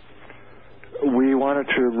we wanted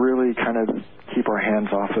to really kind of keep our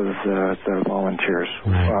hands off of the volunteers.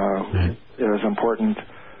 Right. It was important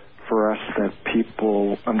for us that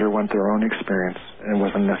people underwent their own experience and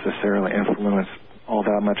wasn't necessarily influenced all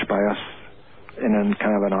that much by us in a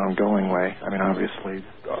kind of an ongoing way. I mean, obviously,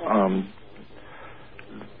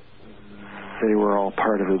 they were all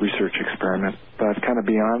part of a research experiment. But kind of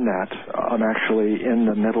beyond that, actually in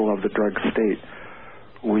the middle of the drug state,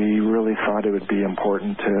 we really thought it would be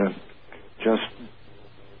important to just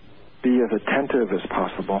attentive as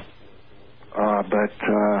possible, but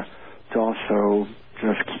to also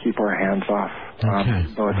just keep our hands off,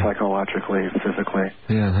 both psychologically, physically.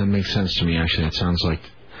 Yeah, that makes sense to me, actually. It sounds like,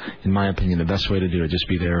 in my opinion, the best way to do it, just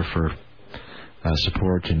be there for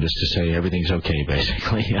support and just to say everything's okay,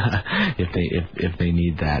 basically, if they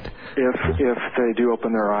need that. If they do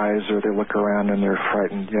open their eyes or they look around and they're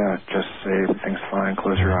frightened, just say everything's fine,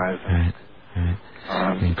 close your eyes.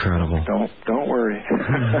 Right. Incredible. Don't worry.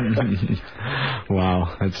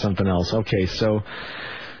 Wow, that's something else. Okay, so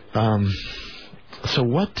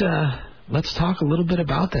what? Let's talk a little bit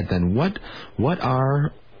about that then. What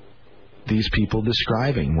are these people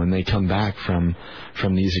describing when they come back from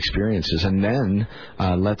these experiences? And then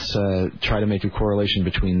let's try to make a correlation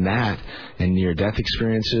between that and near-death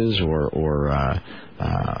experiences or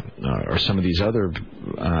some of these other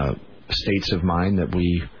states of mind that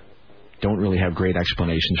we don't really have great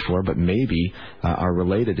explanations for, but maybe are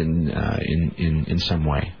related in some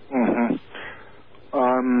way.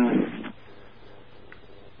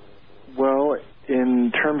 Well,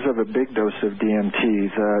 in terms of a big dose of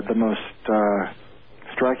DMT, the most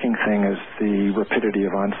striking thing is the rapidity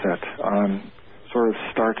of onset. Sort of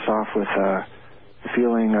starts off with a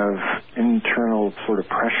feeling of internal sort of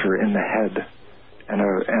pressure in the head and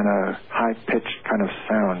a high-pitched kind of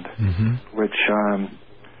sound, which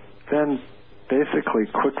then basically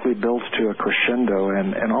quickly builds to a crescendo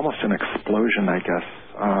and almost an explosion, I guess,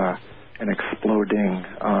 an exploding,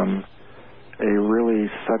 a really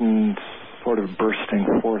sudden sort of bursting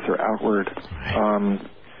forth or outward.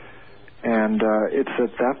 And it's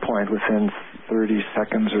at that point, within 30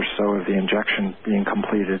 seconds or so of the injection being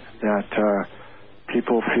completed, that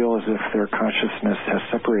people feel as if their consciousness has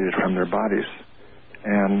separated from their bodies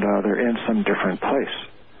and they're in some different place.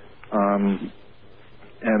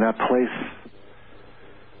 And that place,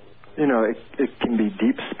 you know, it can be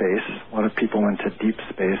deep space. A lot of people went to deep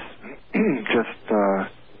space, just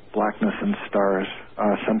blackness and stars.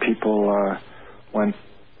 Some people went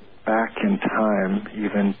back in time,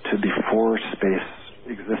 even to before space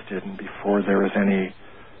existed and before there was any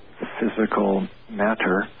physical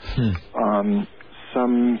matter.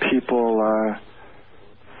 Some people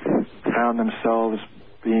found themselves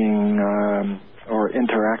being or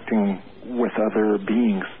interacting with other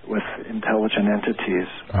beings, with intelligent entities.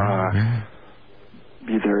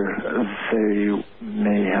 Either they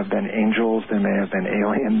may have been angels, they may have been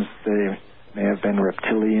aliens, they may have been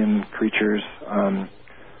reptilian creatures,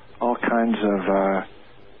 all kinds of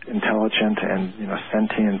intelligent and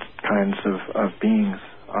sentient kinds of beings.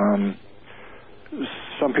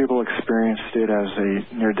 Some people experienced it as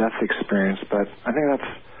a near-death experience, but I think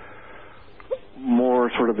that's more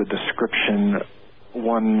sort of a description,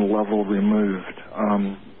 one level removed.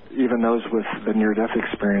 Even those with the near-death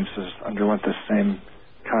experiences underwent the same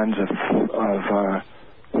kinds of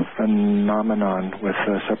phenomenon with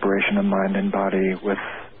separation of mind and body, with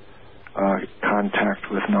contact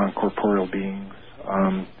with non-corporeal beings,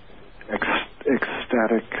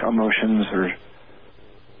 ecstatic emotions or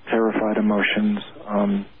terrified emotions,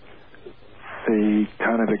 the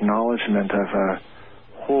kind of acknowledgement of a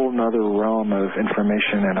whole nother realm of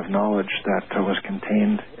information and of knowledge that was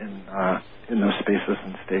contained in those spaces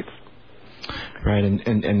and states. Right,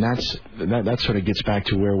 and that sort of gets back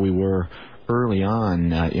to where we were early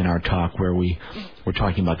on in our talk, where we were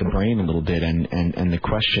talking about the brain a little bit, and the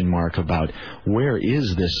question mark about where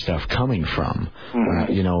is this stuff coming from.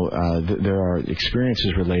 There are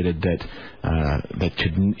experiences related that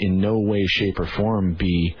could in no way, shape, or form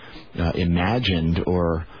be imagined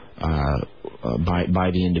or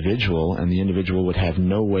by the individual, and the individual would have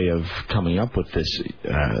no way of coming up with this.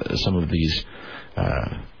 Some of these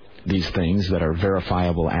things that are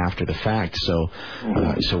verifiable after the fact. So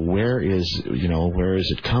where is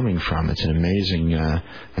it coming from? It's an amazing and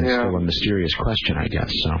still a mysterious question, I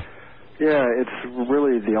guess. So. Yeah, it's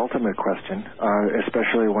really the ultimate question,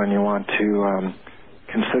 especially when you want to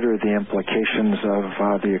consider the implications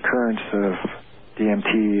of the occurrence of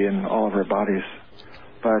DMT in all of our bodies.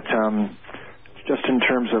 But just in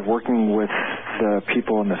terms of working with the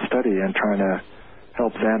people in the study and trying to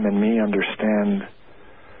help them and me understand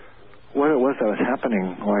what it was that was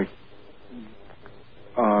happening, like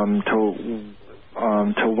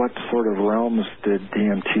to what sort of realms did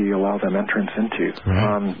DMT allow them entrance into?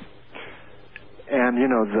 Right. And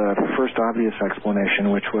the first obvious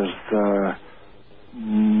explanation, which was the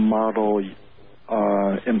model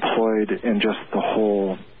employed in just the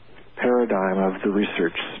whole paradigm of the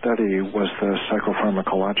research study, was the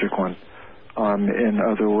psychopharmacologic one. In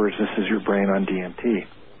other words, this is your brain on DMT.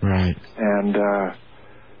 Right. And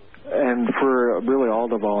And for really all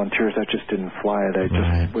the volunteers, that just didn't fly. They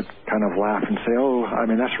just would kind of laugh and say, "Oh, I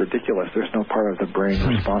mean, that's ridiculous. There's no part of the brain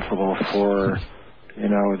responsible for,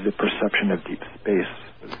 the perception of deep space."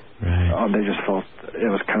 Right. They just felt it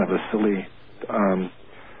was kind of a silly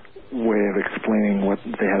way of explaining what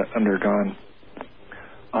they had undergone.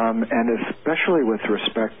 And especially with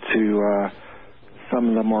respect to some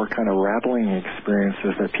of the more kind of rattling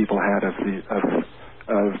experiences that people had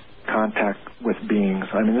of contact with beings.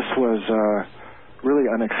 I mean, this was really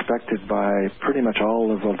unexpected by pretty much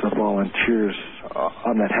all of the volunteers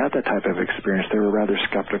that had that type of experience. They were rather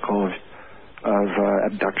skeptical of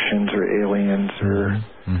abductions or aliens, or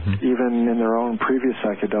even in their own previous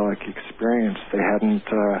psychedelic experience, they hadn't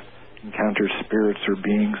encountered spirits or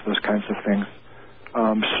beings, those kinds of things.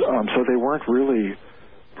 So they weren't really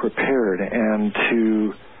prepared, and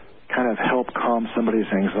to kind of help calm somebody's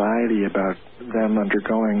anxiety about them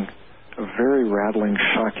undergoing a very rattling,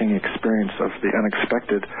 shocking experience of the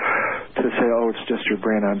unexpected, to say, "Oh, it's just your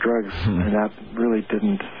brain on drugs," and that really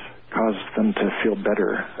didn't cause them to feel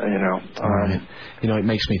better, Right. It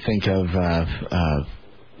makes me think of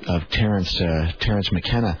Terence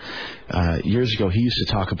McKenna. Years ago, he used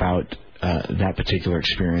to talk about that particular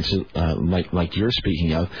experience, like you're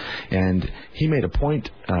speaking of, and he made a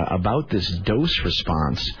point about this dose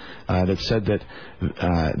response that said that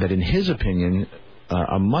in his opinion,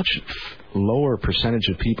 a much lower percentage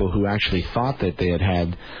of people who actually thought that they had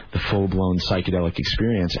had the full-blown psychedelic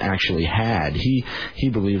experience actually had. He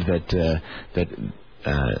believed that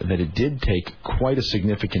it did take quite a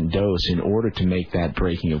significant dose in order to make that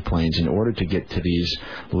breaking of planes, in order to get to these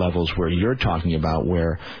levels where you're talking about,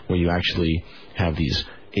 where you actually have these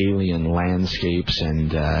alien landscapes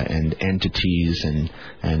and entities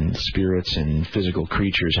and spirits and physical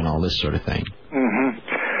creatures and all this sort of thing.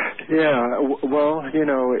 Yeah, well,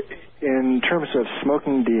 in terms of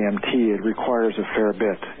smoking DMT, it requires a fair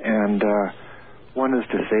bit, and one is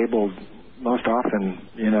disabled most often,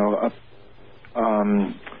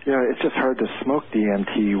 it's just hard to smoke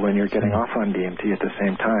DMT when you're getting off on DMT at the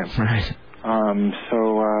same time. Right.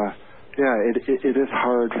 It is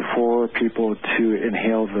hard for people to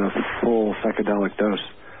inhale the full psychedelic dose.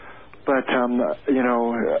 But,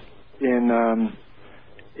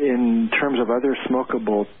 in terms of other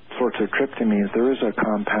smokable sorts of tryptamines, there is a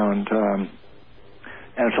compound, and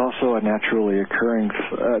it's also a naturally occurring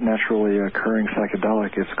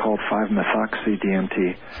psychedelic. It's called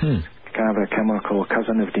 5-methoxy-DMT. Kind of a chemical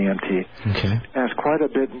cousin of DMT. Okay. And it's quite a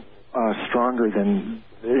bit stronger than,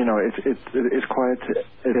 it's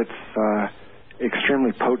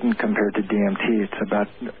extremely potent compared to DMT.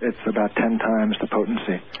 It's about 10 times the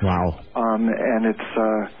potency. Wow. And it's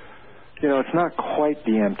it's not quite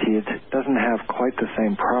DMT. It doesn't have quite the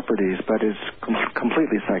same properties, but it's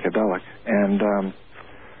completely psychedelic, and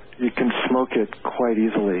you can smoke it quite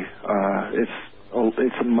easily.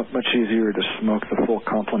 It's much easier to smoke the full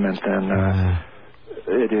complement than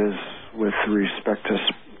it is with respect to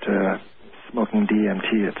smoking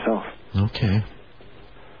DMT itself. Okay.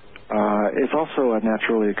 It's also a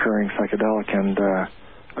naturally occurring psychedelic, and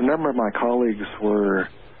a number of my colleagues were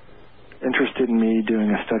interested in me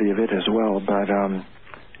doing a study of it as well, but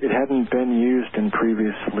it hadn't been used in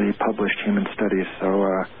previously published human studies,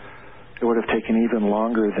 so it would have taken even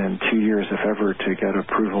longer than 2 years, if ever, to get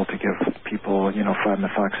approval to give people,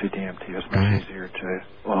 5-methoxy-DMT. It was much easier to,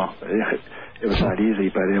 it was not easy,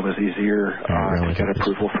 but it was easier to get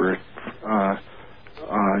approval for, for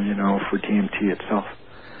DMT itself.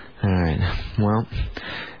 All right. Well,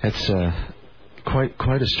 that's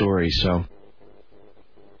quite a story, so...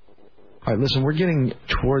 All right, listen, we're getting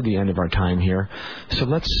toward the end of our time here, so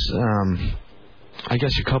let's, I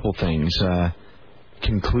guess, a couple things.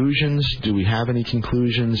 Conclusions, do we have any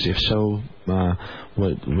conclusions? If so,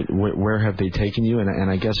 where have they taken you?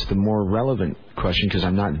 And I guess the more relevant question, because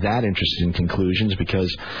I'm not that interested in conclusions,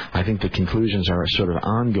 because I think the conclusions are sort of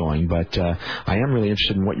ongoing, but I am really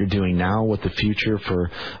interested in what you're doing now, what the future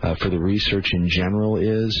for the research in general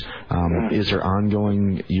is. Is there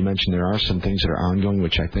ongoing, you mentioned there are some things that are ongoing,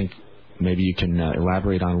 which I think maybe you can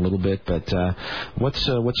elaborate on a little bit, but what's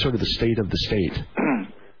sort of the state of the state?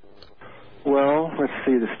 Well, let's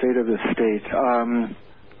see, the state of the state.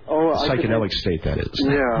 Psychedelic state, that is.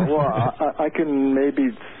 Yeah, well, I can maybe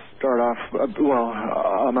start off,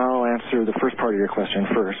 I'll answer the first part of your question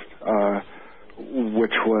first,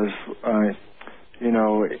 which was,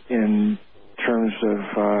 in terms of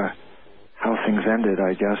how things ended,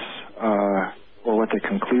 I guess, or what the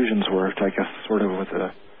conclusions were, which I guess sort of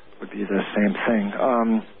would be the same thing.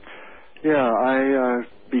 I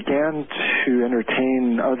began to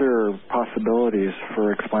entertain other possibilities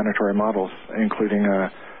for explanatory models, including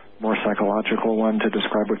more psychological one to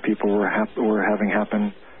describe what people were having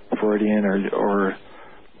happen, Freudian or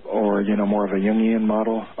more of a Jungian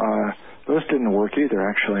model. Those didn't work either,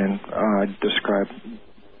 actually, and I described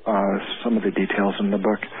some of the details in the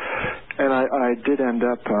book. And I did end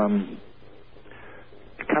up kind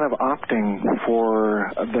of opting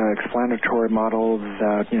for the explanatory model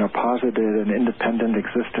that, posited an independent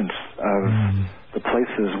existence of the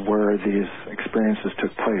places where these experiences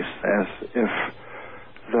took place, as if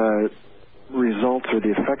the results or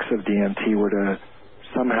the effects of DMT were to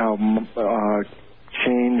somehow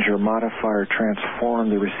change or modify or transform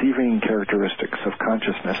the receiving characteristics of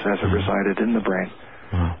consciousness as it resided in the brain.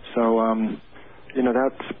 So,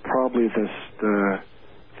 that's probably the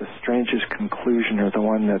strangest conclusion, or the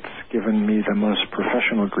one that's given me the most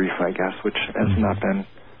professional grief, I guess, which has not been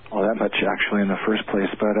all that much actually in the first place.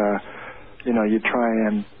 But, you try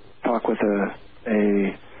and talk with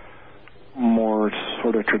a more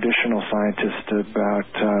sort of traditional scientist about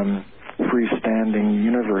freestanding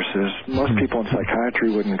universes. Most people in psychiatry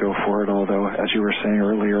wouldn't go for it, although, as you were saying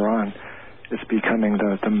earlier on, it's becoming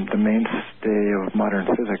the mainstay of modern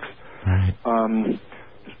physics. Right.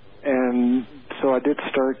 And so I did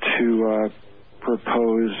start to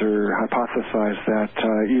propose or hypothesize that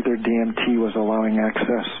either DMT was allowing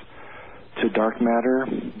access to dark matter,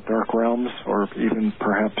 dark realms, or even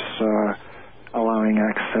perhaps allowing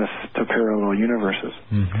access to parallel universes.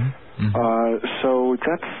 So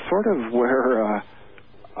that's sort of where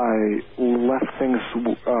I left things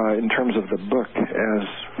in terms of the book, as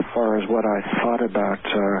far as what I thought about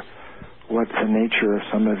what the nature of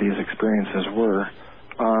some of these experiences were.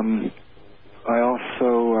 I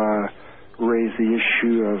also raised the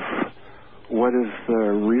issue of what is the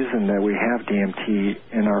reason that we have DMT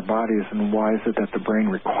in our bodies, and why is it that the brain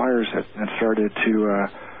requires it, and started to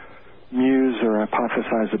muse or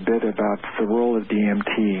hypothesize a bit about the role of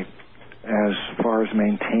DMT as far as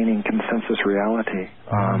maintaining consensus reality.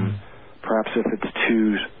 Perhaps if it's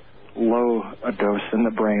too low a dose in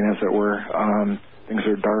the brain, as it were, things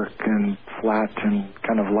are dark and flat and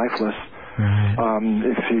kind of lifeless.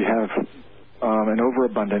 If you have an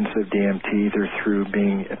overabundance of DMT, either through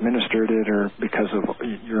being administered it or because of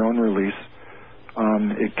your own release,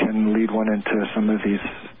 it can lead one into some of these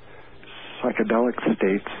psychedelic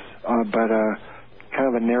states. But kind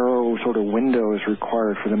of a narrow sort of window is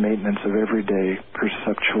required for the maintenance of everyday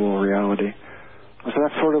perceptual reality. So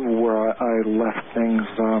that's sort of where I left things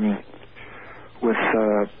with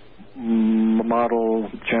model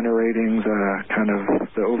generating the kind of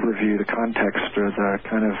the overview, the context, or the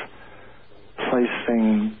kind of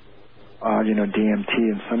placing, DMT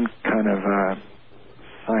in some kind of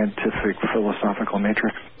scientific philosophical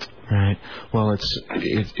matrix. Right. Well,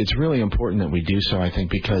 it's really important that we do so, I think,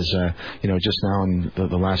 because just now in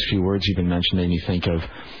the last few words you've been mentioning, you think of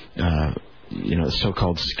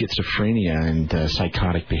so-called schizophrenia and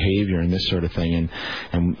psychotic behavior and this sort of thing,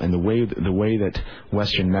 and the way that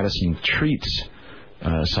Western medicine treats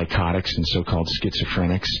psychotics and so-called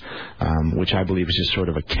schizophrenics, which I believe is just sort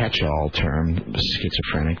of a catch-all term,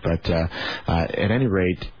 schizophrenic. But at any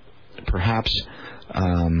rate, perhaps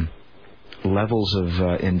levels of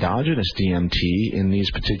endogenous DMT in these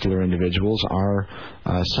particular individuals are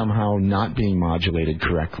somehow not being modulated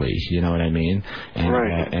correctly. You know what I mean? And,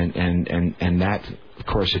 right. And that, of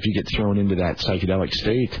course, if you get thrown into that psychedelic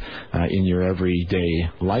state in your everyday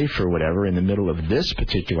life or whatever, in the middle of this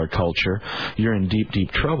particular culture, you're in deep,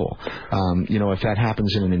 deep trouble. If that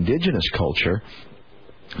happens in an indigenous culture,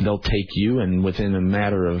 they'll take you, and within a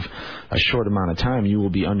matter of a short amount of time, you will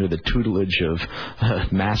be under the tutelage of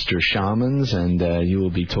master shamans, and you will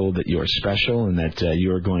be told that you're special, and that you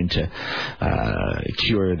are going to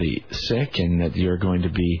cure the sick, and that you're going to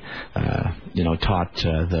be, taught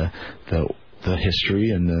the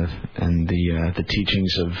history and the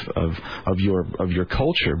teachings of your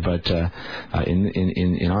culture. But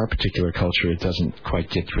in our particular culture, it doesn't quite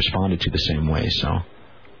get responded to the same way. So.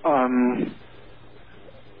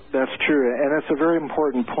 That's true, and that's a very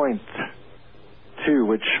important point, too,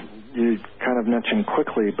 which you kind of mentioned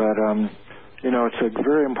quickly, but, it's a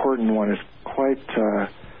very important one. It's quite, I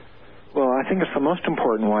think it's the most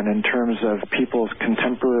important one in terms of people's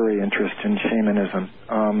contemporary interest in shamanism.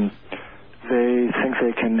 They think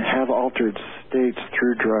they can have altered states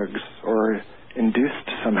through drugs or induced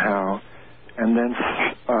somehow, and then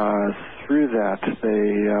through that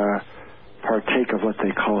they partake of what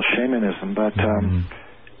they call shamanism, but...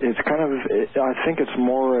 It's kind of, I think it's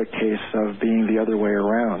more a case of being the other way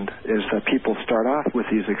around, is that people start off with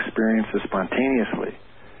these experiences spontaneously,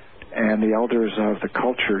 and the elders of the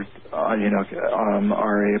culture, are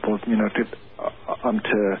able,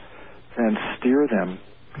 to then steer them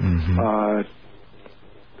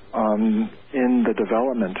in the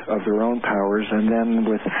development of their own powers, and then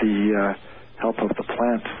with the help of the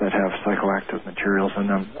plants that have psychoactive materials in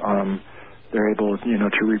them, they're able,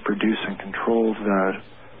 to reproduce and control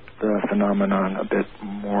the phenomenon a bit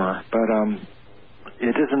more. But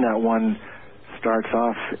it isn't that one starts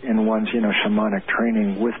off in one's, shamanic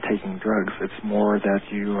training with taking drugs. It's more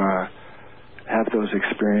that you have those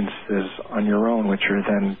experiences on your own, which are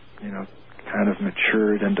then, kind of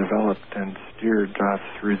matured and developed and steered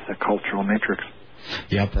through the cultural matrix.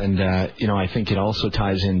 Yep, and I think it also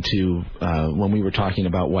ties into when we were talking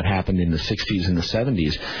about what happened in the 60s and the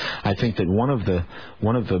 70s. I think that one of the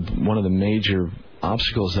major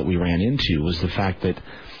obstacles that we ran into was the fact that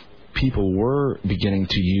people were beginning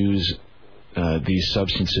to use these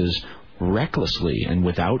substances recklessly and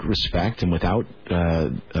without respect and without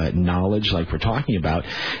knowledge, like we're talking about,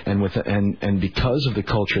 and because of the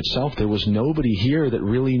culture itself, there was nobody here that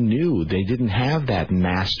really knew. They didn't have that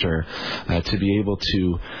master to be able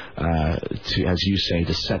to, as you say,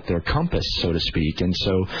 to set their compass, so to speak. And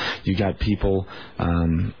so you got people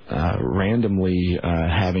randomly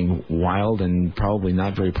having wild and probably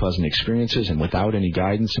not very pleasant experiences, and without any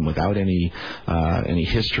guidance and without any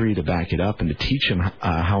history to back it up and to teach them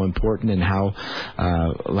how important and how,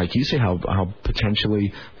 like you say, how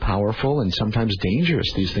potentially powerful and sometimes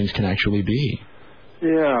dangerous these things can actually be.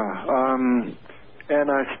 Yeah, and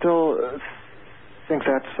I still think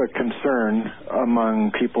that's a concern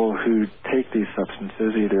among people who take these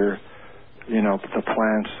substances, either, the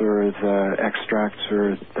plants or the extracts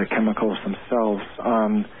or the chemicals themselves,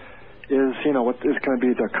 is, what is going to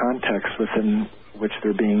be the context within which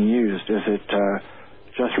they're being used. Is it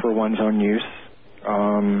just for one's own use?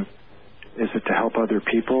 Is it to help other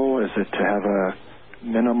people? Is it to have a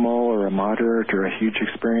minimal or a moderate or a huge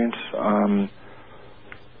experience?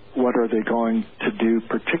 What are they going to do?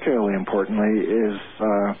 Particularly importantly is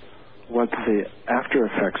what the after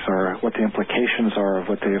effects are, what the implications are of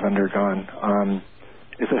what they've undergone.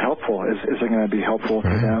 Is it helpful? Is it going to be helpful to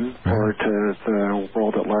them or to the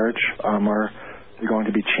world at large? Are they going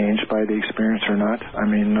to be changed by the experience or not? I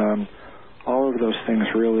mean, all of those things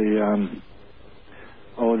really...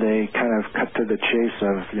 they kind of cut to the chase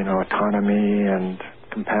of, autonomy and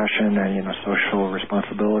compassion and, social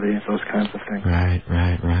responsibility, those kinds of things. Right.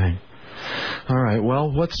 All right.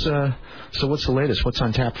 Well, what's the latest? What's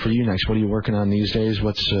on tap for you next? What are you working on these days?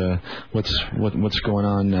 What's going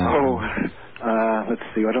on? Let's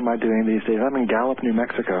see. What am I doing these days? I'm in Gallup, New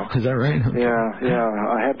Mexico. Is that right? Okay. Yeah.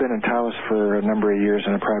 I have been in Taos for a number of years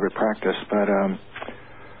in a private practice, but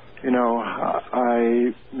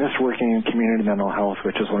I miss working in community mental health,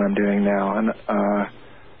 which is what I'm doing now. And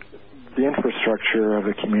the infrastructure of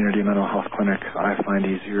a community mental health clinic I find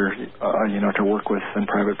easier, to work with than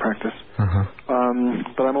private practice.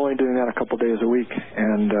 But I'm only doing that a couple days a week,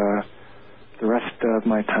 and the rest of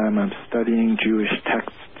my time I'm studying Jewish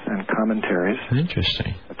texts and commentaries.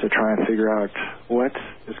 Interesting. To try and figure out what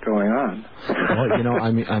is going on. Well,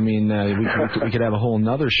 we could have a whole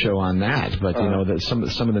nother show on that, but some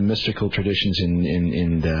of the mystical traditions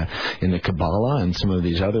in the Kabbalah and some of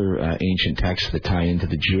these other ancient texts that tie into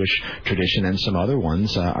the Jewish tradition and some other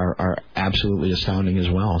ones are absolutely astounding as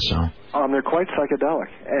well. So they're quite psychedelic,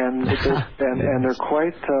 and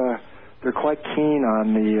they're quite keen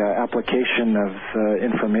on the application of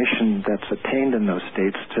information that's attained in those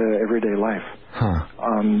states to everyday life.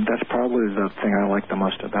 That's probably the thing I like the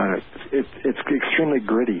most about it. It's extremely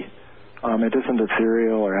gritty. It isn't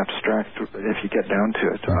ethereal or abstract if you get down to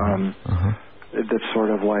it. It's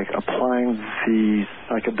sort of like applying the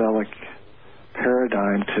psychedelic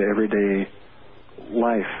paradigm to everyday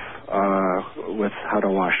life with how to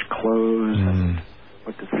wash clothes and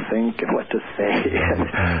what to think and what to say.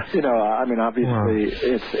 Obviously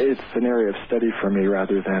it's an area of study for me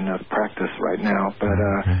rather than a practice right now, but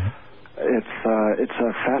it's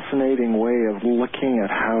a fascinating way of looking at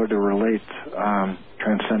how to relate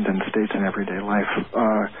transcendent states in everyday life,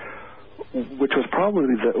 which was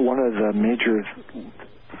probably one of the major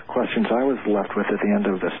questions I was left with at the end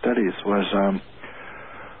of the studies was,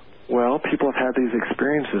 people have had these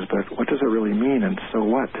experiences, but what does it really mean, and so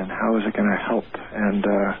what, and how is it going to help, and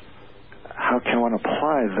how can one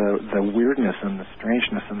apply the weirdness and the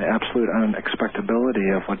strangeness and the absolute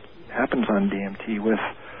unexpectability of what happens on DMT with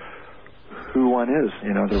who one is,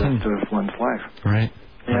 the rest of one's life. Right.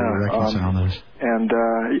 Yeah. Reconcile those. And,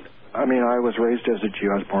 I was raised as a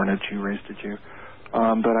Jew. I was born a Jew, raised a Jew.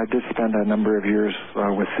 But I did spend a number of years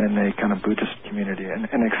within a kind of Buddhist community, an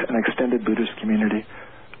extended Buddhist community,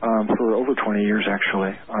 for over 20 years,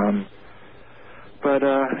 actually. But,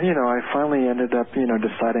 I finally ended up,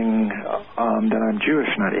 deciding that I'm Jewish,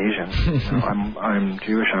 not Asian. I'm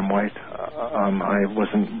Jewish, I'm white. I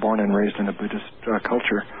wasn't born and raised in a Buddhist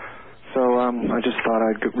culture. So I just thought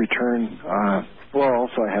I'd return.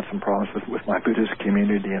 Also I had some problems with my Buddhist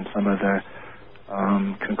community and some of the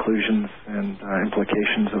conclusions and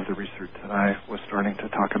implications of the research that I was starting to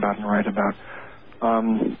talk about and write about.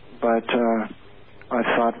 But I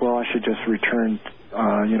thought, I should just return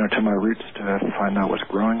to my roots to find out what's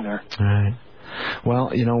growing there. All right.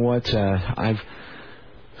 Well, you know what? I've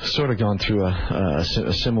sort of gone through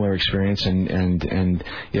a similar experience, and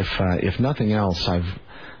if nothing else,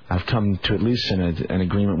 I've come to at least an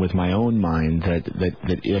agreement with my own mind that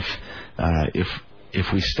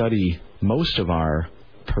if we study most of our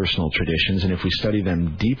personal traditions, and if we study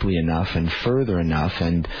them deeply enough and further enough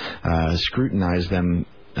and scrutinize them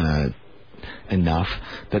enough,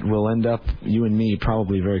 that we'll end up, you and me,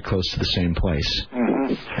 probably very close to the same place.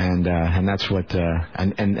 Mm-hmm. And that's what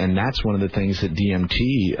and that's one of the things that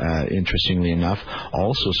DMT, interestingly enough,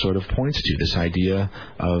 also sort of points to, this idea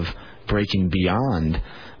of breaking beyond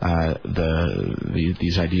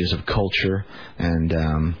these ideas of culture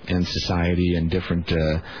and society and different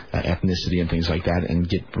ethnicity and things like that, and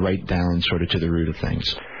get right down sort of to the root of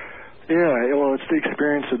things. Yeah, well, it's the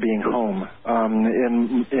experience of being home.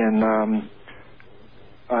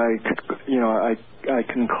 I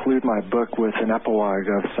conclude my book with an epilogue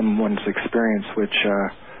of someone's experience, which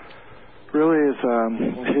really is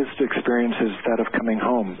his experience is that of coming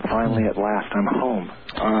home. Finally, at last, I'm home.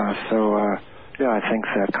 I think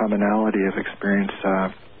that commonality of experience,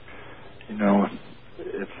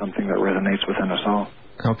 it's something that resonates within us all.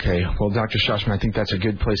 Okay. Well, Dr. Strassman, I think that's a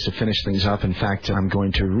good place to finish things up. In fact, I'm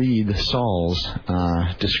going to read Saul's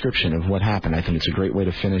description of what happened. I think it's a great way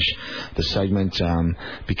to finish the segment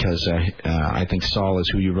because I think Saul is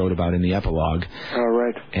who you wrote about in the epilogue. All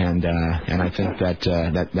right. And I think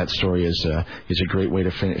that story is a great way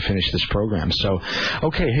to finish this program. So,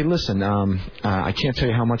 okay. Hey, listen. I can't tell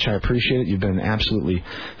you how much I appreciate it. You've been an absolutely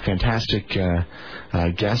fantastic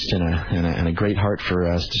guest and a great heart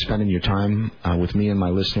for spending your time with me and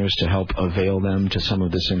my listeners to help avail them to some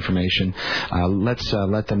of this information. Let's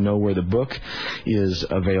let them know where the book is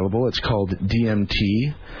available. It's called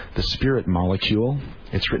DMT, The Spirit Molecule.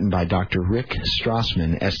 It's written by Dr. Rick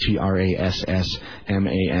Strassman,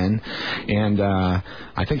 Strassman. And I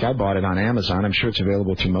think I bought it on Amazon. I'm sure it's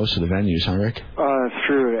available through most of the venues, huh, Rick? It's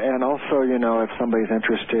true. And also, if somebody's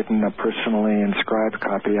interested in a personally inscribed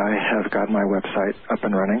copy, I have got my website up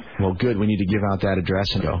and running. Well, good. We need to give out that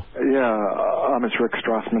address and go. Yeah. It's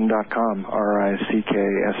rickstrassman.com,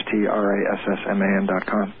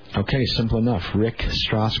 rickstrassman.com. Okay, simple enough.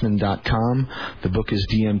 rickstrassman.com. The book is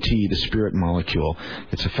DMT, The Spirit Molecule.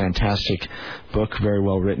 It's a fantastic book, very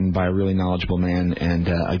well written by a really knowledgeable man. And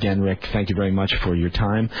again, Rick, thank you very much for your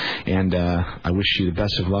time. And I wish you the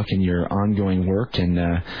best of luck in your ongoing work. And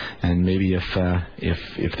maybe if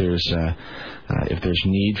there's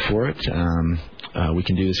need for it, we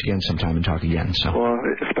can do this again sometime and talk again. So. Well,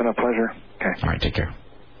 it's been a pleasure. Okay. All right, take care.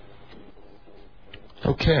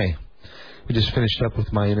 Okay. We just finished up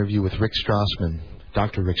with my interview with Rick Strassman,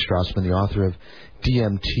 Dr. Rick Strassman, the author of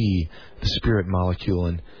DMT, The Spirit Molecule.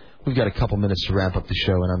 And we've got a couple minutes to wrap up the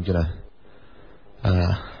show, and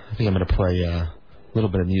I think I'm going to play a little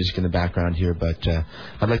bit of music in the background here, but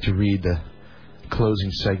I'd like to read the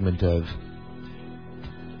closing segment of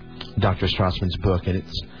Dr. Strassman's book, and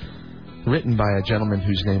it's written by a gentleman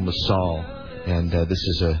whose name was Saul, and this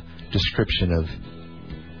is a description of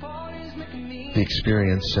the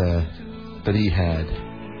experience that he had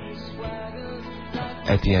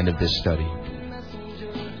at the end of this study.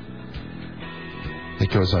 It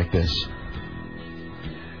goes like this.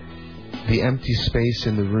 The empty space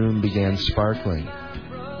in the room began sparkling.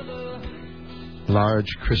 Large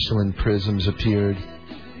crystalline prisms appeared,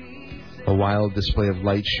 a wild display of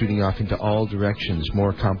light shooting off into all directions.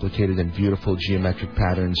 More complicated and beautiful geometric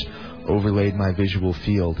patterns overlaid my visual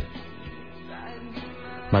field.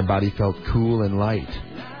 My body felt cool and light.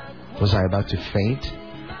 Was I about to faint?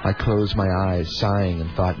 I closed my eyes, sighing, and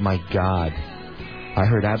thought, my God. I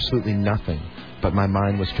heard absolutely nothing, but my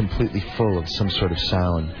mind was completely full of some sort of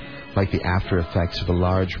sound, like the after effects of a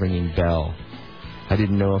large ringing bell. I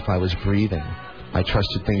didn't know if I was breathing. I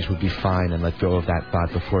trusted things would be fine and let go of that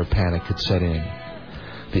thought before panic could set in.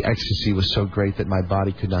 The ecstasy was so great that my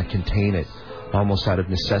body could not contain it. Almost out of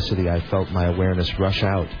necessity, I felt my awareness rush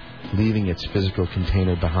out, leaving its physical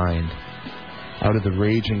container behind. Out of the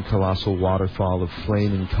raging colossal waterfall of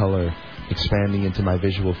flaming color expanding into my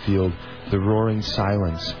visual field, the roaring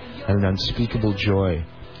silence and an unspeakable joy,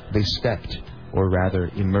 they stepped, or rather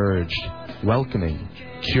emerged, welcoming,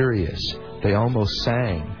 curious. They almost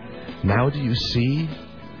sang. Now do you see?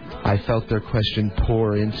 I felt their question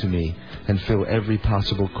pour into me and fill every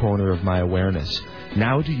possible corner of my awareness.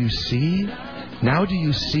 Now do you see? Now do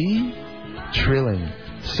you see? Trilling,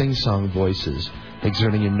 sing-song voices,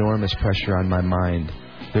 exerting enormous pressure on my mind.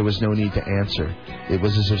 There was no need to answer. It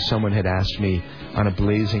was as if someone had asked me on a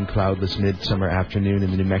blazing, cloudless midsummer afternoon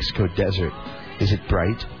in the New Mexico desert, is it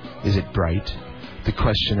bright? Is it bright? The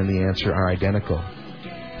question and the answer are identical.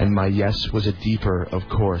 And my yes was a deeper, of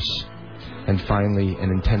course, and finally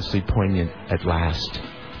an intensely poignant at last.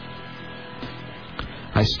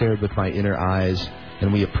 I stared with my inner eyes,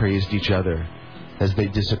 and we appraised each other. As they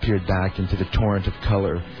disappeared back into the torrent of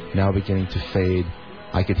color, now beginning to fade,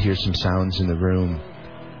 I could hear some sounds in the room.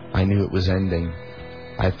 I knew it was ending.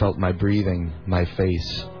 I felt my breathing, my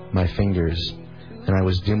face, my fingers, and I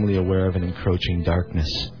was dimly aware of an encroaching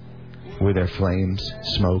darkness. Were there flames,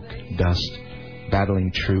 smoke, dust,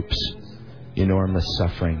 battling troops, enormous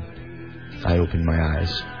suffering? I opened my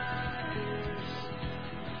eyes.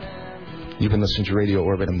 You've been listening to Radio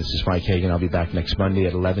Orbit, and this is Mike Hagan. I'll be back next Monday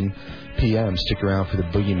at 11 p.m. Stick around for the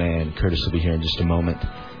Boogeyman. Curtis will be here in just a moment.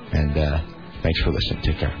 And thanks for listening.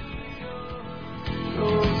 Take care.